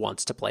whoever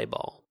wants to play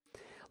ball.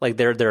 Like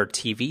there are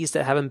TVs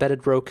that have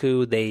embedded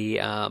Roku.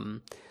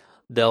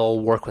 They'll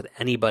work with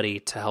anybody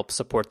to help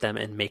support them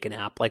and make an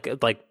app.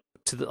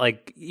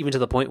 Even to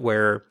the point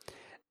where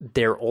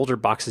their older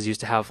boxes used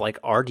to have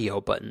like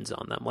RDO buttons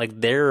on them.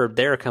 Like they're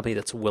a company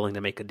that's willing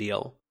to make a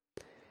deal.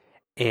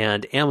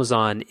 And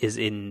Amazon is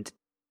in,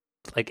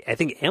 like, I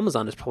think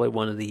Amazon is probably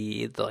one of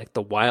the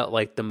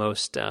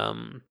most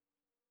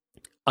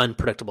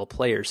unpredictable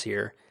players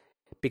here,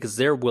 because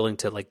they're willing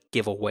to like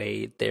give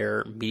away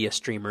their media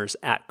streamers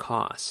at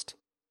cost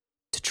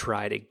to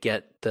try to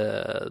get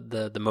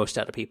the most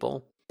out of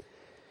people.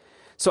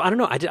 So I don't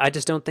know. I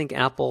just don't think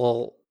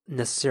Apple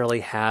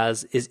necessarily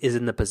is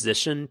in the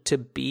position to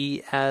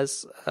be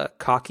as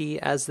cocky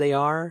as they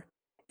are,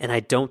 and I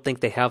don't think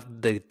they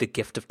have the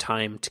gift of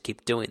time to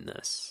keep doing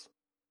this.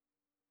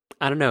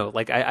 I don't know.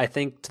 Like I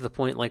think to the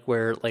point like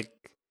where like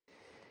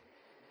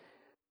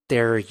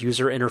their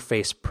user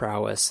interface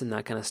prowess and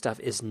that kind of stuff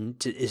is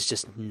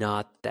just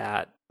not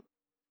that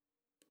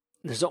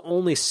there's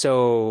only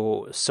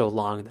so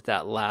long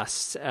that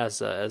lasts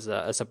as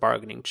a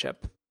bargaining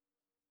chip.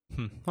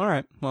 All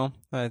right. Well,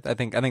 I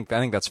think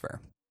that's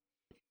fair.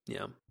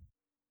 Yeah.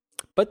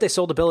 But they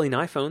sold 1 billion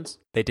iPhones.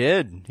 They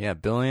did. Yeah,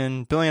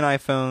 billion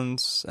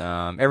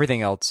iPhones.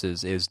 Everything else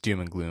is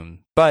doom and gloom,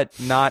 but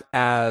not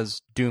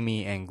as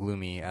doomy and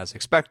gloomy as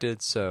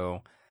expected,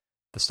 so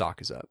the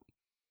stock is up.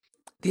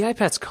 The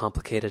iPad's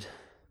complicated.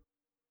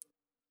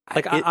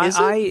 Like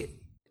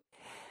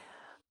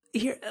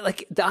here,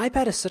 like the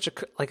iPad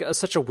is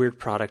such a weird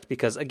product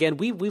because again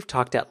we've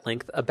talked at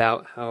length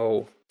about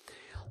how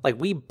like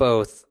we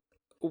both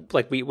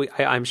like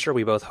I'm sure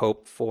we both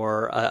hope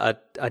for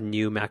a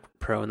new MacBook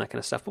Pro and that kind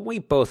of stuff, but we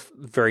both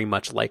very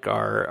much like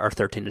our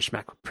 13-inch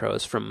MacBook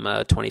Pros from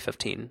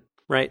 2015,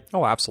 right?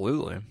 Oh,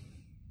 absolutely.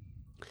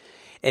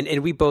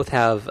 And we both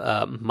have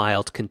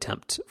mild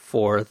contempt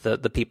for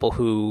the people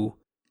who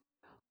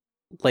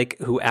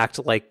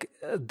act like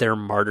they're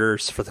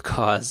martyrs for the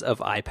cause of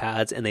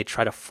iPads, and they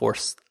try to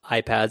force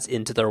iPads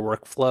into their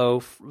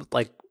workflow,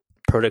 like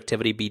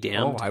productivity be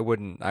damned. Oh,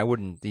 I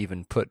wouldn't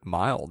even put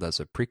mild as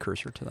a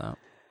precursor to that.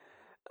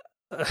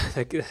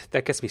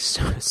 That gets me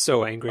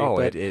so angry. Oh,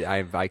 but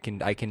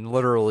I can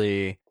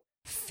literally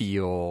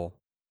feel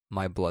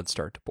my blood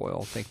start to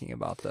boil thinking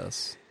about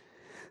this.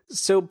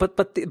 So, but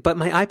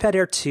my iPad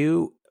Air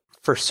 2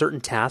 for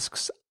certain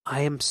tasks,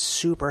 I am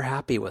super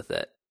happy with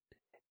it.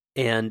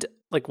 And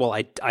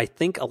I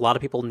think a lot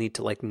of people need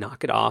to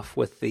knock it off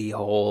with the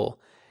whole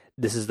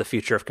 "this is the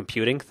future of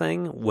computing"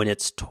 thing when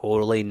it's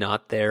totally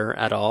not there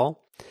at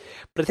all.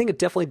 But I think it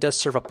definitely does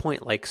serve a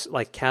point,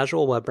 like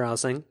casual web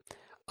browsing,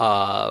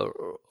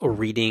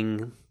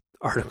 reading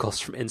articles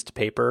from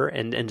Instapaper,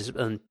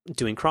 and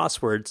doing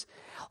crosswords.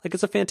 Like,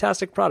 it's a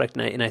fantastic product,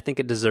 and I think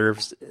it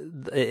deserves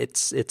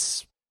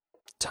its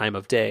time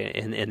of day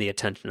and the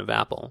attention of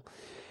Apple.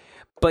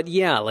 But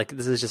yeah,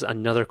 this is just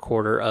another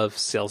quarter of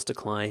sales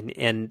decline,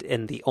 and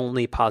the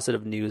only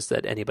positive news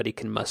that anybody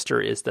can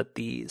muster is that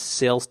the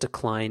sales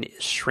decline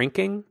is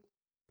shrinking,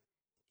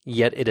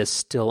 yet it is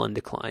still in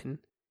decline,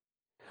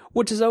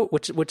 which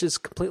is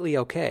completely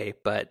okay.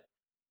 But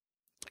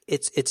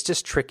it's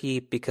just tricky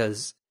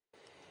because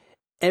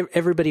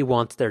everybody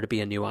wants there to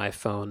be a new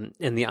iPhone,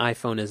 and the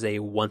iPhone is a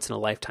once in a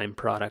lifetime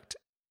product.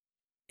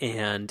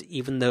 And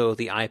even though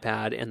the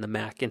iPad and the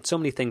Mac and so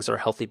many things are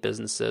healthy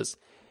businesses,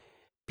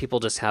 people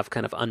just have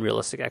kind of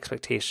unrealistic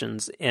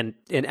expectations, and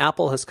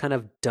Apple has kind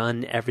of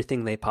done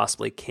everything they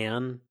possibly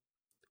can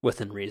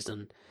within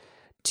reason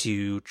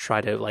to try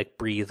to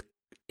breathe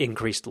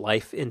increased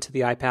life into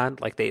the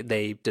iPad. Like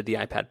they did the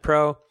iPad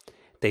Pro,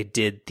 they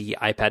did the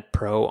iPad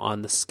Pro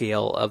on the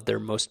scale of their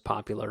most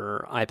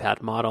popular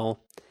iPad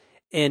model,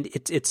 and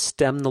it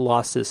stemmed the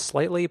losses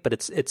slightly, but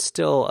it's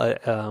still a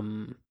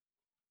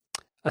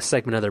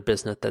segment of their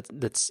business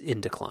that's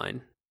in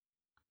decline.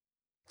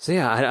 So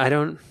yeah, I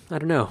don't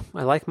know.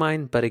 I like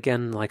mine, but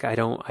again, I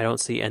don't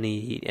see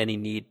any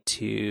need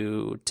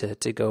to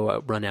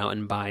go run out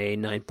and buy a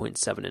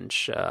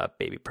 9.7-inch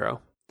Baby Pro.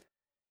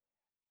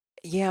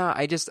 Yeah,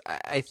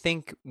 I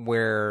think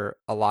where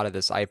a lot of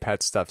this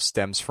iPad stuff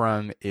stems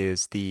from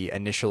is the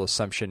initial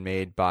assumption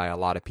made by a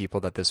lot of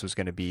people that this was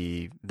going to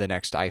be the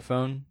next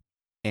iPhone,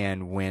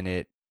 and when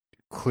it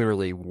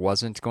clearly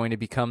wasn't going to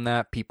become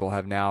that, people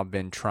have now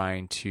been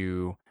trying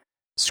to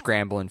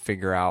scramble and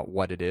figure out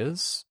what it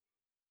is.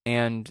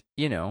 And,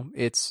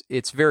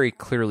 it's very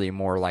clearly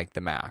more like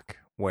the Mac,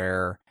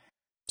 where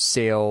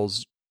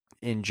sales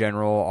in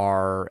general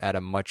are at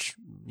a much,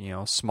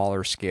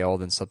 smaller scale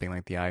than something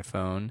like the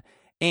iPhone.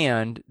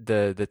 And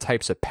the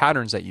types of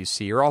patterns that you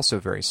see are also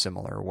very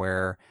similar,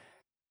 where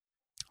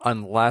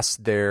unless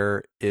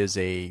there is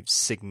a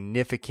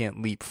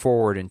significant leap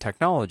forward in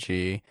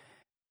technology,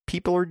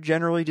 people are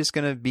generally just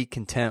going to be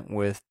content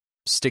with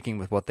sticking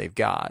with what they've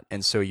got.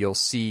 And so you'll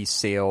see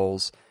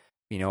sales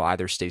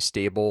either stay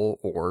stable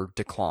or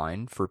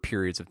decline for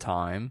periods of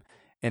time.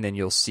 And then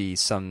you'll see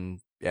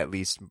some, at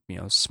least,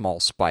 small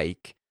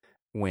spike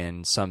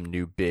when some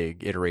new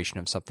big iteration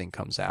of something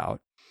comes out.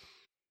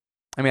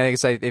 I mean, I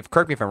guess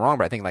correct me if I'm wrong,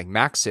 but I think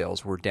Mac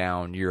sales were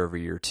down year over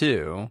year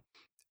too.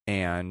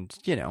 And,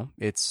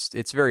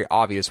 it's very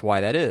obvious why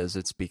that is.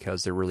 It's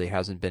because there really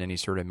hasn't been any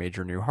sort of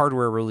major new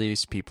hardware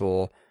release.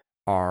 People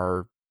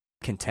are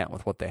content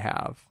with what they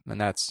have.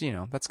 And that's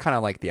kind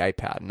of like the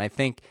iPad. And I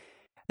think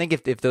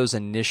if those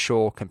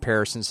initial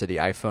comparisons to the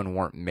iPhone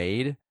weren't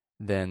made,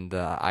 then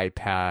the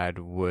iPad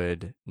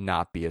would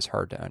not be as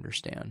hard to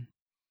understand.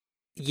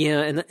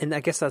 Yeah, and I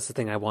guess that's the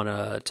thing I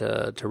want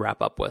to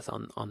wrap up with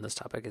on this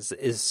topic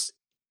is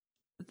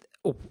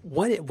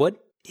what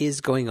is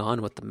going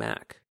on with the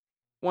Mac?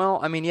 Well,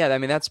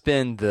 that's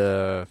been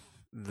the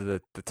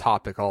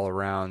topic all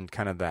around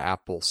kind of the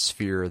Apple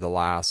sphere the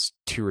last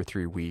 2 or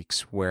 3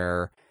 weeks,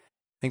 where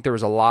I think there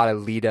was a lot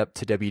of lead up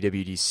to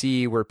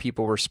WWDC where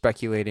people were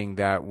speculating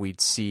that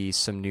we'd see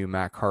some new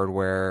Mac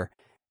hardware.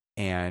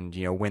 And,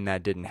 when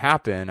that didn't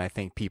happen, I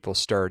think people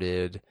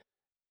started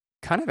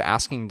kind of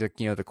asking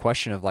the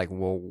question of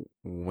well,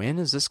 when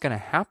is this going to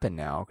happen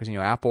now? Because,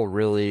 Apple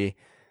really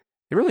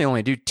they really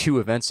only do 2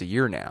 events a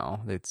year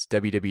now. It's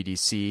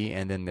WWDC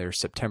and then their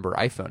September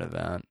iPhone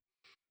event.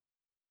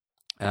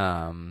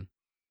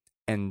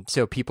 And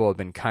so people have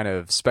been kind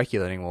of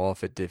speculating, well,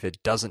 if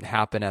it doesn't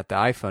happen at the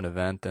iPhone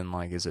event, then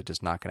like, is it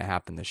just not going to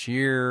happen this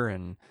year?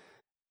 And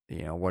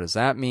what does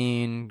that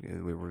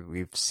mean?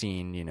 We've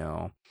seen,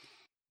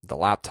 the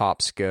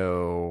laptops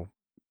go.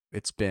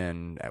 It's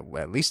been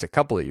at least a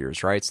couple of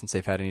years, right, since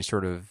they've had any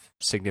sort of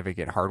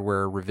significant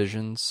hardware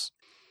revisions.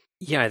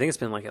 Yeah, I think it's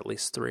been like at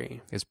least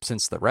 3. It's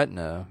since the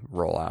Retina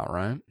rollout,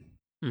 right?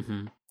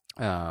 Mm-hmm.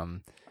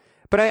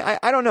 But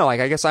I don't know.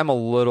 Like, I guess I'm a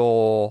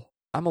little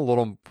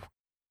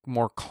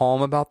more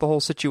calm about the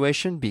whole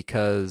situation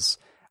because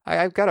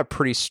I've got a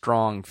pretty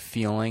strong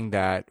feeling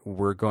that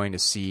we're going to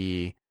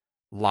see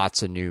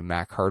lots of new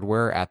Mac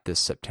hardware at this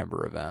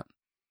September event.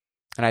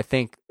 And I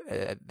think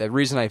the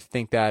reason I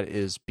think that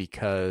is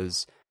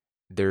because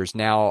there's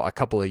now a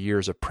couple of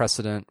years of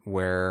precedent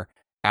where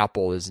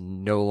Apple is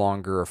no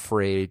longer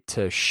afraid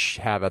to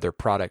have other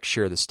products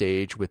share the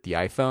stage with the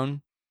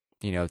iPhone.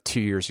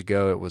 2 years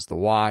ago it was the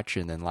Watch,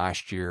 and then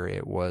last year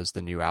it was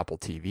the new Apple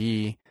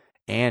TV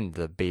and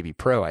the Baby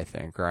Pro, I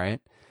think,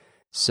 right?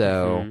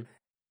 So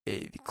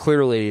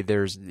clearly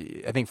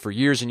I think for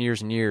years and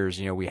years and years,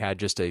 we had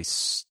just a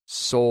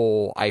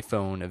sole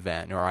iPhone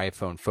event or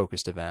iPhone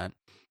focused event.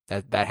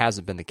 That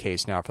hasn't been the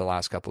case now for the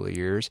last couple of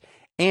years.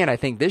 And I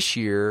think this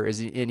year is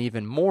an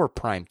even more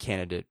prime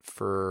candidate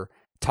for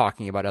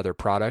talking about other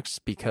products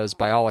because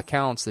by all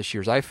accounts, this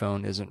year's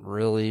iPhone isn't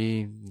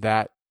really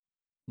that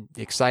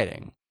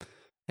exciting.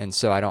 And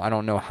so I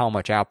don't know how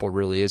much Apple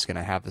really is going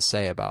to have to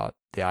say about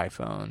the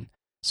iPhone.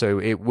 So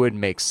it would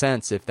make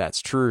sense if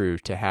that's true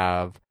to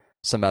have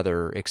some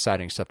other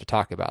exciting stuff to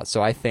talk about.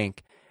 So I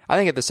think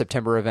at the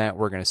September event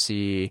we're going to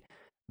see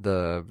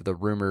the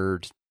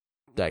rumored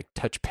like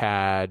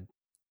touchpad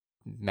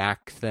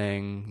Mac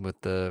thing with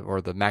the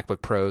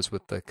MacBook Pros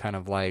with the kind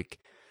of like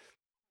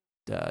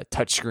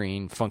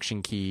touchscreen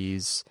function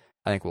keys.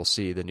 I think we'll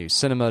see the new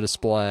Cinema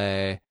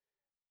display.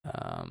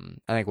 I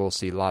think we'll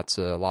see lots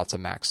of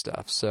Mac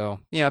stuff. So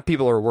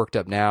people are worked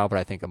up now, but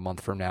I think a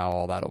month from now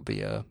all that'll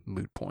be a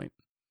moot point.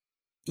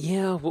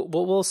 Yeah,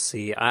 we'll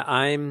see.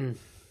 I'm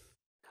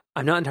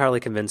not entirely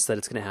convinced that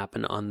it's going to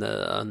happen on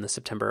the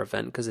September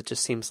event because it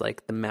just seems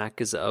like the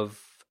Mac is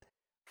of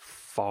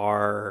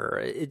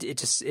far.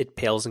 It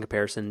pales in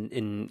comparison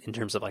in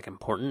terms of like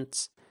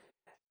importance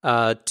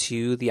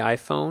to the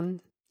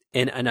iPhone.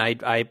 And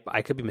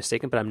I could be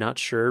mistaken, but I'm not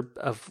sure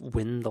of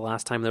when the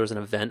last time there was an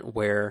event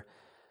where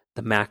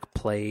the Mac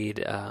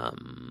played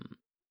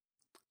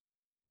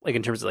like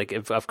in terms of like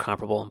of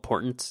comparable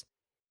importance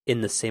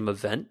in the same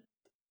event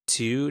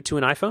to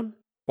an iPhone.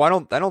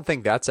 Well, I don't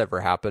think that's ever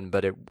happened,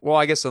 but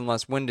I guess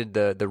unless when did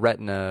the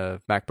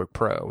Retina MacBook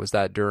Pro, was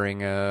that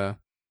during a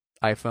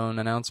iPhone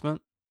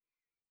announcement?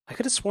 I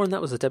could have sworn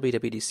that was a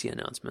WWDC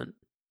announcement.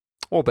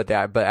 Well, but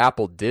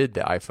Apple did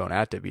the iPhone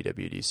at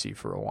WWDC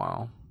for a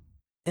while.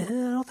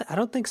 I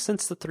don't think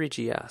since the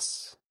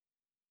 3GS.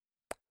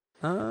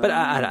 But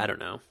I don't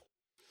know.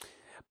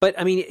 But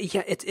I mean,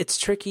 yeah, it's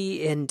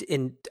tricky, and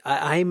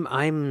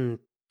I'm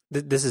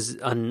this is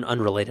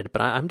unrelated,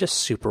 but I'm just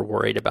super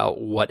worried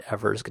about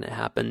whatever is going to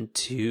happen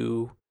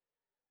to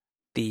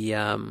the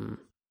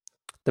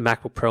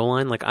MacBook Pro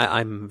line. Like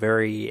I'm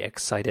very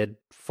excited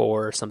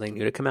for something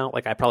new to come out.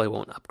 Like I probably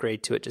won't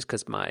upgrade to it just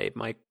because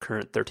my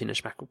current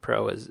 13-inch MacBook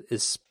Pro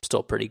is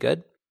still pretty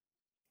good.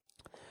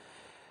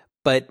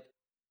 But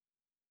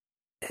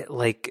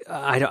like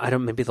I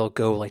don't maybe they'll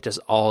go like just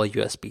all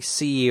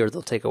USB-C, or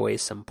they'll take away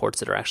some ports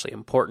that are actually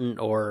important,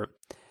 or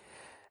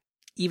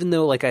even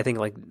though like I think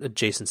like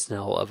Jason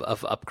Snell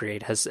of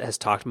Upgrade has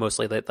talked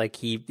mostly that like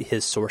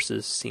his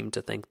sources seem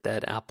to think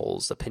that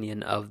Apple's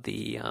opinion of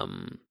the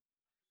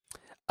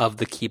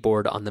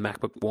keyboard on the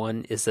MacBook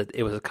One is that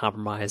it was a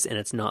compromise and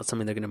it's not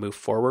something they're going to move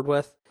forward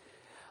with.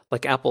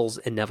 Like Apple's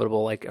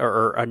inevitable like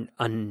or an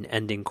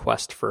unending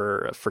quest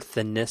for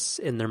thinness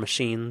in their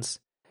machines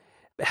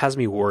has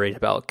me worried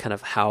about kind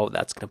of how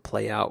that's going to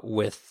play out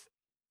with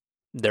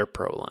their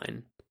Pro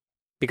line,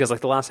 because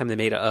like the last time they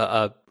made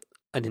an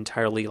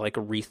entirely like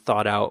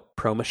rethought out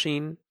Pro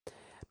machine,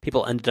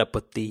 people ended up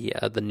with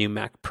the new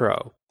Mac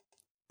Pro,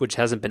 which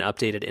hasn't been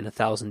updated in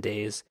 1,000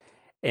 days,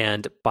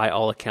 and by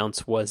all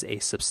accounts was a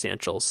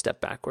substantial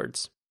step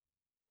backwards.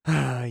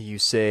 You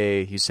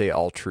say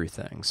all true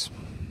things.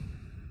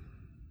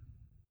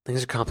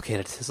 Things are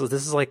complicated. So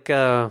this is like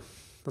the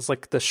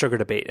sugar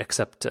debate,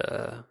 except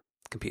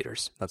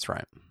computers. That's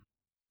right.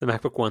 The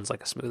MacBook One's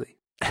like a smoothie.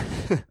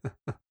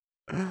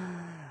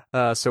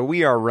 So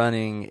we are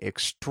running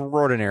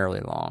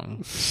extraordinarily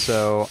long.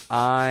 So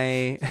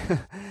I'm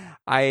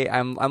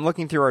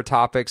looking through our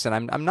topics,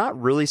 and I'm not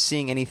really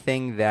seeing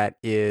anything that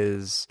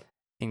is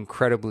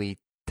incredibly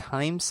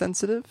time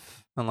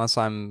sensitive, unless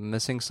I'm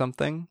missing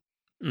something.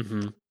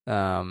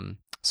 Mm-hmm.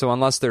 So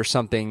unless there's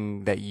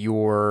something that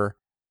you're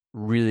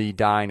really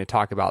dying to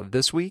talk about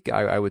this week,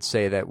 I would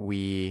say that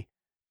we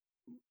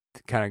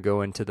kind of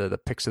go into the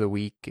picks of the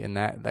week and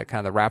that kind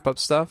of the wrap up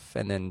stuff,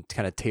 and then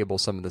kind of table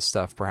some of the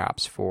stuff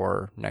perhaps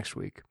for next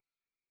week.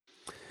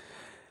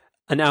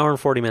 An hour and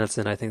 40 minutes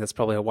in, I think that's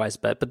probably a wise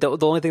bet. But the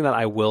only thing that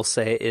I will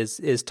say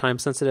is time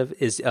sensitive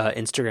is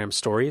Instagram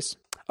stories.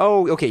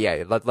 Oh, okay,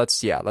 yeah. Let's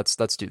do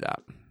that.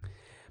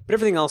 But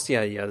everything else,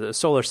 yeah. The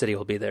Solar City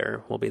will be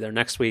there. We'll be there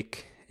next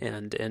week,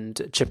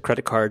 and chip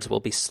credit cards will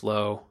be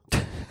slow.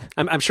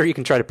 I'm sure you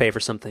can try to pay for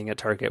something at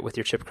Target with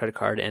your chip credit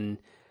card and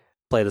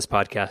play this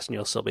podcast, and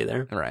you'll still be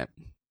there. Right.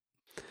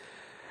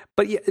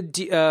 But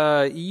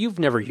yeah, you've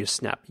never used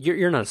Snap.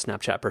 You're not a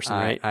Snapchat person,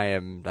 right? I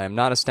am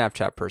not a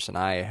Snapchat person.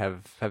 I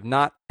have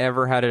not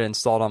ever had it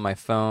installed on my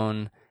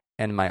phone,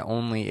 and my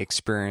only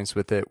experience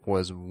with it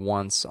was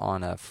once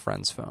on a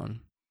friend's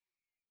phone.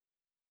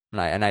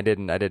 And I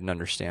didn't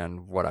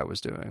understand what I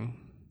was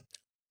doing.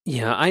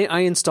 Yeah, I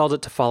installed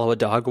it to follow a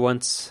dog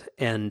once,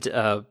 and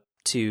to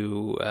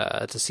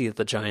see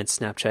the Giants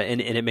Snapchat,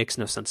 and it makes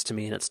no sense to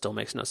me, and it still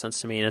makes no sense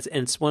to me, and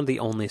it's one of the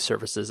only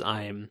services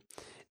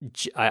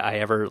I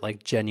ever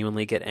like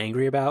genuinely get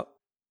angry about,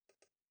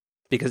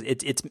 because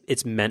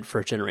it's meant for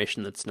a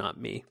generation that's not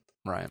me.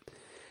 Right.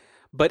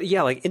 But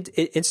yeah, like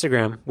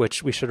Instagram,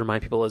 which we should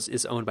remind people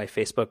is owned by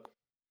Facebook,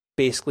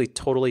 basically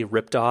totally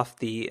ripped off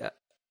the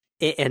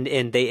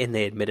and they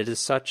admitted as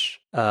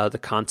such the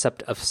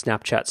concept of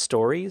Snapchat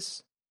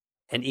stories,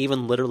 and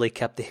even literally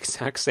kept the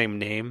exact same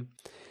name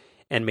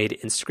and made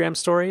Instagram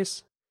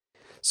stories.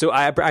 So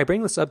I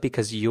bring this up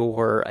because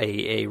you're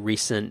a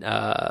recent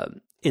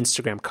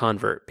Instagram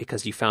convert,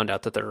 because you found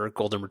out that there are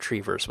golden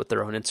retrievers with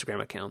their own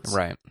Instagram accounts.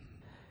 Right.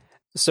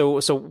 So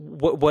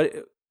what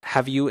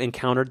have you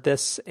encountered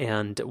this,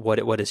 and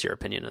what is your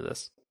opinion of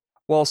this?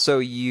 Well, so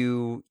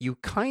you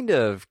kind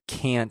of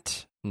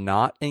can't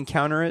not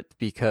encounter it,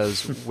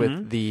 because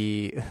with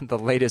the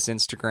latest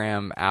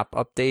Instagram app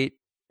update,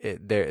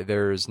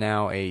 there's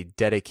now a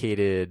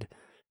dedicated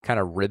kind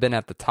of ribbon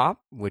at the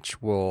top,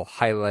 which will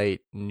highlight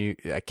new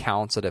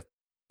accounts that have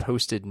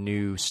posted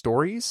new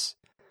stories.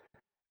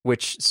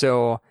 Which,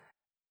 so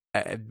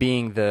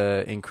being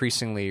the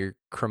increasingly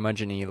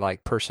curmudgeon-y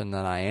like person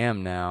that I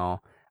am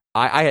now,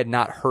 I had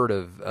not heard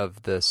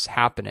of this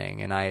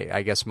happening, and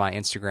I guess my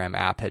Instagram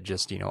app had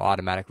just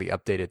automatically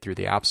updated through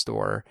the App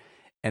Store.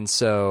 And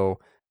so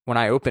when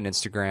I opened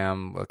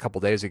Instagram a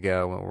couple days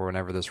ago, or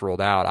whenever this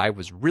rolled out, I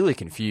was really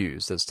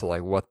confused as to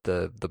like what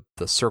the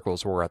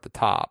circles were at the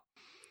top.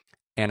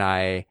 And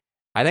I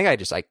think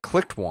I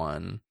clicked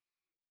one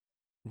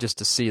just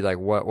to see like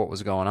what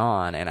was going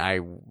on, and I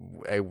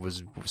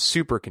was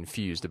super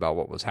confused about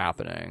what was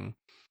happening,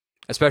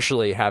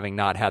 especially having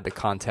not had the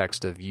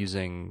context of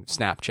using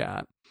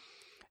Snapchat.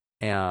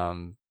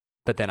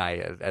 But then I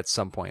at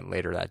some point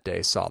later that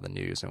day saw the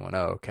news and went,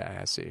 "Oh, okay,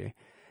 I see."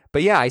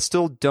 But yeah, I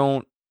still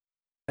don't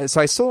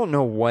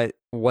know what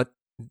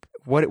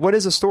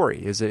is a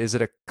story? Is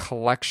it a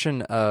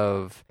collection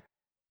of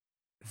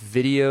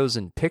videos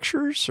and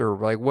pictures, or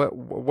like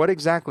what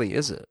exactly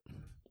is it?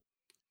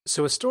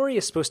 So a story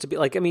is supposed to be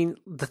like, I mean,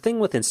 the thing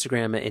with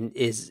Instagram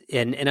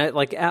and I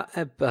like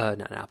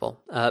not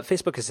Apple,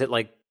 Facebook has hit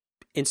like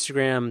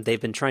Instagram. They've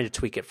been trying to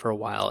tweak it for a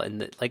while,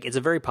 and like it's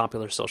a very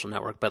popular social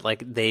network, but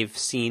like they've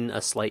seen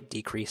a slight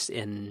decrease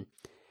in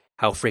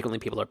how frequently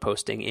people are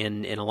posting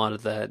in a lot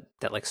of that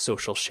like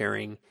social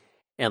sharing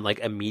and like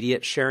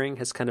immediate sharing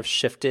has kind of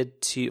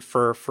shifted to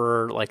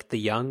for like the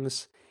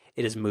youngs.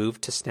 It has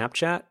moved to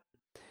Snapchat.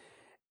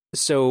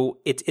 So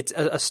it's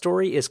a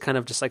story is kind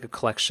of just like a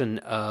collection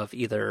of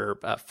either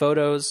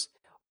photos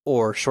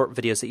or short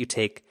videos that you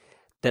take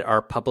that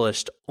are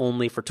published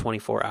only for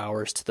 24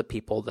 hours to the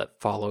people that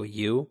follow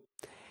you.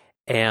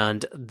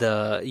 And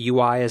the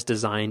UI is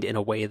designed in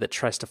a way that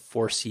tries to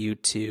force you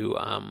to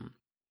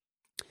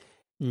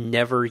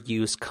never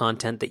use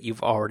content that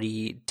you've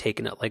already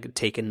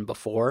taken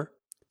before.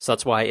 So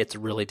that's why it's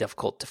really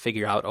difficult to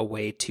figure out a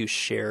way to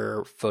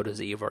share photos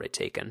that you've already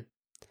taken.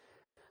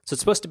 So it's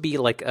supposed to be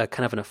like a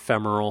kind of an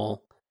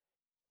ephemeral,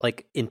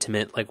 like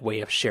intimate, like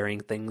way of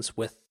sharing things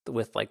with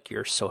like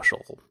your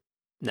social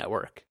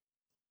network.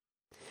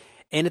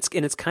 And it's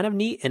kind of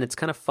neat, and it's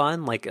kind of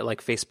fun. Like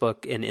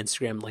Facebook and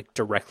Instagram like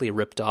directly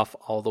ripped off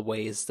all the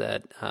ways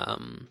that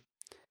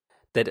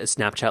that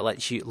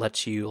Snapchat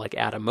lets you like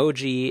add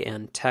emoji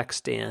and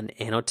text and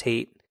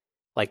annotate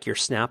like your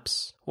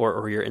snaps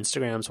or your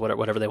Instagrams,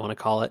 whatever they want to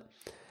call it.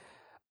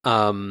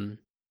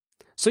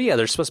 So yeah,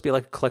 there's supposed to be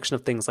like a collection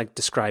of things like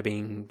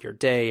describing your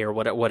day or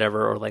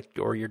whatever,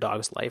 or your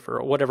dog's life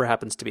or whatever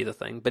happens to be the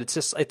thing. But it's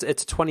just it's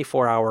a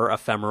 24-hour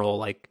ephemeral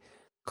like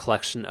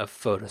collection of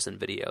photos and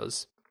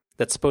videos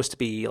that's supposed to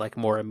be like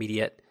more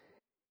immediate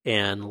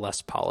and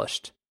less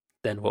polished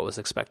than what was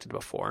expected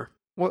before.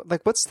 Well,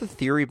 like what's the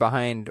theory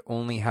behind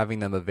only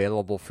having them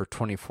available for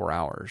 24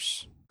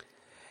 hours?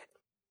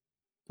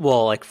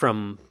 Well, like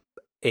from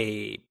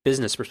a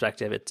business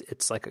perspective,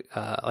 it's like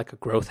a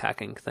growth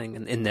hacking thing,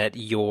 in that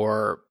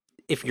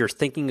if you're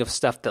thinking of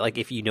stuff that like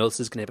if you know this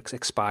is going to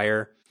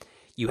expire,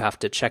 you have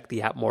to check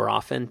the app more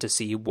often to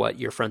see what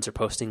your friends are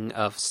posting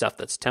of stuff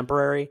that's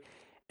temporary,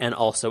 and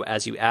also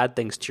as you add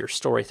things to your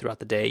story throughout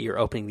the day, you're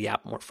opening the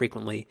app more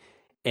frequently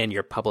and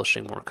you're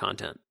publishing more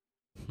content.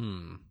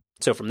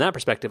 So from that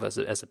perspective, as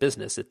a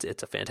business,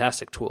 it's a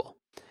fantastic tool.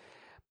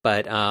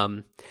 But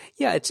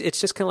yeah, it's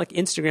just kind of like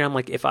Instagram.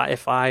 Like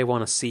if I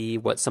want to see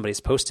what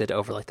somebody's posted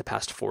over like the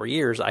past 4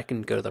 years, I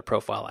can go to their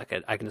profile.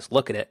 I can just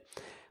look at it.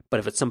 But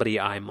if it's somebody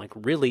I'm like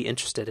really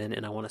interested in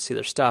and I want to see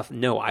their stuff,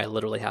 no, I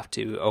literally have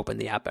to open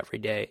the app every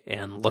day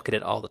and look at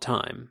it all the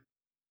time.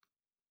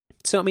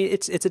 So I mean,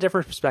 it's a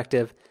different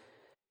perspective.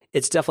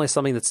 It's definitely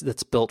something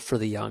that's built for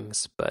the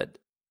youngs, but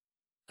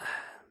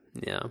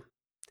yeah,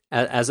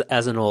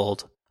 as an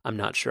old, I'm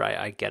not sure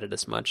I get it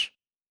as much.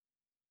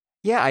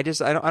 Yeah, I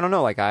don't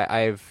know. Like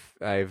I've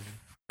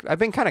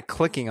been kind of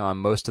clicking on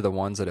most of the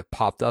ones that have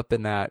popped up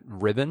in that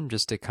ribbon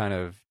just to kind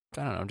of,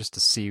 I don't know, just to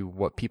see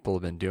what people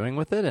have been doing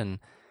with it. And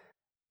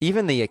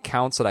even the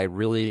accounts that I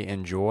really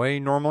enjoy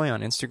normally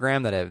on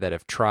Instagram that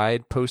have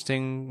tried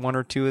posting one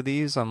or two of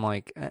these, I'm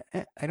like,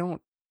 I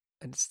don't,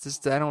 it's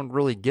just, I don't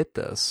really get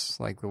this.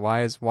 Like,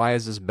 why is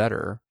this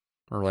better?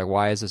 Or like,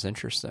 why is this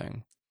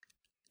interesting?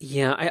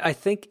 Yeah, I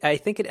think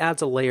it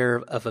adds a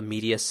layer of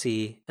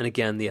immediacy, and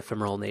again, the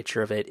ephemeral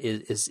nature of it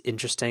is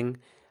interesting.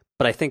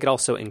 But I think it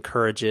also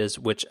encourages,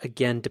 which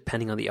again,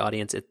 depending on the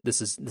audience,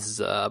 this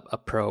is a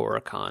pro or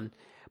a con.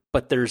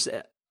 But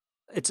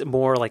it's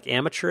more like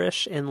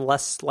amateurish and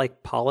less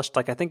like polished.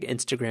 Like I think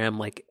Instagram,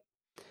 like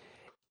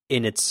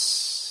in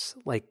its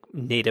like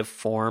native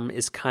form,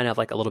 is kind of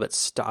like a little bit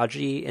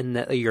stodgy in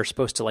that you're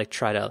supposed to like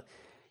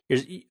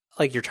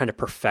you're trying to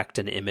perfect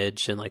an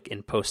image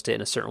and post it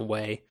in a certain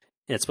way.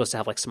 And it's supposed to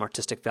have like some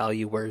artistic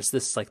value, whereas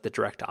this is like the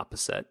direct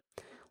opposite.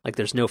 Like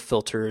there's no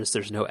filters,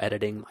 there's no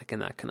editing, like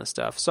and that kind of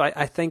stuff. So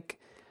I think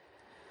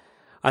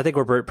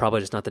we're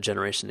probably just not the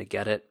generation to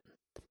get it.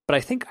 But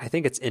I think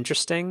it's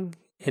interesting,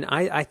 and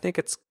I think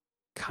it's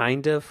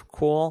kind of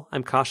cool.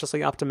 I'm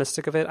cautiously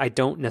optimistic of it. I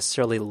don't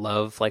necessarily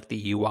love like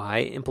the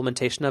UI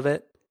implementation of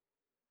it.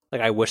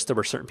 Like I wish there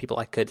were certain people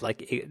I could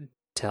like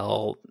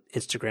tell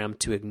Instagram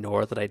to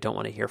ignore that I don't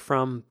want to hear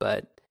from,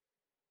 but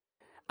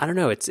I don't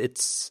know.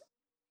 It's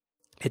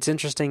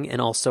interesting,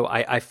 and also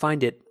I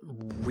find it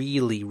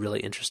really, really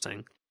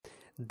interesting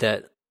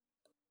that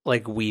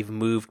like we've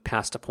moved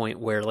past a point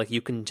where like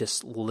you can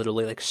just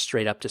literally like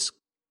straight up just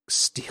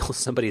steal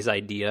somebody's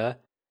idea,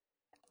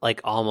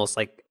 like almost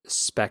like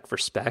spec for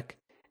spec,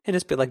 and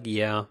just be like,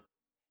 yeah.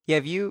 Yeah,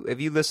 have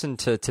you listened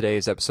to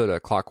today's episode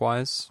of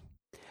Clockwise?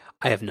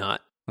 I have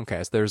not.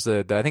 Okay, so there's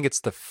I think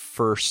it's the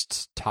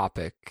first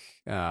topic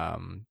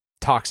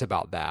talks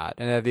about that,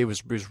 and it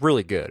was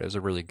really good. It was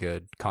a really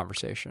good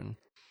conversation.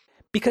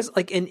 Because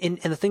like and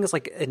the thing is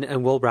like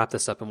and we'll wrap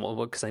this up and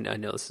because I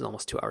know this is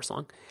almost 2 hours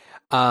long.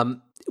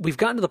 We've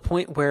gotten to the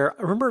point where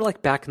I remember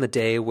like back in the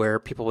day where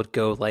people would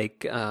go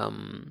like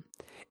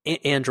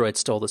Android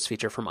stole this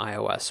feature from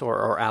iOS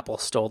or Apple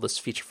stole this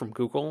feature from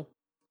Google.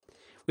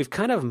 We've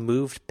kind of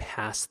moved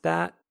past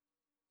that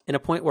in a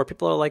point where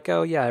people are like,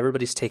 oh yeah,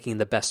 everybody's taking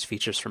the best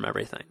features from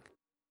everything.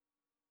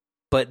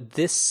 But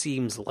this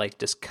seems like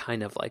just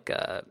kind of like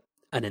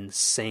an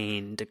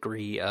insane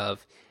degree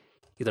of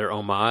either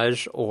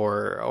homage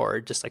or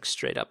just like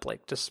straight up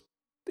like just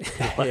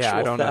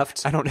intellectual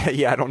theft. I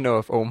don't know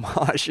if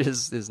homage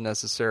is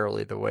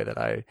necessarily the way that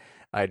I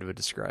would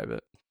describe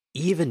it.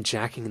 Even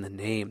jacking in the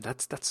name,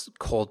 that's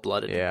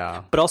cold-blooded.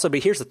 Yeah. But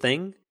here's the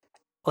thing,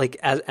 like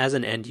as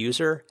an end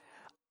user,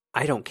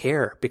 I don't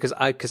care because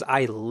I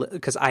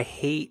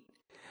hate,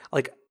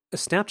 like,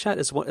 Snapchat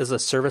is a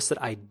service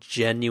that I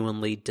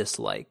genuinely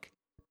dislike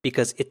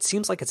because it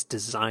seems like it's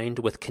designed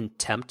with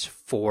contempt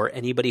for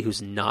anybody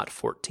who's not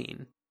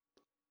 14.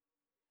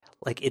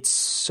 Like, it's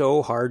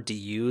so hard to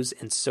use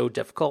and so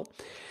difficult,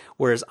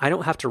 whereas I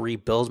don't have to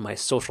rebuild my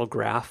social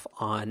graph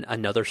on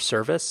another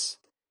service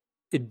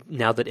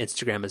now that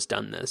Instagram has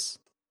done this.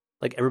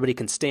 Like, everybody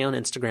can stay on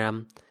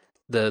Instagram.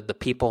 The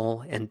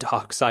people and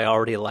dogs I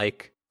already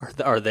like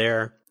are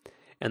there,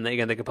 and they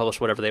can publish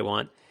whatever they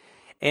want.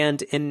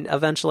 And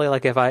eventually,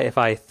 like, if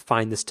I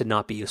find this to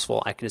not be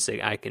useful, I can just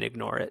say I can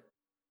ignore it.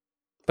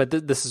 But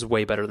this is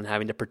way better than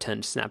having to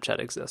pretend Snapchat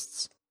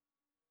exists.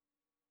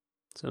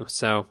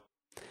 So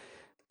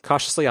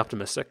cautiously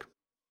optimistic.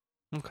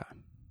 Okay.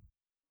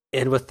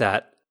 And with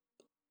that,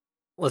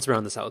 let's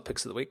round this out with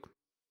picks of the week.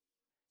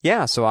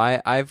 Yeah, so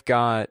I've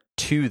got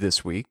 2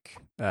 this week.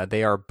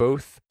 They are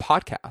both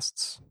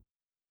podcasts.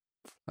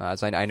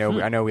 As I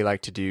know we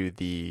like to do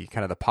the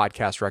kind of the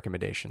podcast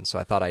recommendations, so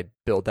I thought I'd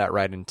build that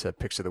right into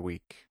picks of the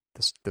week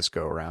this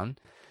go around.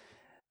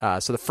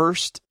 So the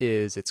first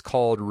it's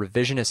called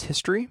Revisionist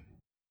History.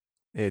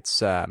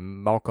 It's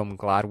Malcolm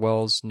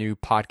Gladwell's new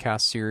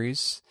podcast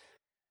series.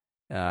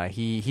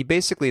 He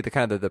basically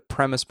the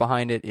premise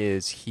behind it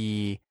is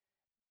he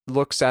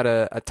looks at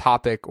a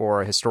topic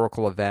or a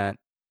historical event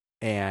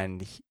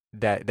and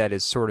that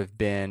has sort of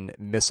been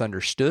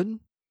misunderstood,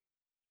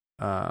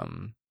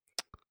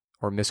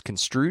 or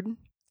misconstrued,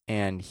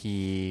 and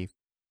he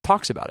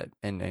talks about it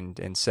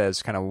and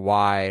says kind of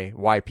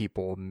why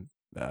people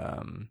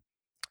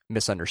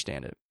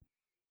misunderstand it.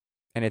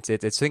 And it's I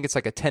think it's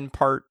like a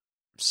 10-part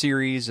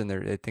series, and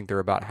I think they're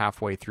about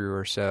halfway through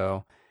or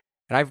so.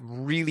 And I've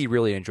really,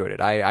 really enjoyed it.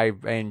 I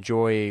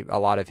enjoy a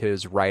lot of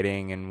his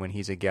writing, and when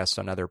he's a guest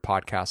on other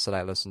podcasts that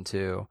I listen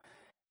to,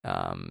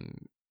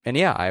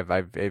 yeah,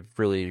 I've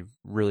really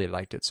really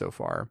liked it so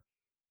far.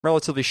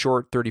 Relatively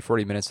short,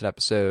 30-40 minutes an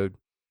episode.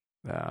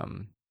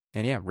 And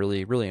yeah,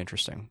 really really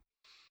interesting.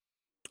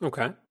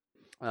 Okay.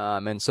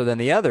 And so then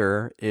the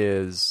other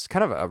is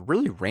kind of a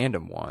really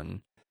random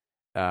one.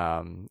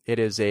 It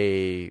is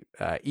a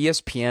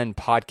ESPN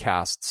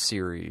podcast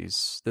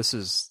series. This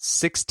is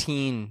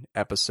 16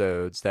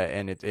 episodes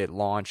and it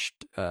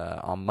launched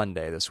on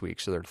Monday this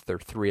week. So they're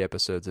 3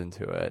 episodes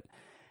into it.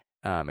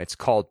 It's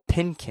called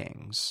Pin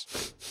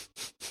Kings.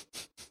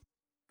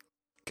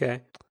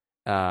 Okay.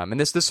 And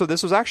this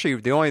was actually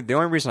the only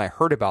reason I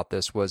heard about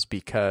this was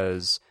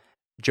because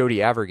Jody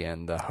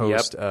Avirgan, the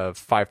host of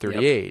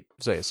 538,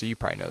 so you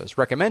probably know this,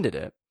 recommended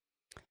it.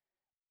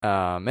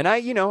 And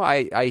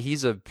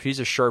he's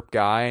a sharp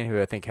guy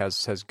who I think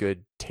has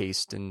good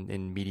taste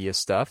in media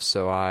stuff.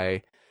 So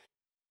I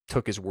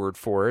took his word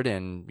for it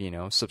and,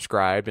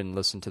 subscribed and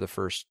listened to the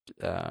first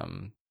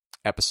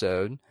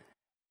episode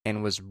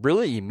and was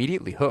really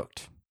immediately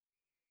hooked.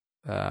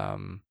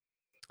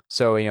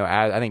 So,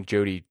 I think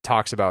Jody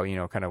talks about,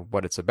 kind of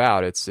what it's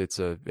about. It's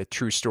a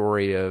true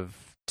story of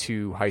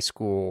 2 high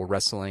school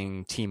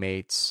wrestling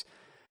teammates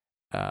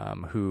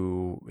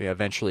who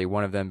eventually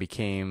one of them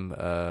became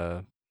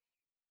a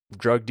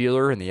drug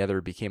dealer and the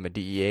other became a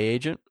DEA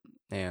agent.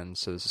 And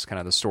so this is kind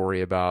of the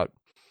story about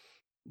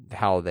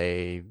how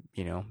they,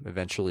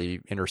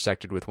 eventually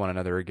intersected with one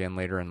another again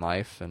later in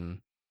life. And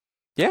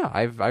yeah,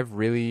 I've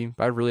really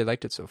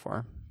liked it so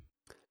far.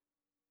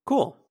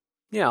 Cool.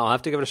 Yeah, I'll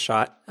have to give it a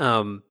shot.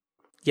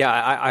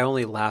 I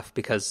only laugh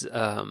because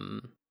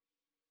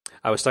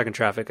I was stuck in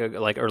traffic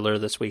like earlier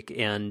this week,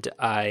 and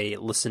I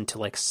listened to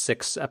like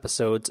 6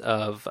 episodes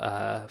of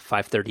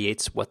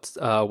 538's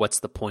What's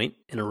the Point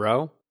in a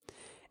row,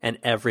 and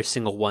every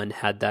single one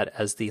had that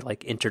as the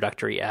like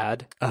introductory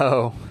ad.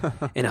 Oh,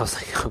 and I was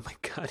like, oh my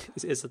god,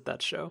 is it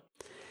that show?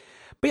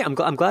 But yeah,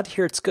 I'm glad to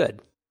hear it's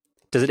good.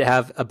 Does it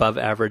have above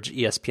average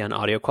ESPN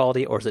audio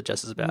quality, or is it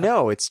just as bad?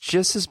 No, it's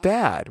just as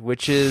bad,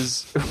 which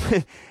is.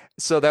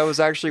 So that was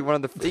actually one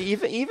of the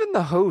even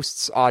the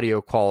host's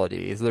audio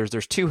quality.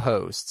 There's 2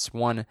 hosts.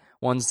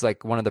 One's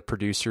like one of the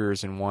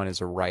producers and one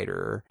is a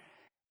writer.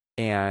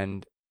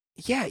 And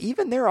yeah,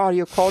 even their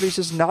audio quality is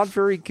just not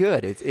very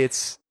good.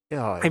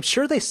 I'm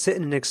sure they sit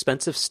in an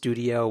expensive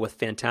studio with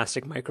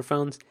fantastic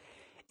microphones.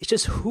 It's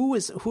just who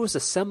is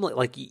assembling.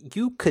 Like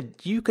you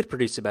could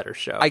produce a better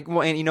show.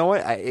 And you know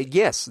what?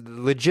 Yes,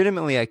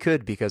 legitimately I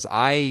could, because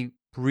I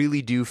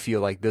really do feel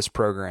like this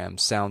program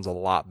sounds a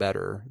lot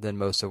better than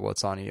most of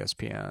what's on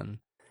ESPN.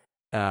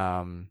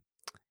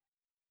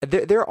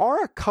 There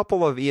are a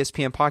couple of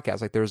ESPN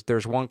podcasts. Like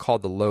there's one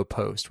called The Low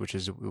Post, which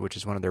is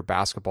one of their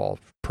basketball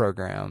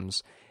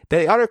programs.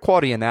 The audio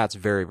quality in that's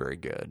very, very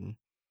good.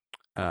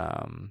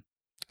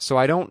 So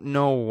I don't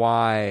know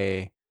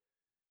why.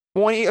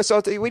 Well,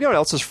 so we know what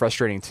else is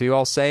frustrating too,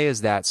 I'll say,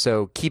 is that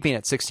Keeping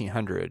It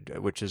 1600,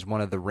 which is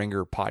one of the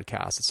Ringer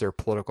podcasts, it's their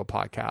political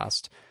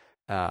podcast.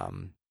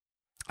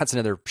 That's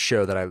another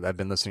show that I've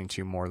been listening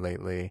to more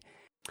lately.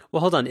 Well,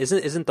 hold on,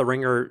 isn't the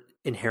Ringer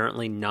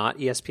inherently not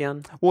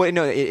ESPN? Well,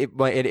 no,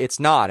 it's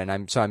not, and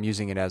I'm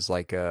using it as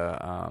like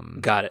a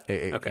got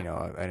it. Okay.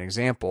 An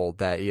example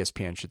that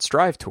ESPN should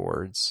strive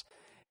towards.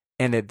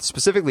 And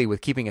specifically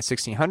with Keeping It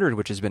 1600,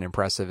 which has been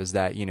impressive, is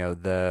that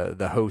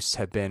the hosts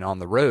have been on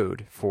the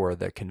road for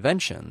the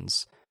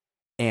conventions,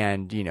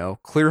 and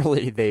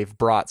clearly they've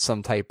brought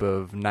some type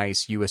of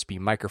nice USB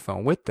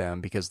microphone with them,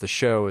 because the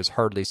show has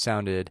hardly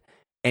sounded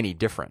any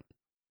different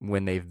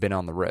when they've been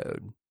on the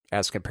road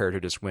as compared to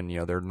just when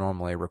they're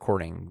normally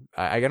recording.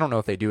 I don't know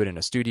if they do it in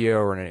a studio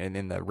or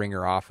in the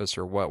Ringer office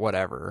or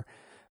whatever,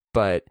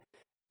 but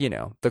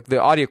the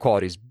audio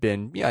quality's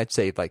been I'd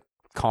say like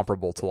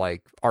comparable to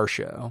like our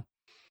show.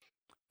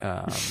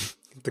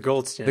 The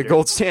gold standard. The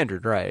gold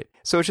standard, right?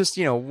 So it's just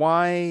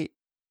why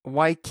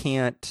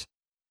can't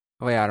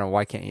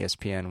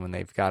ESPN, when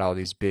they've got all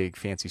these big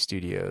fancy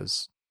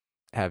studios,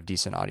 have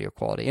decent audio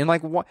quality? And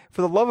like,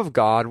 for the love of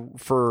God,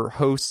 for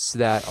hosts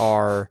that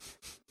are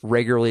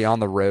regularly on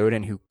the road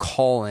and who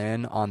call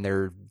in on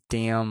their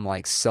damn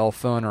like cell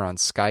phone or on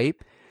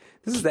Skype,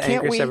 this is the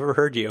angriest I've ever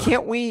heard you.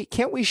 Can't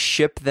we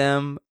ship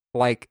them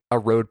like a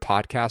Rode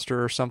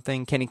Podcaster or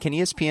something? Can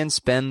ESPN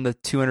spend the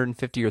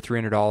 $250 or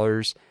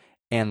 $300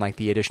 and like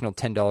the additional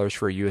 $10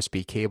 for a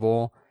USB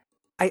cable?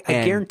 I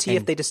guarantee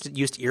if they just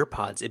used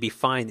earpods, it'd be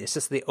fine. It's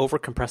just they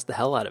overcompress the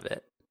hell out of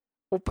it.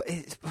 Well, but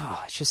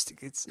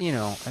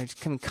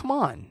come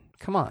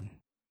on.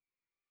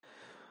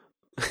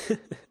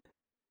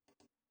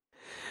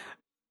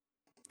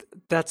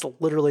 That's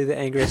literally the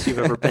angriest you've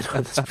ever been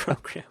on this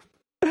program.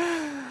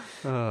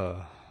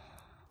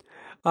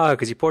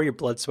 Because you pour your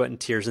blood, sweat, and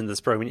tears into this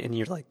program, and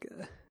you're like,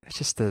 it's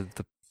just the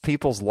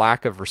people's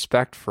lack of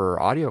respect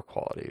for audio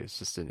quality.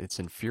 It's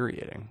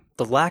infuriating.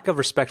 The lack of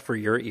respect for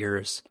your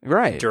ears,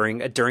 right,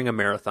 during a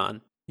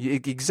marathon.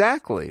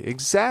 Exactly.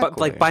 But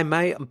like by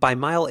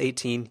mile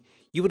 18,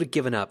 you would have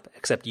given up.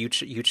 Except you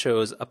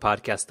chose a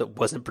podcast that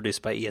wasn't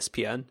produced by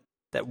ESPN,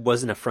 that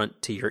wasn't an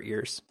affront to your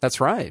ears.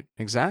 That's right.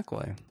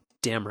 Exactly.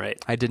 Damn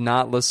right. I did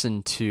not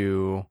listen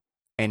to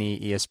any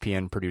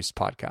ESPN produced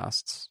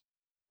podcasts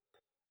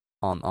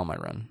on my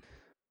run.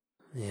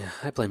 Yeah,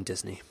 I blame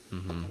Disney.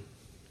 Mm-hmm.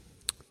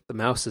 The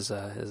mouse is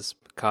a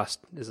cost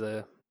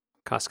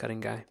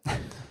cutting guy.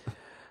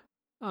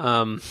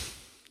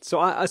 So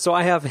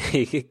I have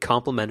a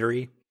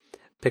complimentary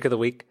pick of the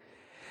week.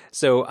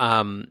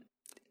 So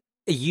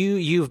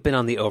you've been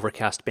on the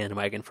Overcast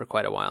bandwagon for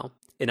quite a while,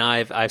 and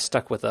I've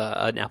stuck with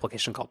an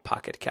application called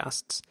Pocket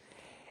Casts,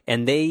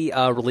 and they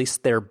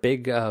released their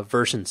big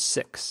version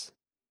 6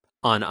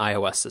 on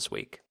iOS this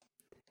week,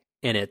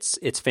 and it's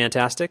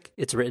fantastic.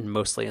 It's written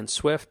mostly in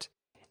Swift.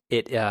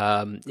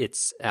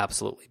 It's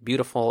absolutely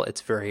beautiful.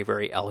 It's very,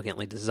 very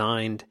elegantly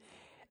designed.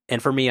 And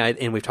for me,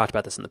 and we've talked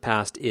about this in the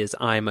past, is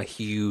I'm a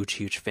huge,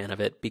 huge fan of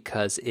it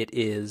because it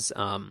is,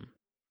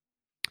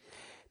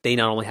 they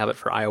not only have it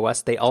for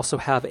iOS, they also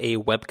have a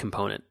web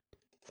component,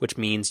 which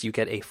means you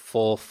get a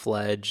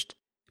full-fledged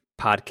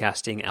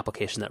podcasting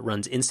application that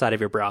runs inside of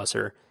your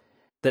browser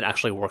that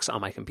actually works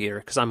on my computer,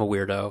 because I'm a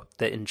weirdo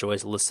that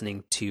enjoys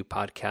listening to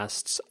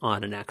podcasts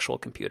on an actual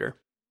computer.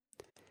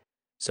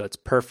 So it's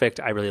perfect.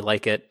 I really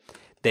like it.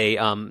 They,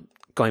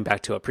 going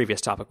back to a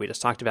previous topic we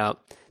just talked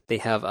about, they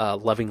have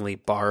lovingly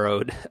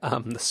borrowed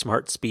the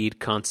smart speed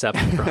concept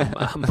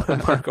from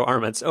Marco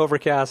Arment's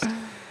Overcast.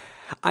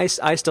 I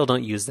still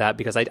don't use that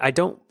because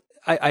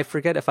I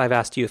forget if I've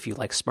asked you if you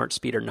like smart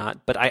speed or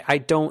not, but I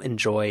don't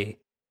enjoy,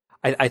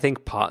 I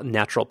think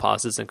natural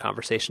pauses in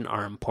conversation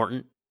are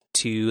important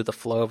to the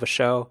flow of a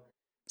show.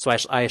 So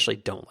I actually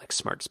don't like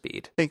smart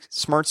speed. I think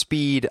smart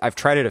speed, I've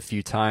tried it a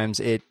few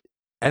times. It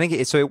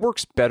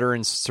works better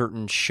in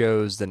certain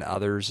shows than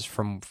others.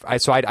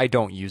 I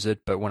don't use it,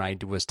 but when I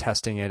was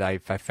testing it, I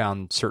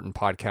found certain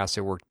podcasts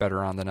it worked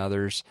better on than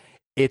others.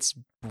 It's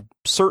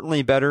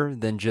certainly better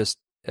than just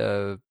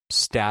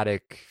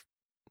static,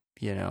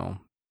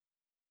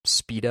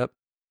 speed.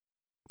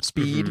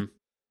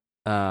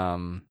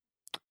 Mm-hmm.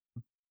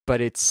 But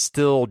it's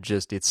still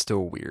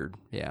weird.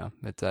 Yeah,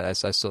 I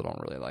still don't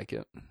really like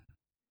it.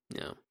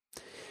 Yeah.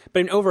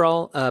 But in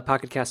overall,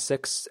 Pocket Cast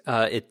 6,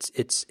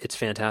 it's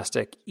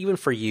fantastic. Even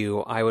for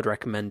you, I would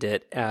recommend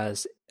it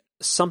as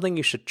something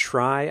you should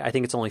try. I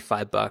think it's only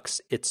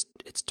 $5. It's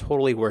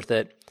totally worth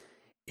it.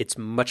 It's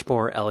much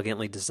more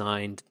elegantly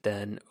designed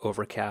than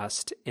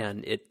Overcast,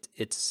 and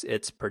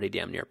it's pretty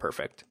damn near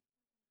perfect.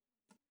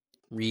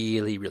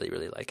 Really, really,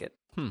 really like it.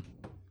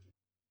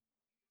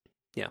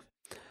 Yeah.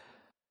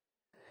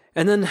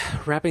 And then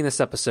wrapping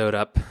this episode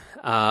up,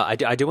 I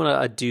do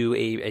want to do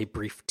a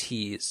brief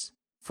tease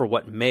for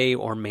what may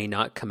or may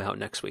not come out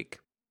next week.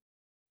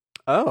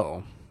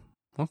 Oh,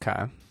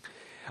 okay.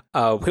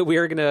 We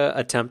are going to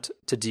attempt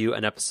to do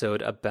an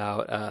episode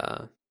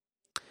about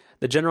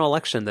the general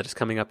election that is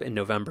coming up in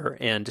November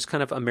and just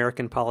kind of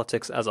American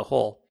politics as a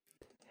whole.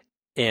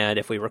 And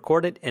if we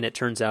record it and it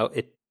turns out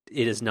it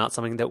is not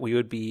something that we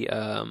would be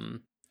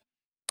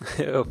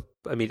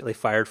immediately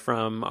fired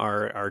from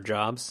our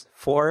jobs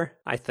for,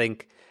 I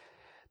think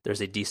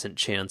there's a decent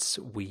chance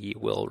we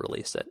will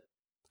release it.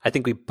 I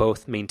think we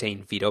both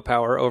maintain veto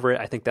power over it.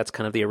 I think that's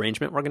kind of the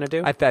arrangement we're going to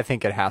do. I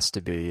think it has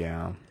to be,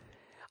 yeah.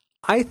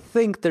 I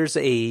think there's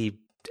a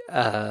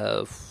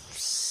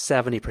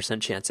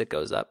 70% chance it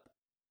goes up.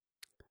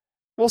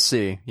 We'll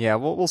see. Yeah,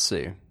 we'll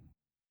see.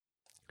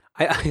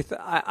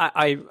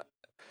 I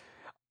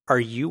are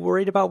you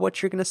worried about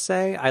what you're going to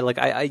say?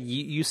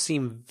 You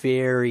seem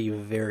very,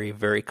 very,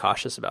 very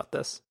cautious about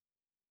this.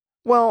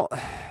 Well,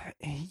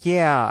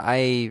 yeah,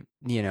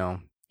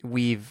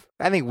 we've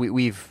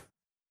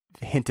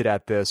hinted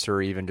at this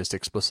or even just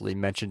explicitly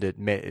mentioned it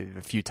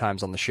a few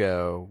times on the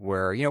show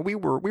where, we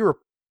were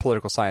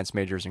political science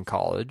majors in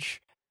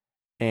college,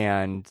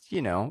 and,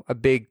 a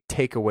big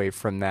takeaway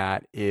from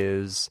that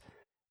is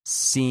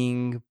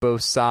seeing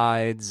both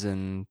sides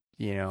and,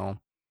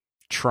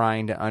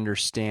 trying to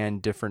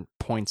understand different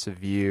points of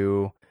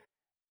view.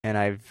 And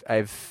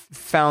I've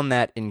found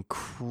that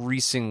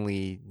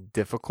increasingly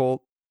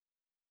difficult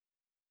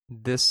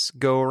this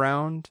go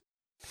around.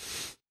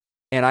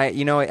 And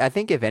I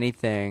think if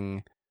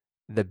anything,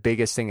 the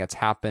biggest thing that's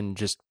happened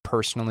just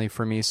personally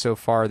for me so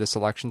far this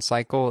election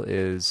cycle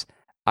is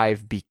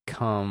I've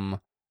become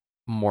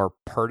more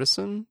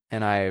partisan,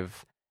 and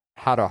I've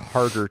had a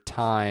harder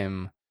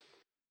time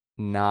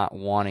not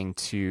wanting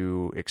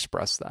to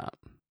express that.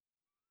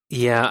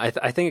 Yeah,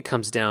 I think it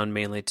comes down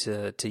mainly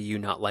to you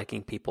not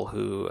liking people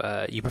who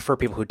you prefer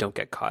people who don't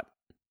get caught.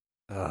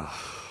 Ugh,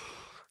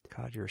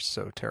 God, you're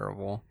so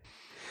terrible.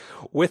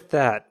 With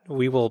that,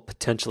 we will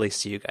potentially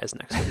see you guys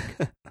next week.